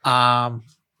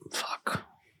 Fuck.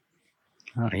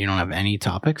 Oh, you don't have any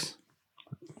topics?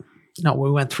 No, we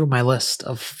went through my list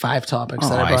of 5 topics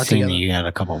that I brought together. You had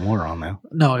a couple more on there.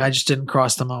 No, I just didn't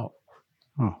cross them out.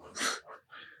 Oh.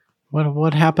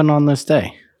 What happened on this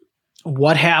day?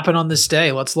 What happened on this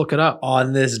day? Let's look it up.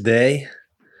 On this day?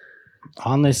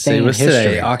 On this day in what's history.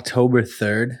 Today, October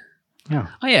 3rd. Yeah.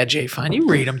 Oh yeah, Jay Fine. You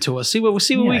read them to us. See what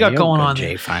we got going on.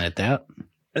 Jay Fine at that.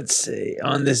 Let's see.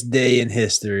 On this day in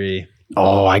history.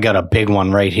 Oh, I got a big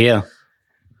one right here.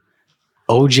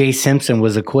 O.J. Simpson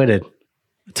was acquitted.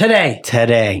 Today.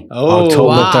 Oh,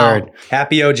 October 3rd.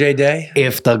 Happy OJ Day.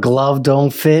 If the glove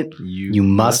don't fit, you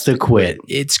must acquit.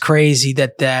 It's crazy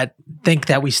that think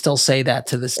that we still say that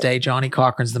to this day. Johnny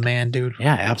Cochran's the man, dude.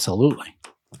 Yeah, absolutely.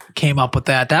 Came up with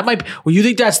that. That might be, well, you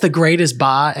think that's the greatest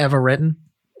bar ever written?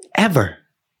 Ever.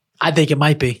 I think it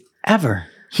might be. Ever.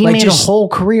 He made a whole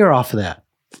career off of that.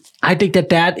 I think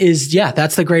that is,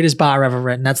 that's the greatest bar ever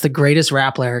written. That's the greatest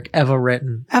rap lyric ever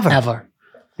written. Ever.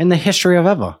 In the history of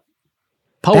ever.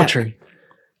 Poetry.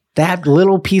 That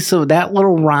little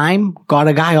rhyme got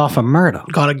a guy off of murder.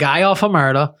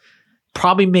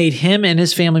 Probably made him and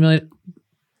his family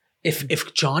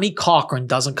If Johnny Cochran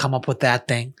doesn't come up with that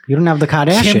thing, You don't have the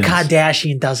Kardashians. Kim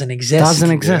Kardashian doesn't exist.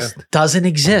 Doesn't exist. Doesn't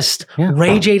exist. Yeah.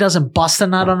 Ray J doesn't bust a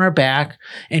nut on her back,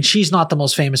 and she's not the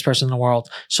most famous person in the world.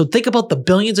 So think about the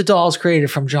billions of dollars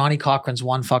created from Johnny Cochran's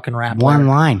one fucking rap. One lyric.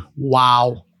 line.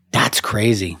 Wow. That's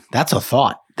crazy. That's a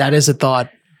thought. That is a thought.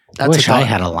 I That's wish a thought. I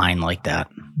had a line like that.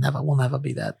 We'll never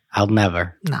be that. I'll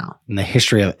never. No. In the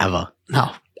history of ever.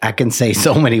 No. I can say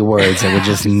so many words. It would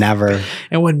just never.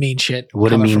 It wouldn't mean shit.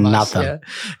 Wouldn't coming mean from us. nothing. Yeah.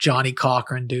 Johnny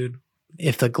Cochran, dude.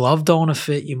 If the glove don't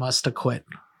fit, you must have quit.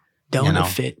 Don't know.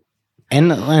 fit.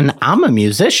 And I'm a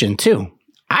musician too.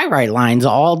 I write lines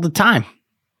all the time.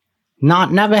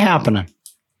 Never happening.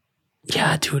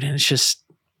 Yeah, dude. And it's just,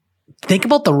 think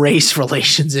about the race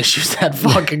relations issues that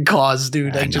fucking caused,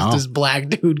 dude. I Like just know. this black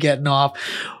dude getting off.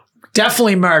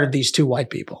 Definitely murdered these two white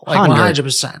people. Like 100.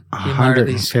 100%. He murdered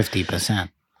these. 150%.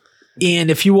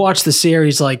 And if you watch the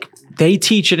series, like they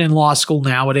teach it in law school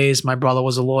nowadays. My brother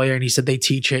was a lawyer and he said they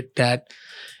teach it that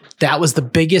was the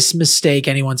biggest mistake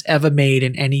anyone's ever made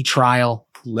in any trial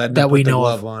Let that we know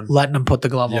glove of. on. Letting them put the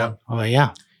glove Yeah. on. Oh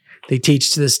yeah. They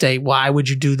teach to this day, why would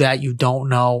you do that? You don't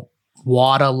know.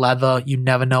 Water, leather, you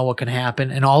never know what can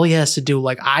happen. And all he has to do,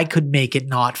 like I could make it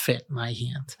not fit my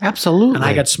hand. Absolutely. And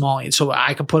I got small, so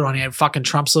I could put it on here. Fucking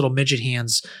Trump's little midget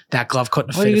hands, that glove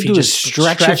couldn't All fit you if do you is just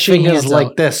stretch your fingers hands like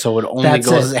out. this so it only That's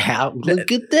goes it. out.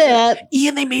 Look at that.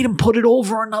 And they made him put it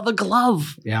over another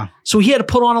glove. Yeah. So he had to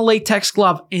put on a latex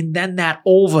glove and then that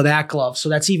over that glove. So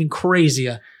that's even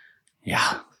crazier.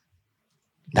 Yeah.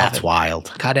 That's it. wild.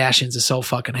 Kardashians are so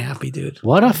fucking happy, dude.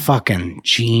 What a fucking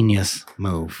genius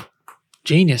move.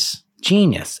 Genius.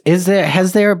 Genius.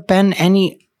 Has there been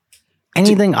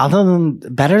anything other than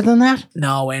better than that?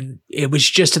 No, and it was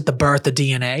just at the birth of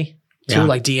DNA, too, Yeah.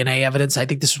 like DNA evidence. I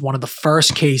think this is one of the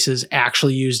first cases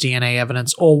actually used DNA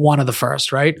evidence, or one of the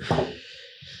first, right?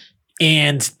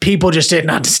 And people just didn't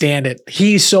understand it.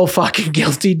 He's so fucking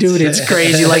guilty, dude. It's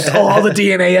crazy. Like all the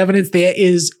DNA evidence there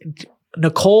is.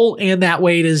 Nicole and that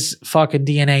Wade's fucking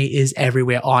DNA is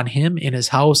everywhere on him, in his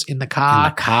house, in the In car,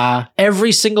 the car.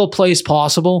 every single place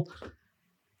possible.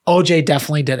 OJ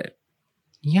definitely did it.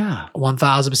 Yeah.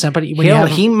 1000%. But when you have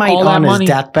He might all that on his money,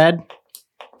 deathbed.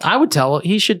 I would tell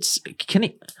he should.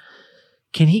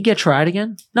 Can he get tried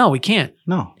again? No, he can't.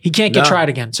 No. He can't get No. tried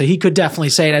again. So he could definitely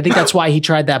say it. I think that's why he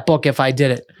tried that book. If I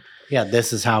did it, Yeah,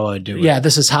 this is how I would do it. yeah,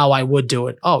 this is how I would do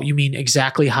it. Oh, you mean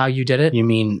exactly how you did it? You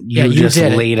mean Yeah, you you just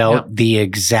did it. laid out Yep. the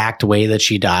exact way that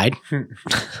she died?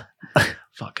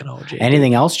 Fucking OJ.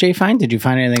 Anything else, Jay? Did you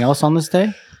find anything else on this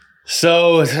day?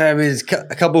 So, I mean, it's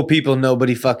a couple of people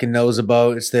nobody fucking knows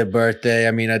about. It's their birthday.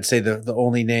 I mean, I'd say the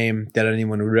only name that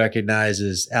anyone would recognize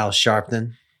is Al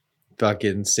Sharpton.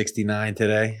 Fucking 69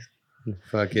 today.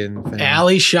 Fucking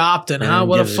Allie Sharpton, huh? Anyone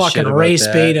What a gives a shit fucking about race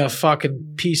that. beta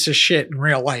fucking piece of shit in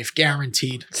real life,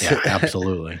 guaranteed. Yeah,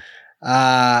 absolutely.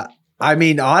 I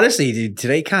mean, honestly, dude,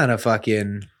 today kind of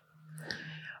fucking.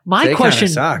 My They question,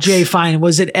 kinda sucks. Jay Fine,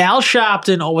 was it Al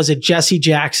Sharpton or was it Jesse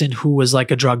Jackson who was like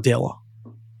a drug dealer?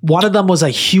 One of them was a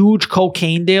huge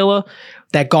cocaine dealer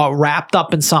that got wrapped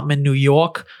up in something in New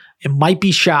York. It might be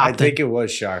Sharpton. I think it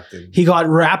was Sharpton. He got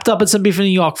wrapped up in some beef in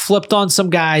New York, flipped on some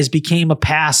guys, became a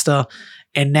pastor,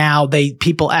 and now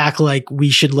people act like we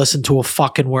should listen to a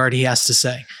fucking word he has to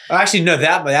say. Actually, no,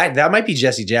 that might be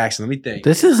Jesse Jackson. Let me think.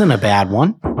 This isn't a bad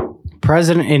one.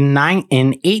 President in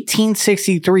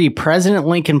 1863, President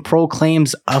Lincoln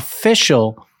proclaims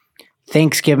official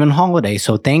Thanksgiving holiday.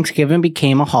 So Thanksgiving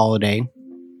became a holiday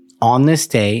on this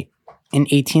day in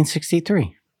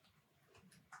 1863.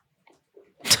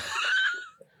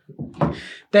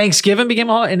 Thanksgiving became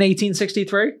in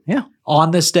 1863? Yeah,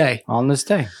 On this day. on this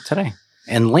day today.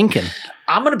 And Lincoln.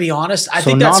 I'm going to be honest. I So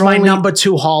think that's not my only- number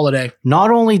 2 holiday.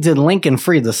 Not only did Lincoln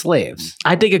free the slaves,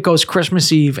 I think it goes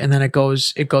Christmas Eve and then it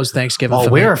goes Thanksgiving. well,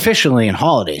 for we're me. officially in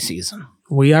holiday season.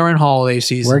 We are in holiday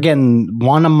season. We're getting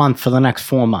one a month for the next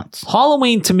 4 months.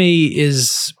 Halloween to me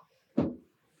is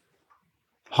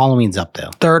Halloween's up there.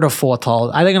 3rd or 4th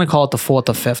holiday. I think I'm going to call it the 4th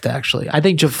or 5th, actually. I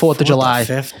think 4th of July.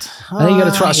 5th. I think you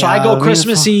got to try. So I go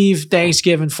Christmas Eve. Eve,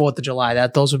 Thanksgiving, 4th of July.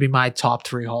 Those would be my top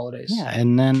 3 holidays. Yeah,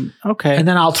 and then okay. And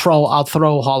then I'll throw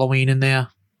Halloween in there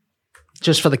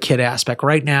just for the kid aspect.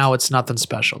 Right now, it's nothing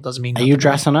special. Doesn't mean Are nothing you to me.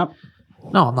 dressing up?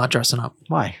 No, I'm not dressing up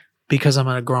Why? because I'm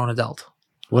a grown adult.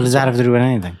 What does that have to do with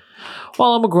anything?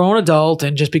 Well, I'm a grown adult,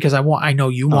 and just because I know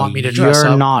you want me to dress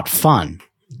You're up. not fun.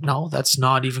 No, that's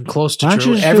not even close to Why don't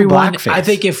true. you just do Everyone, blackface? I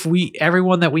think if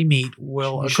everyone that we meet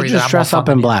will You should agree just that dress I'm up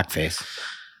in blackface.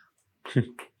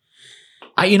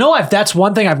 If that's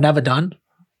one thing I've never done,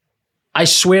 I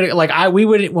swear to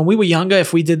when we were younger,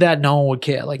 if we did that, no one would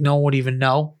care. Like no one would even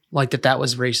know. like that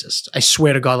was racist. I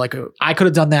swear to God, like I could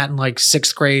have done that in like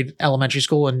 6th grade elementary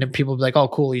school, and then people would be like, "Oh,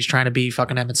 cool, he's trying to be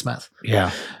fucking Emmitt Smith."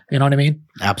 Yeah, you know what I mean?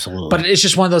 absolutely. But it's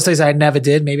just one of those things I never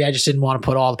did. Maybe I just didn't want to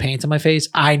put all the paint on my face.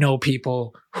 I know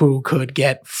people who could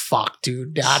get fucked,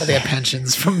 dude, out of their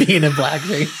pensions from being in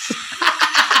blackface.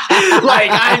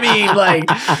 Like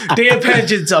their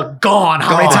pensions are gone.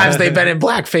 How many times they've been in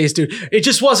blackface, dude? It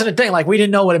just wasn't a thing. Like we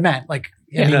didn't know what it meant. Like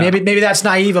I mean, maybe that's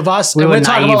naive of us. We And were we're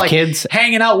talking naive about like kids.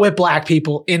 hanging out with black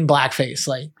people in blackface.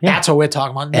 Like that's what we're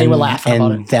talking about. And they were laughing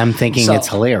about and it. them thinking So, it's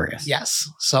hilarious. Yes.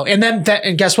 So and then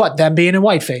and guess what? Them being in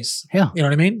whiteface. Yeah. You know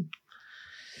what I mean?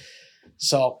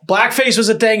 So blackface was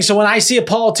a thing. So when I see a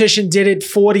politician did it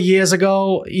 40 years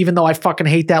ago, even though I fucking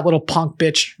hate that little punk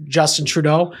bitch, Justin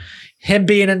Trudeau, him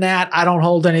being in that, I don't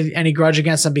hold any grudge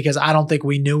against him because I don't think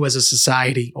we knew as a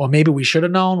society, or maybe we should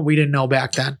have known. We didn't know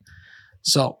back then.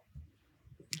 So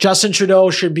Justin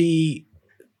Trudeau should be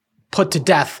put to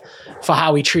death for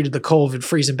how he treated the COVID,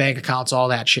 freezing bank accounts, all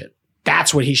that shit.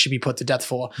 That's what he should be put to death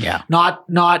for. Yeah. Not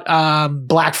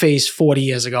blackface 40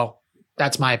 years ago.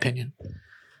 That's my opinion.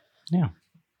 Yeah.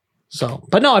 So,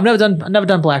 but no, I've never done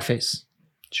blackface.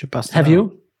 Should bust it Have out.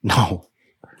 you? No.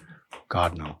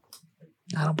 God, no.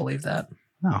 I don't believe that.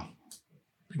 No.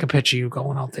 I can picture you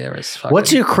going out there as fucking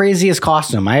What's your craziest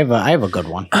costume? I have a good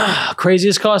one.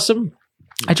 craziest costume?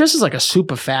 I dressed as like a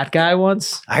super fat guy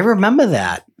once. I remember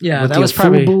that. Yeah, With that your was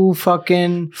probably FUBU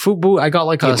fucking. FUBU. I got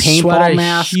like Your a paintball sweater,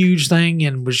 mask. huge thing,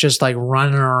 and was just like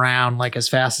running around like as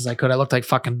fast as I could. I looked like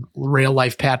fucking real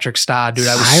life Patrick Star, dude.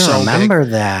 I was so remember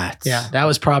big. that. Yeah, that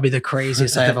was probably the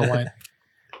craziest I ever went.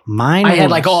 Mine. I had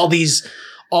was- like all these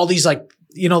like,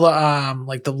 you know, the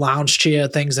like the lounge chair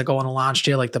things that go in a lounge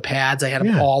chair, like the pads. I had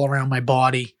them all around my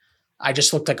body. I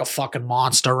just looked like a fucking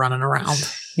monster running around.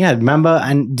 Yeah, remember?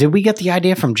 And did we get the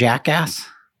idea from Jackass?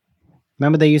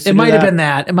 Remember they used to. It do might have that? been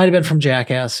that. It might have been from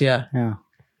Jackass. Yeah. Yeah,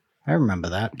 I remember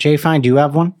that. Jay Fine, do you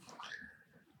have one?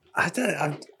 I've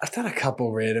done a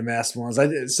couple random ass ones.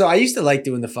 I used to like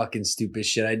doing the fucking stupid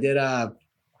shit. I did I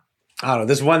don't know.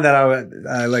 This one that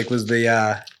I like was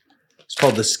it's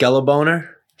called the Skelebaner.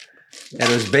 And it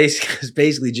was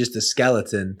basically just a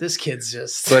skeleton. This kid's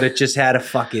just. But it just had a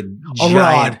fucking A giant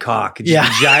rod. cock. Yeah.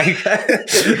 Giant.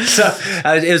 So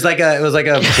it was like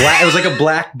a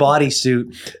black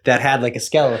bodysuit that had like a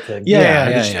skeleton.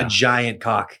 Just a giant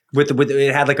cock.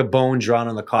 It had like a bone drawn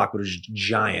on the cock, but it was just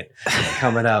giant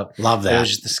coming out. Love that. It was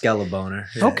just the Skelebaner.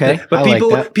 Yeah. Okay, But I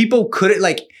like people couldn't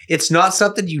like. It's not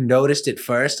something you noticed at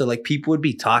first. So like people would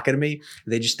be talking to me.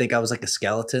 They just think I was like a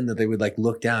skeleton. That they would like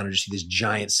look down and just see this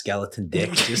giant skeleton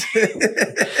dick. Just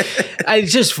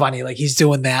It's just funny. Like he's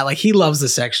doing that. Like he loves the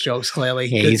sex jokes. Clearly,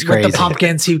 Yeah, he's with crazy. the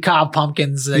pumpkins. He carved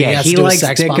pumpkins. Yeah, he likes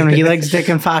dick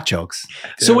and fat jokes.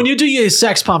 So when you do your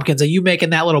sex pumpkins, are you making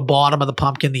that little bottom of the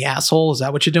pumpkin the asshole? Is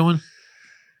that what you're doing?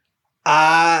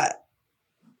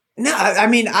 No, I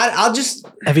mean, I'll just.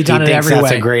 Have you done He it thinks every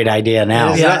that's way? a great idea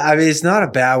now. It's not- I mean, it's not a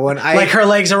bad one. Like her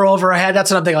legs are over her head. That's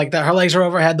what I'm thinking. Like her legs are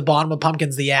over her head. The bottom of the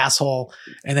pumpkin's the asshole,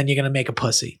 and then you're gonna make a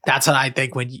pussy. That's what I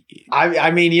think. When you, I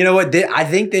mean, you know what? I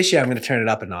think this year I'm going to turn it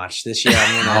up a notch. This year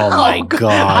I'm Oh going my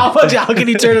god. how can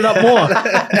you turn it up more?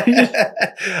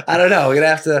 to. I don't know. We're going to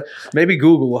have to. Maybe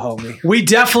Google will help me. We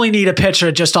definitely need a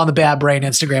picture just on the Bad Brain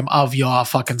Instagram of your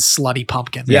fucking slutty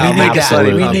pumpkin. Yeah, we need that.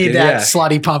 absolutely. We Pumpkin, need that yeah.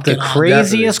 slutty pumpkin. The on.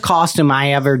 craziest costume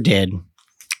I ever did,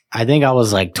 I think I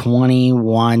was like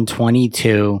 21,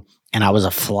 22, and I was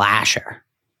a flasher.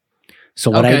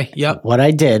 So what what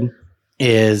I did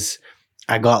is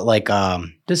I got like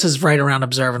This is right around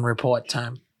observe and report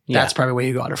time. That's probably where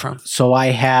you got it from. so I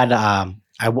had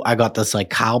I got this like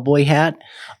cowboy hat,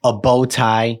 a bow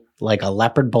tie, like a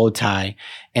leopard bow tie,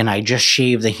 and I just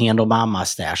shaved the handlebar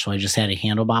mustache. So I just had a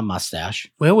handlebar mustache.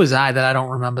 Where was I that I don't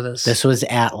remember this? This was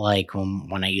at like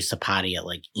when I used to party at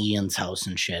like Ian's house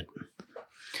and shit.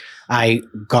 I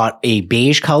got a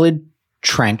beige colored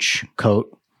trench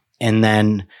coat, and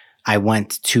then I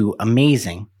went to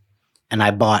Amazing and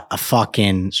I bought a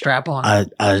fucking Strap on.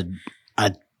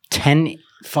 a 10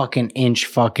 fucking inch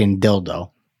fucking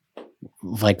dildo,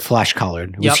 like flesh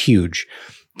colored. It was huge.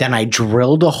 Then I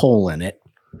drilled a hole in it.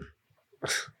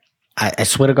 I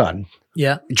swear to God.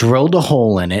 Yeah. Drilled a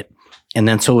hole in it, and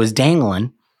then so it was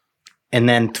dangling, and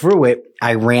then through it,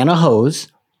 I ran a hose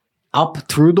up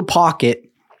through the pocket.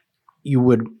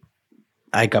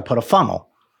 I put a funnel.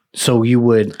 So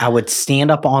I would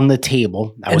stand up on the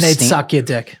table. And they'd suck your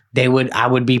dick. I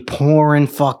would be pouring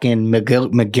fucking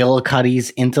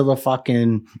McGillicuddies into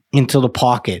the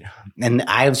pocket. And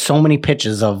I have so many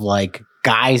pictures of like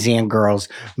guys and girls,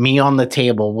 me on the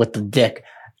table with the dick.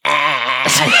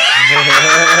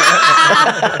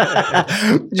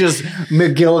 Just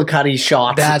McGillicuddy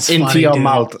shots That's into funny, your dude.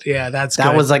 mouth. Yeah, that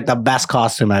That was like the best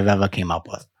costume I've ever came up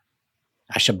with.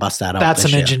 I should bust that out. That's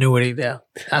this some year. ingenuity there.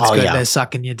 That's Oh, good. yeah. They're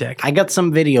sucking your dick. I got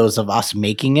some videos of us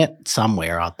making it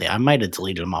somewhere out there. I might have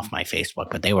deleted them off my Facebook,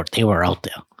 but they were out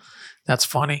there. That's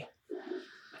funny.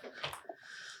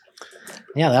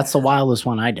 Yeah, that's the wildest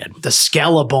one I did. The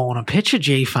Skellabona. Picture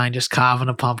Jay Fine just carving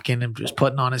a pumpkin and just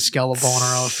putting on his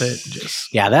Skellabona outfit.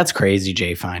 Just Yeah, that's crazy,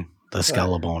 Jay Fine. The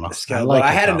Skellabona.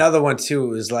 I had it, though. another one too.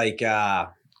 It was like a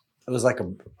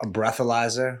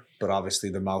breathalyzer, but obviously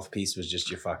the mouthpiece was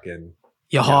just your fucking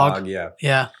your hog. Yeah,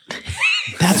 Yeah.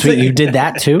 That's what you did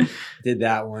that too? did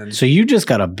that one. So you just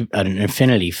got an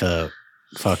infinity for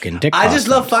fucking dick. I just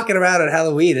love costumes. fucking around at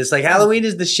Halloween. It's like Halloween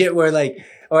is the shit where like,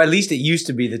 or at least it used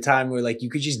to be the time where like you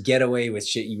could just get away with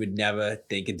shit you would never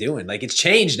think of doing. Like it's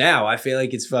changed now. I feel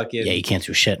like it's fucking. Yeah, you can't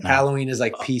do shit now. Halloween is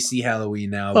like PC Halloween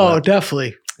now. Oh, but-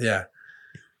 definitely. yeah.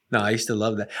 No, I used to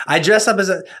love that. I dressed up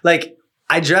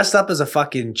as a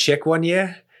fucking chick one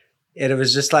year, and it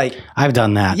was just like, I've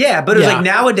done that. yeah, but it was Yeah. like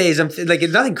nowadays like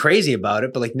there's nothing crazy about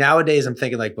it, but like nowadays I'm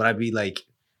thinking like, would I be like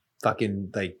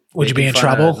fucking like, Would you be making in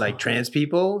fun of, trouble? like trans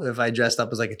people if I dressed up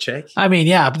as like a chick? I mean,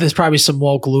 yeah, but there's probably some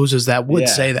woke losers that would Yeah.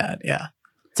 say that. Yeah.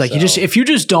 It's like So- if you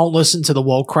just don't listen to the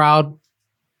woke crowd,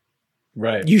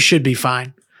 Right. you should be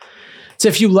fine. It's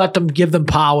if you let them give them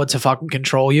power to fucking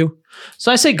control you.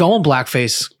 So I say go in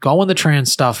blackface, go in the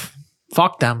trans stuff.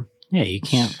 Fuck them. Yeah, you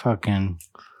can't fucking.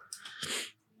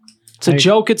 It's a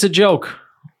joke. It's a joke.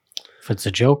 If it's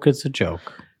a joke, it's a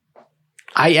joke.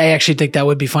 I actually think that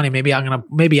would be funny. Maybe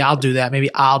I'll do that. Maybe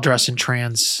I'll dress in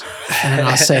trans, and then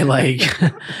I'll say like,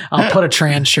 I'll put a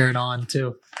trans shirt on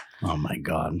too, Oh my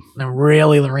god. and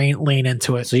really lean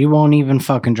into it. So you won't even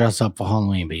fucking dress up for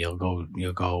Halloween, but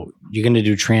you're gonna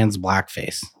do trans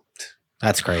blackface.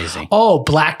 That's crazy. Oh,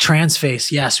 black trans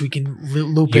face. Yes, we can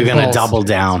loop You're in gonna both. double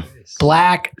down.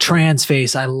 Black trans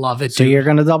face. I love it. So Dude. you're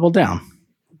gonna double down.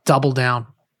 Double down.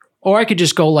 Or I could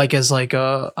just go like as like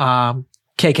a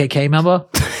KKK member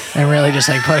and really just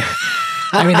like put.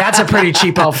 I mean, that's a pretty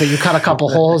cheap outfit. You cut a couple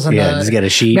holes in Yeah, the. just get a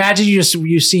sheet. Imagine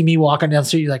you see me walking down the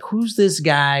street. You're like, who's this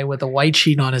guy with a white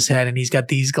sheet on his head and he's got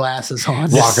these glasses on?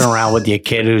 Walking around with your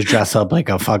kid who's dressed up like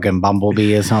a fucking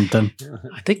bumblebee or something.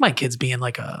 I think my kid's being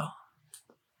like a.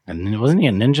 And wasn't he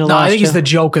a ninja? No, last I think he's year? the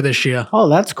Joker this year. I Oh,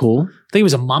 that's cool. think he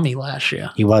was a mummy last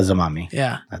year. He was a mummy.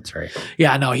 Yeah, That's right.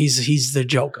 yeah. No, he's the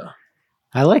Joker.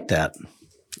 I like that.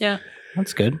 Yeah.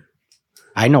 That's good.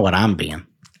 I know what I'm being.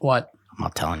 What? I'm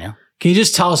not telling you. Can you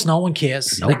just tell us? No one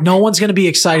cares. Nope. Like no one's gonna be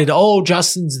excited. Oh,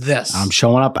 Justin's this. I'm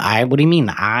showing up. What do you mean?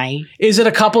 Is it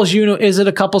a couple's Is it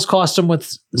a couple's costume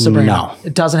with Sabrina? No.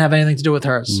 It doesn't have anything to do with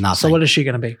hers. Nothing. So what is she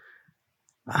gonna be?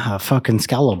 Fucking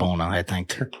Skellabona, I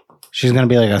think. She's gonna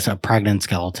be like a pregnant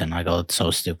skeleton. I go, it's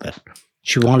so stupid.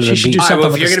 She wanted She to should be. do something well,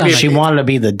 with if the you're gonna be- stomach. She wanted to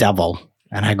be the devil,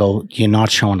 and I go, you're not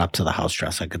showing up to the house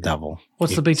dressed like a devil.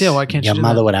 What's the big deal? Why can't Your you do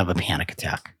mother that? would have a panic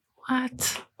attack.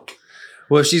 What?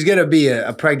 Well, if she's gonna be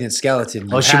a pregnant skeleton,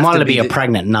 Oh, you she have wanted to be a the-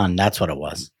 pregnant nun. That's what it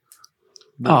was.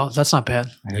 Oh, that's not bad.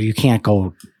 I go, you can't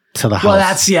go to the house. Well,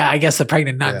 that's I guess the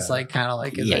pregnant nun's Yeah. like kind of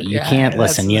like. is Yeah, it? you can't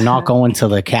listen. that's- You're not going to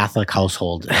the Catholic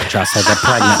household dressed like a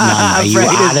pregnant nun. Are you Right.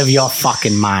 out of your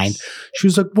fucking mind? She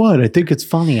was like, "What? I think it's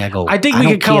funny." I go, I think we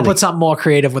don't could come care up that- with something more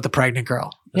creative with the pregnant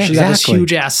girl. Yeah, She's got this exactly.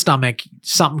 huge ass stomach.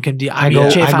 Something can do. I go,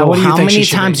 Jay, I go what do you how think she many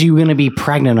should times be? are you going to be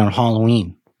pregnant on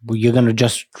Halloween? Well, you're going to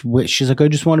just, she's like, I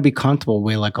just want to be comfortable,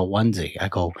 wear like a onesie. I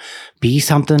go, be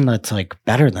something that's like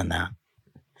better than that.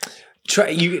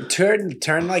 you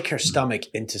turn like her stomach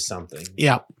into something.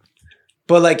 Yeah.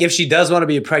 But like if she does want to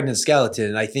be a pregnant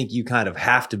skeleton, I think you kind of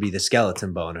have to be the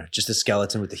skeleton boner, just a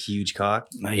skeleton with a huge cock.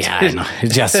 Yeah, I know.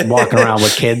 Just walking around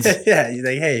with kids. Yeah, you're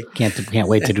like, hey, Can't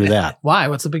wait to do that. Why?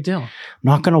 What's the big deal? I'm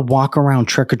not going to walk around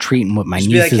trick-or-treating with my just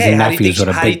be like, nieces hey, and how do you think, nephews with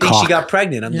a how do you big think cock. she got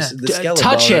pregnant? I'm Yeah. just the skeleton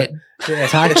Touch boner. it.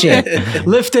 Touch it.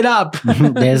 Lift it up.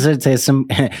 There's some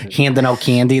handing out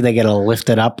candy. They get to lift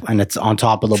it up and it's on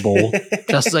top of the bowl.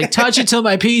 Just like touch it till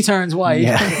my pee turns white.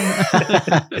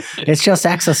 Yeah. It's just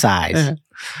exercise.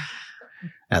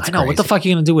 That's I know. What the crazy. fuck are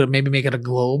you gonna do with it? Maybe make it a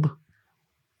globe,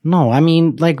 No, I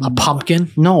mean, like, a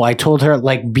pumpkin. no, I told her,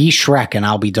 like, be Shrek and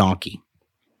I'll be Donkey.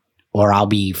 Or I'll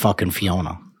be fucking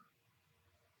Fiona.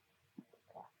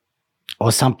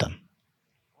 Or something.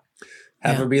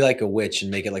 Have Yeah. her be like a witch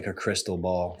and make it like a crystal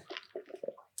ball.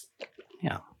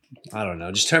 Yeah. I don't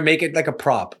know. Just make it like a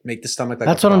prop. Make the stomach like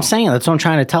That's a what I'm prop. saying. That's what I'm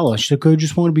trying to tell her. She's like, I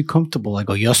just want to be comfortable. I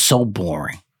go, you're so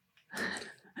boring.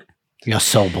 You're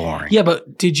so boring. Yeah,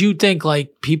 but did you think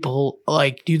like people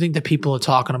like? Do you think that people are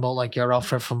talking about like your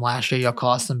outfit from last year, your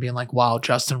costume, being like, "Wow,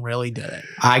 Justin really did it."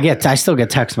 I still get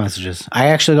text messages. I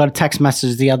actually got a text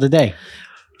message the other day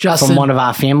Justin, from one of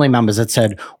our family members that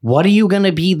said, "What are you going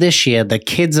to be this year?" The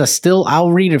kids are still.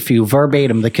 I'll read it for you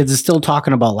verbatim. The kids are still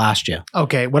talking about last year.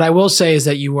 okay. What I will say is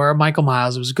that you were Michael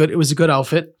Myers. It was good. It was a good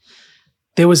outfit.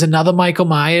 There was another Michael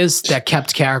Myers that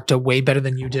kept character way better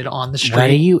than you did on the street. What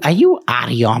are you out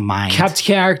of your mind? Kept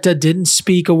character, didn't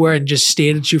speak a word, and just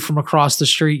stared at you from across the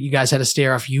street. You guys had a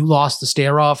stare off. You lost the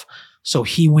stare off, so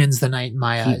he wins the night in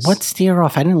my eyes. What stare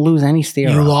off? I didn't lose any stare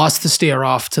off. You lost the stare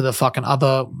off to the fucking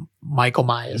other Michael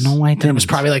Myers. No, I And it was didn't.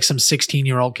 probably like some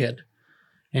 16-year-old kid,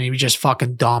 and he just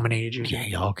fucking dominated you.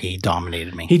 Yeah, okay, he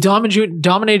dominated me. He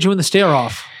dominated you in the stare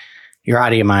off. You're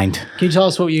out of your mind. Can you tell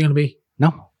us what you're gonna be?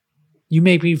 No, You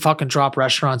make me fucking drop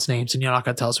restaurants' names, and you're not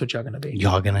gonna tell us what you're gonna be.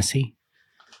 you're gonna see.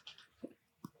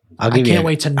 I can't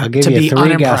wait to I'll give be you 3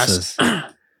 unimpressed. guesses.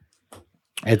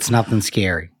 It's nothing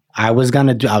scary. I was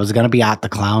gonna be Art the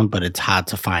Clown, but it's hard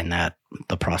to find the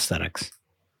prosthetics.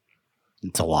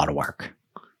 It's a lot of work.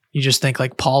 You just think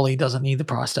like Paulie doesn't need the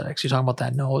prosthetics. You're talking about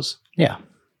that nose. Yeah.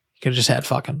 You could have just had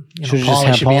fucking. Should've just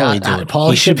had Paulie do it. Paulie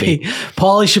He should should be.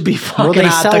 Paulie should be fucking Well,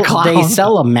 out the clown. they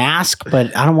sell a mask,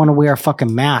 but I don't want to wear a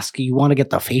fucking mask. You want to get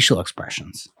the facial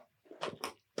expressions.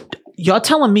 You're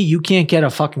telling me you can't get a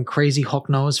fucking crazy hook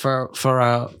nose for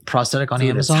a prosthetic on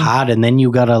Dude, Amazon? it's hot, and then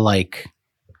you gotta like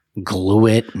glue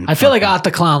it. I feel like Art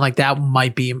the Clown, like that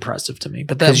might be impressive to me.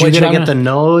 But that because you gotta get the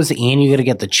nose, and you gotta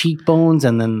get the cheekbones,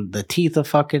 and then the teeth are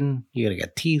fucking. You gotta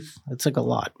get teeth. It's like a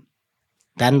lot.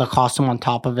 Then the costume on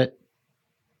top of it.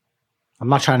 I'm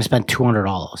not trying to spend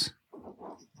 $200.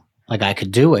 Like I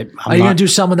could do it. Are you gonna do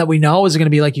someone that we know? Is it gonna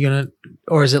be like you're gonna,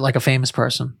 or is it like a famous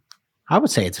person? I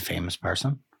would say it's a famous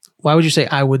person. Why would you say?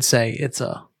 I would say it's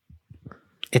a.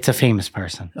 It's a famous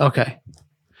person. Okay.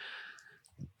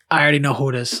 I already know who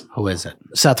it is. Who is it?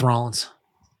 Seth Rollins.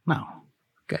 No.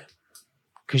 Okay.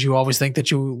 Because you always think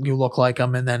that you look like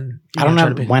him, and then I don't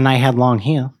know when I had long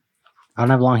hair. I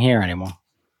don't have long hair anymore.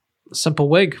 Simple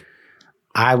wig.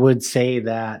 I would say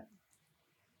that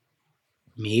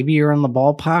maybe you're in the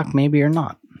ballpark, maybe you're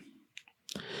not.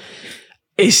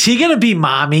 Is he gonna be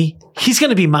mommy? He's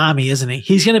gonna be mommy, isn't he?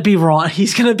 He's gonna be Ron.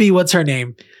 He's gonna be what's her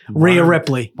name? Rhea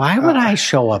Ripley. Why would I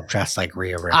show up dressed like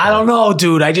Rhea Ripley? I don't know,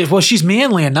 dude. She's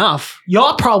manly enough.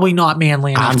 You're probably not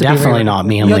manly enough. I'm to definitely be Rhea not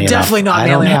Ripley. manly You're enough. definitely not I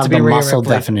manly don't enough have to be the Rhea muscle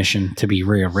Ripley. definition to be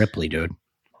Rhea Ripley, dude.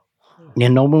 Yeah,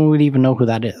 no one would even know who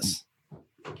that is.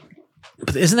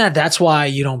 But isn't that's why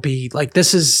you don't be like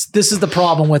this is the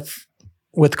problem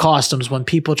with costumes when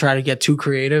people try to get too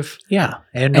creative. Yeah,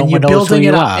 and And no you're one knows who building you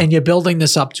it up, are. and you're building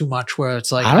this up too much. Where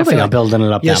it's like I don't think feel I'm like building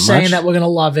it up you're that saying much. that we're gonna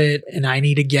love it, and I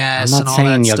need a guess. I'm and not all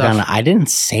saying that you're stuff. gonna. I didn't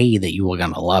say that you were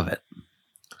gonna love it.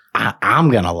 I'm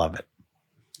gonna love it.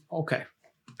 Okay.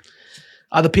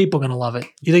 Other people gonna love it.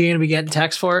 You think you're gonna be getting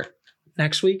text for it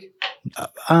next week?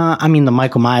 I mean, the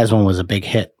Michael Myers one was a big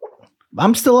hit.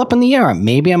 I'm still up in the air.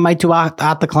 Maybe I might do Art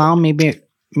the Clown.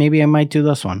 Maybe I might do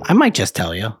this one. I might just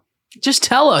tell you. Just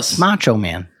tell us. Macho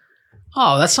Man.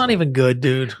 Oh, that's not even good,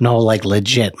 dude. No, like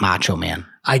legit Macho Man.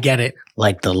 I get it.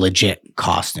 Like the legit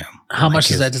costume. How Like much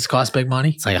does that just cost? Big money?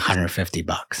 It's like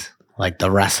 $150. Like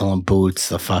the wrestling boots,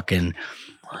 the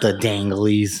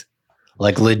danglies.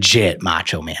 Like legit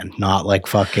Macho Man. Not like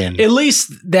fucking. At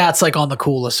least that's like on the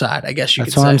cooler side, I guess you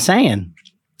That's could what say. I'm saying.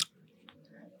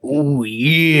 Oh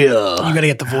yeah. You gotta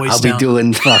get the voice I'll down. be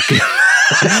doing fucking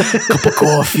cup of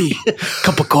coffee.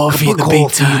 Cup of coffee in the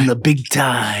big time. in the big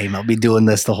time. I'll be doing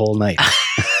this the whole night.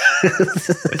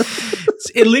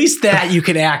 At least that you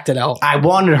can act it out. I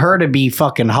wanted her to be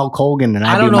fucking Hulk Hogan, and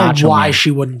I I'd don't be know Macho why Man.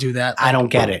 she wouldn't do that. I don't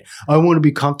get it. I want to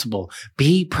be comfortable.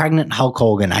 Be pregnant Hulk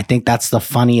Hogan. I think that's the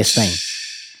funniest thing.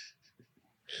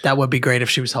 That would be great if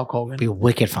she was Hulk Hogan. Be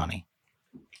wicked funny.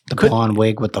 The Could- blonde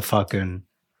wig with the fucking.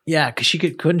 Yeah, because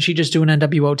couldn't she just do an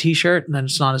NWO t-shirt and then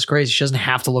it's not as crazy? She doesn't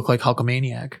have to look like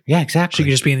Hulkamaniac. Yeah, She exactly. could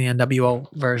just be in the NWO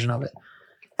version of it.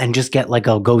 And just get like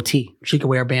a goatee. She could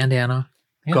wear a bandana,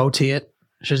 Yeah. goatee it.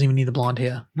 She doesn't even need the blonde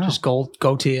hair. No. Just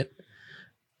goatee it.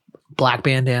 Black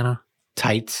bandana,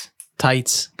 Tights,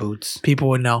 tights. boots. People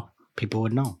would know. People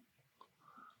would know.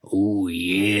 Oh,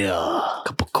 yeah.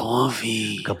 Cup of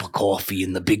coffee. Cup of coffee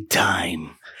in the big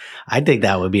time. I think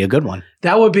that would be a good one.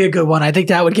 That would be a good one. I think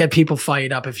that would get people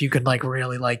fired up if you could like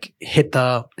really like hit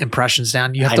the impressions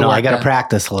down. You have I to know. work I got to that.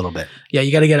 practice a little bit. Yeah,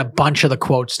 you got to get a bunch of the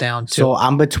quotes down too. So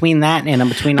I'm between that and I'm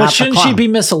between. but Art the shouldn't she Clown. be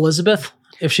Miss Elizabeth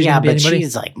if she's Yeah, gonna be but anybody?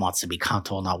 she's like wants to be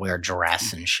comfortable, not wear a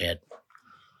dress and shit.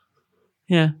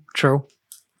 Yeah, true.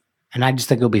 And I just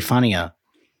think it'll be funnier.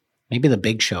 Maybe the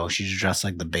Big Show. She should dress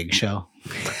like the Big Show.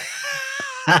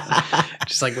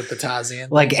 Just like with the Tarzan.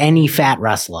 Like any fat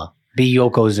wrestler, be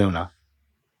Yokozuna.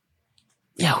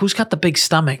 Yeah, who's got the big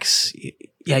stomachs?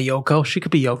 Yeah, Yoko. She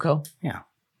could be Yoko. Yeah.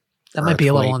 That might be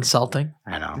a little Earthquake. insulting.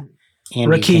 I know.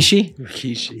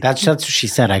 Rikishi. That's what she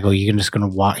said. I go, you're just gonna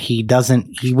walk. He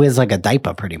wears like a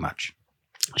diaper pretty much.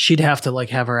 She'd have to like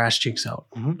have her ass cheeks out.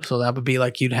 Mhm. So that would be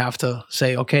like you'd have to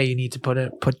say, okay, you need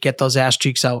to get those ass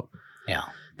cheeks out. Yeah.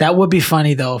 That would be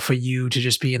funny though for you to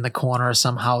just be in the corner of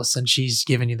some house and she's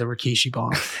giving you the Rikishi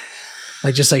bomb.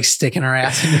 Like just like sticking her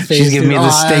ass in your face. She's giving me the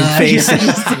stink face.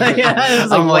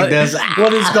 I'm like this.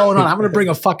 What is going on? I'm gonna bring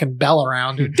a fucking bell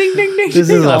around. Ding ding ding. This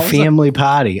ding. is All a of sudden, family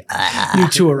party. You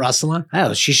two are wrestling.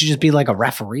 Oh, she should just be like a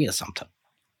referee or something.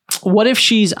 What if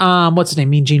she's what's his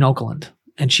name? Mean Gene Okerlund.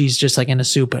 And she's just like in a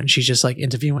super and she's just like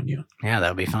interviewing you. Yeah, that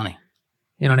would be funny.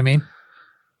 You know what I mean?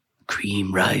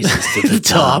 Cream rises to the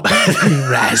top.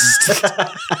 Rest.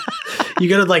 You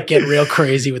gotta like get real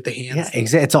crazy with the hands. Yeah,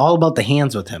 exactly. It's all about the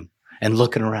hands with him and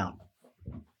looking around.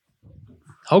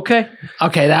 Okay.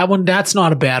 That's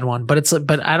not a bad one, but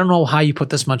I don't know how you put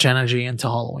this much energy into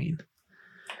Halloween.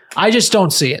 I just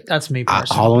don't see it. That's me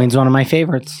personally. Halloween's one of my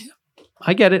favorites.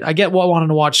 I get it. I get wanting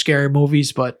to watch scary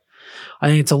movies, but I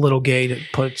think it's a little gay to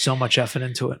put so much effort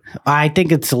into it. I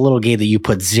think it's a little gay that you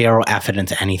put zero effort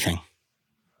into anything.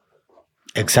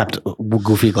 Except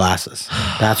goofy glasses.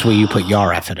 That's where you put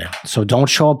your effort in. So don't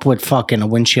show up with fucking a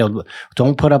windshield.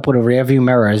 Don't put up with a rearview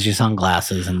mirror as your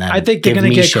sunglasses. And then I think they're going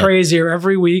to get shit. crazier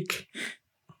every week.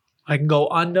 I can go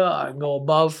under. I can go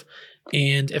above.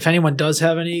 And if anyone does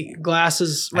have any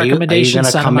glasses recommendations, are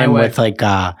you send come them my in way. with like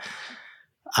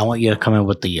I want you to come in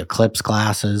with the Eclipse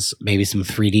glasses, maybe some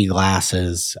 3D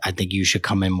glasses. I think you should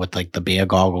come in with like the bear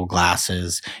goggle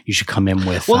glasses. You should come in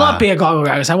with not bear goggle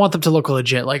guys. I want them to look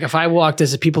legit. Like if I walked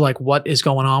as people like, what is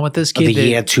going on with this kid? the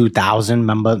year 2000.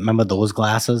 Remember those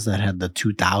glasses that had the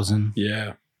 2000?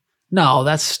 Yeah. No,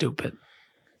 that's stupid.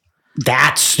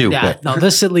 That's stupid. Yeah, no,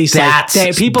 this at least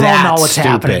people don't know what's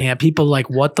happening here. People like,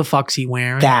 what the fuck's he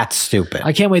wearing? That's stupid.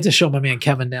 I can't wait to show my man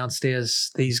Kevin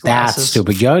downstairs these glasses. That's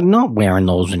stupid. You're not wearing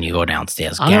those when you go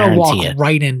downstairs. I'm gonna walk Guarantee it.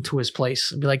 right into his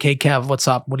place and be like, "Hey, Kev, what's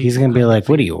up? What are He's you?" gonna be like,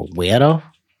 "What are you, a weirdo?"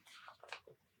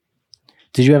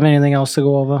 Did you have anything else to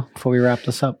go over before we wrap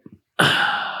this up?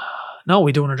 No,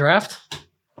 we doing a draft?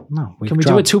 No. Can we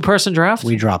do a 2-person draft?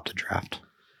 We dropped the draft.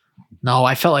 No,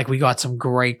 I felt like we got some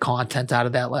great content out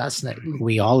of that last night.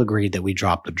 We all agreed that we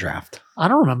dropped the draft. I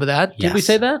don't remember that. Did we Yes.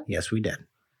 say that? Yes, we did.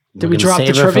 Did we drop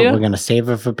the trivia? We're going to save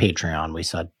it for Patreon, we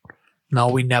said. No,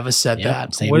 we never said Yep,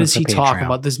 that. save What it is for he talking Patreon.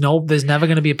 about? There's never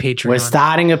going to be a Patreon. We're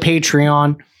starting a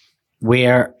Patreon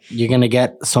where you're going to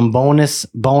get some bonus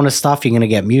stuff. You're going to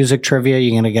get music trivia.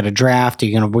 You're going to get a draft.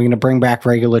 We're going to bring back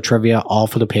regular trivia, all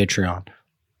for the Patreon.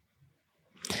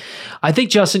 I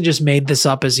think Justin just made this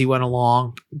up as he went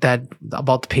along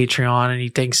about the Patreon, and he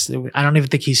thinks I don't even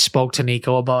think he spoke to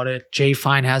Nico about it. Jay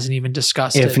Fine hasn't even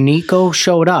discussed If it. Nico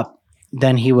showed up,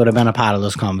 then he would have been a part of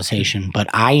this conversation. But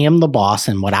I am the boss,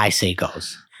 and what I say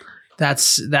goes.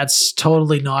 That's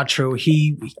totally not true.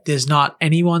 There's not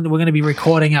anyone. We're going to be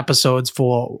recording episodes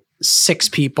for 6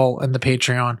 people in the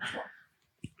Patreon.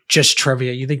 Just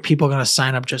trivia. You think people are going to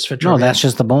sign up just for trivia? No, that's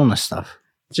just the bonus stuff.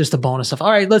 Just the bonus stuff.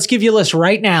 All right, let's give you a list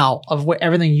right now of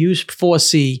everything you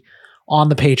foresee on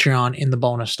the Patreon in the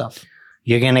bonus stuff.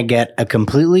 You're going to get a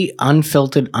completely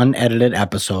unfiltered, unedited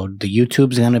episode. The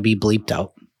YouTube's going to be bleeped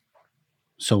out.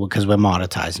 So, because we're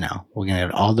monetized now, we're going to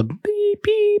get all the beep,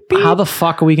 beep, beep. How the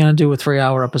fuck are we going to do a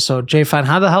 3-hour episode? Jay Fine,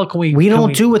 how the hell can we... We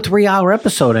don't do a 3-hour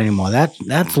episode anymore.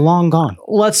 That's long gone.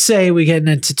 Let's say we're getting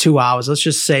into 2 hours. Let's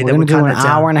just say We're that going to do an cutting it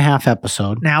down. hour and a half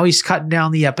episode. Now he's cutting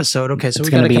down the episode. Okay, so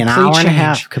It's we're going to going be an hour and a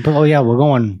half. Oh, yeah, we're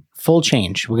going full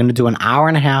change. We're going to do an hour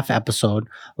and a half episode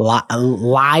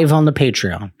live on the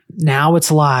Patreon. Now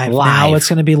it's live. Now it's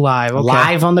going to be live. Okay.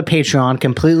 Live on the Patreon,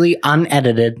 completely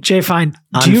unedited. Jay Fine,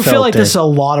 do you feel like Unfiltered. there's a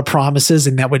lot of promises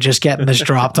and that we're just getting this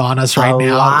dropped on us right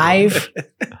now? Live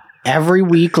every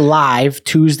week, live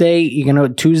Tuesday. You're gonna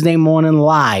Tuesday morning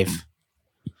live,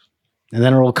 and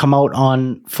then it'll come out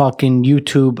on fucking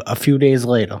YouTube a few days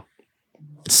later,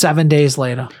 7 days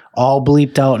later. all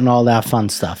bleeped out and all that fun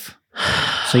stuff.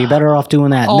 So you're better off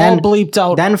doing that. All then, bleeped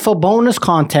out. Then for bonus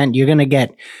content, you're gonna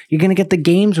get the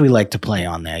games we like to play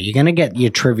on there. You're gonna get your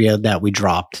trivia that we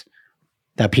dropped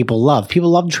that people love. People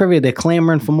love trivia. They're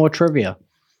clamoring for more trivia.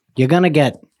 You're gonna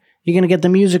get the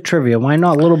music trivia. Why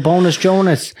not? Little bonus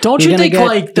Jonas. Don't You're you gonna think, get,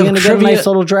 like, the you're gonna trivia- get a nice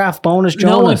little draft bonus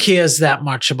Jonas? No one cares that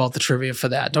much about the trivia for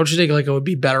that. Don't you think like it would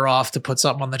be better off to put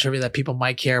something on the trivia that people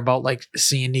might care about, like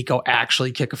seeing Nico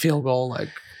actually kick a field goal,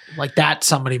 like that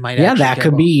somebody might. Yeah, actually that care could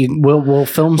about. be. We'll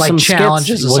film Like some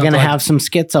challenges skits. or We're gonna something. have some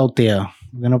skits out there.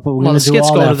 We're gonna Well, the do skits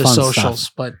all go that to the fun socials,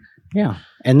 stuff. but Yeah.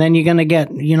 And then you're gonna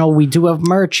get, we do have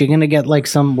merch. You're gonna get like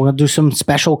we'll do some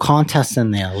special contests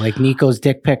in there, like Nico's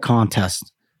dick pic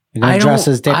contest. You're gonna dress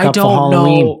his dick up for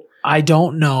Halloween. I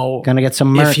don't know Gonna get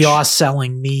some merch. if you're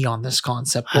selling me on this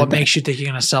concept. What makes you think you're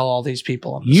going to sell all these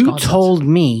people on this You concept? told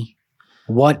me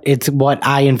what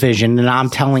I envisioned, and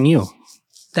I'm telling you.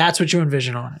 That's what you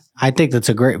envision on it. I think that's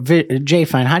a great Jay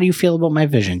Fine. How do you feel about my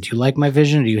vision? Do you like my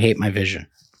vision or do you hate my vision?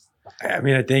 I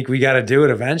mean, I think we got to do it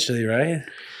eventually, right?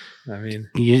 I mean,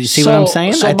 You see what I'm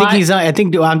saying? I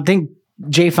think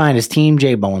Jay Fine is Team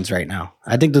J Bones right now.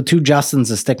 I think the two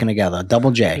Justins are sticking together.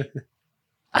 Double J.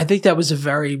 I think that was a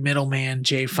very middleman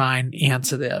Jay Fine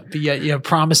answer there. But yet you're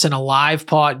promising the live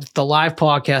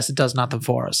podcast, it does nothing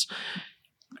for us.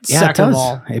 Yeah, Second it of does.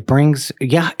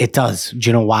 all, It does. Do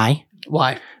you know why?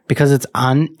 why? Because it's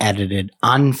unedited,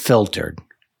 unfiltered.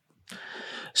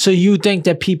 So you think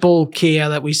that people care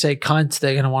that we say cunt,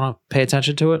 they're going to want to pay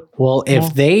attention to it? Well,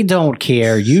 if they don't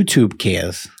care, YouTube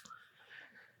cares.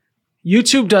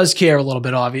 YouTube does care a little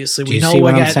bit, obviously. Do We you know see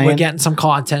what we're I'm saying? getting some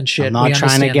content shit. I'm not We trying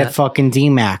to understand get that. fucking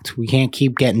DMAC'd. We can't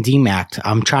keep getting DMAC'd.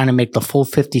 I'm trying to make the full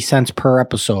 50 cents per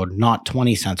episode, not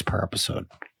 20 cents per episode.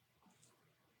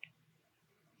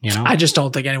 I just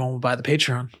don't think anyone will buy the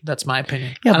Patreon. That's my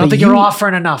opinion. Yeah, I don't but think you're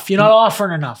offering enough. You're not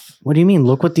offering enough. What do you mean?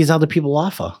 Look what these other people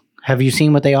offer. Have you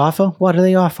seen what they offer? What do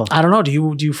they offer? I don't know. Do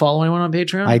you follow anyone on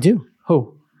Patreon? I do.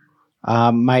 Who?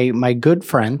 My good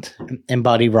friend and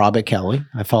buddy Robert Kelly.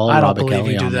 I follow I don't Robert believe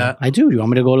Kelly you do on that. there. I do. You want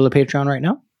me to go to the Patreon right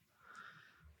now?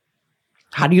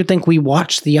 How do you think we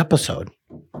watched the episode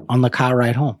on the car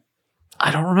ride home?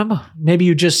 I don't remember. Maybe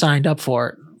you just signed up for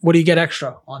it. What do you get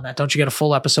extra on that? Don't you get a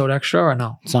full episode extra or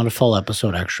no? It's not a full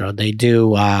episode extra. They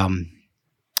do.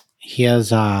 He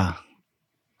has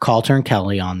Coulter and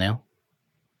Kelly on there.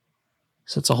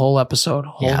 So it's a whole episode.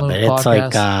 Whole Yeah, new but it's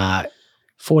podcast. like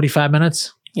 45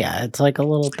 minutes. yeah, it's like a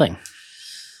little thing.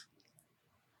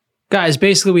 Guys,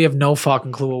 basically, we have no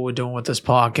fucking clue what we're doing with this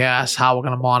podcast, how we're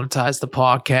going to monetize the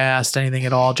podcast, anything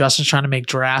at all. Justin's trying to make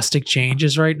drastic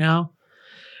changes right now.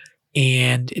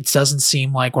 And it doesn't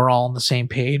seem like we're all on the same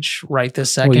page right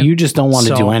this second. Well, you just don't want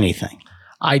to do So, anything.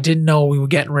 I didn't know we were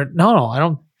getting rid. No, I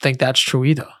don't think that's true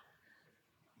either.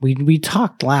 We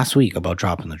talked last week about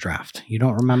dropping the draft. You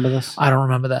don't remember this? I don't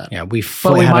remember that. Yeah, we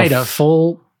we might had a have.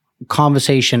 full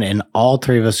conversation, and all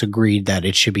three of us agreed that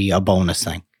it should be a bonus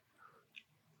thing.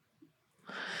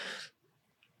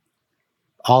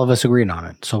 All of us agreed on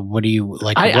it. So what do you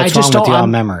like? I What's just wrong with don't- your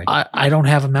I'm- memory? I don't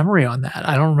have a memory on that.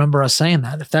 I don't remember us saying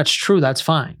that. If that's true, that's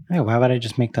fine. Hey, why would I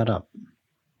just make that up?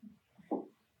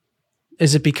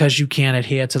 Is it because you can't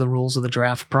adhere to the rules of the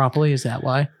draft properly? Is that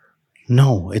why?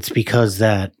 No, it's because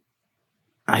that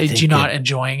You're not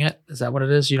enjoying it? Is that what it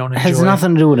is? You don't it enjoy has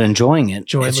nothing to do with enjoying it.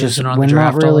 Enjoy It's just losing on the we're not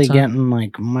draft all the really time? getting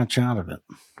like much out of it.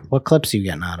 What clips are you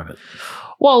getting out of it?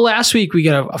 Well, last week we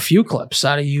got a few clips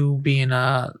out of you being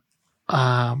you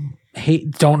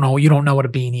don't know what a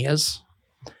beanie is.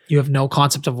 You have no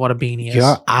concept of what a beanie is.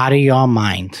 You're out of your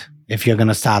mind if you're going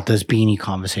to start this beanie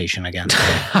conversation again.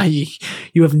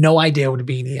 You have no idea what a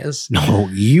beanie is. No,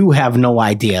 you have no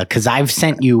idea because I've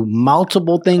sent you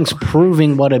multiple things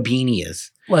proving what a beanie is.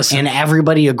 Listen, And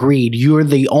everybody agreed. You're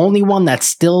the only one that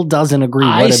still doesn't agree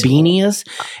I what a s- beanie is.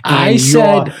 I And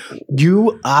said-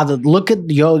 you are the look at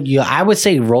your I would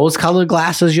say rose colored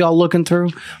glasses y'all looking through,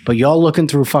 but y'all looking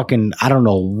through fucking I don't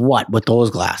know what with those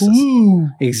glasses. ooh,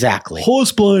 Exactly.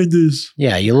 horse blinders.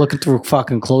 Yeah, you're looking through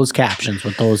fucking closed captions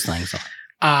with those things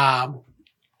on.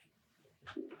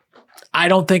 I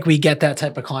don't think we get that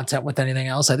type of content with anything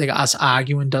else. I think us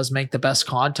arguing does make the best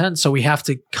content. So we have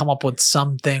to come up with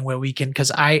something where we can,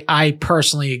 because I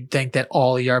personally think that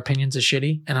all of your opinions are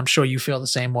shitty, and I'm sure you feel the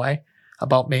same way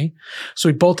about me. So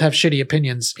we both have shitty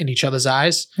opinions in each other's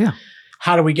eyes. Yeah.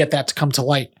 How do we get that to come to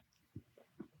light?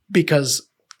 Because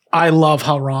I love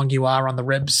how wrong you are on the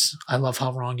ribs. I love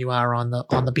how wrong you are on the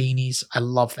beanies. I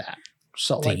love that.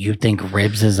 So Do like, you think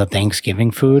ribs is a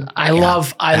Thanksgiving food? I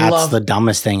love That's the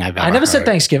dumbest thing I've ever I never said heard.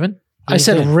 Thanksgiving. I You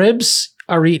said did. ribs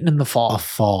are eaten in the fall. A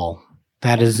fall.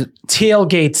 That is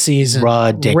Tailgate season.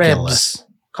 ridiculous. Ribs.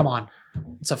 Come on.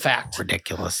 It's a fact.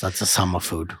 Ridiculous. That's a summer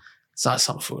food. It's not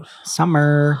summer food.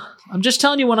 Summer. I'm just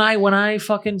telling you when I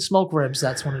fucking smoke ribs,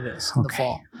 that's when it is in the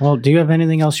fall. Well, do you have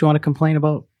anything else you want to complain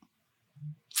about?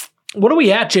 What are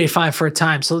we at, J5, for a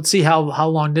time? So let's see how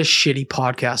long this shitty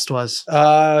podcast was.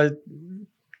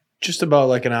 Just about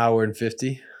like an hour and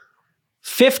 50.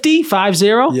 50? 50?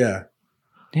 Yeah.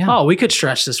 Yeah. Oh, we could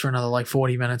stretch this for another like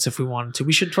 40 minutes if we wanted to.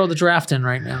 We should throw the draft in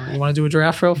right now. You want to do a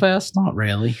draft real fast? Not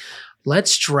really.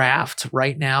 Let's draft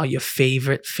right now your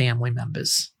favorite family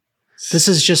members. This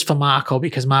is just for Marco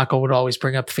because Marco would always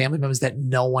bring up family members that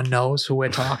no one knows who we're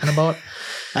talking about.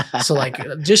 So, like,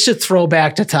 just a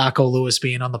throwback to Taco Lewis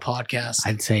being on the podcast.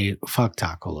 I'd say fuck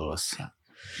Taco Lewis.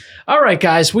 All right,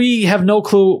 guys, we have no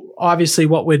clue, obviously,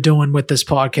 what we're doing with this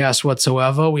podcast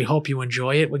whatsoever. We hope you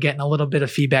enjoy it. We're getting a little bit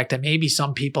of feedback that maybe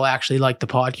some people actually like the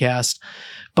podcast.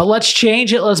 But let's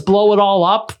change it. Let's blow it all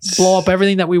up, blow up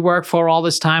everything that we worked for all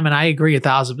this time. And I agree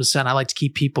 1,000%. I like to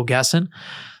keep people guessing.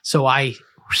 So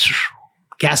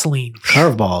gasoline.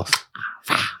 Curveballs.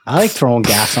 I like throwing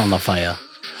gas on the fire.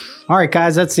 All right,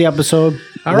 guys, that's the episode.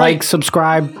 All right. Like,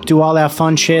 subscribe, do all that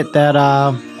fun shit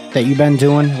that you've been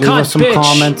doing. Leave us some bitch.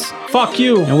 comments. Fuck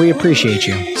you. And we appreciate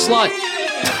you. Slut.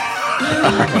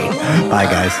 All right. Bye,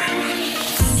 guys.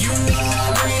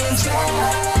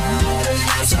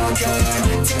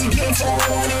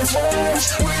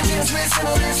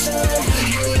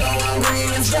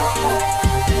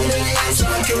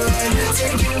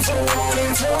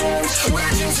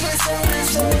 We're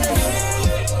just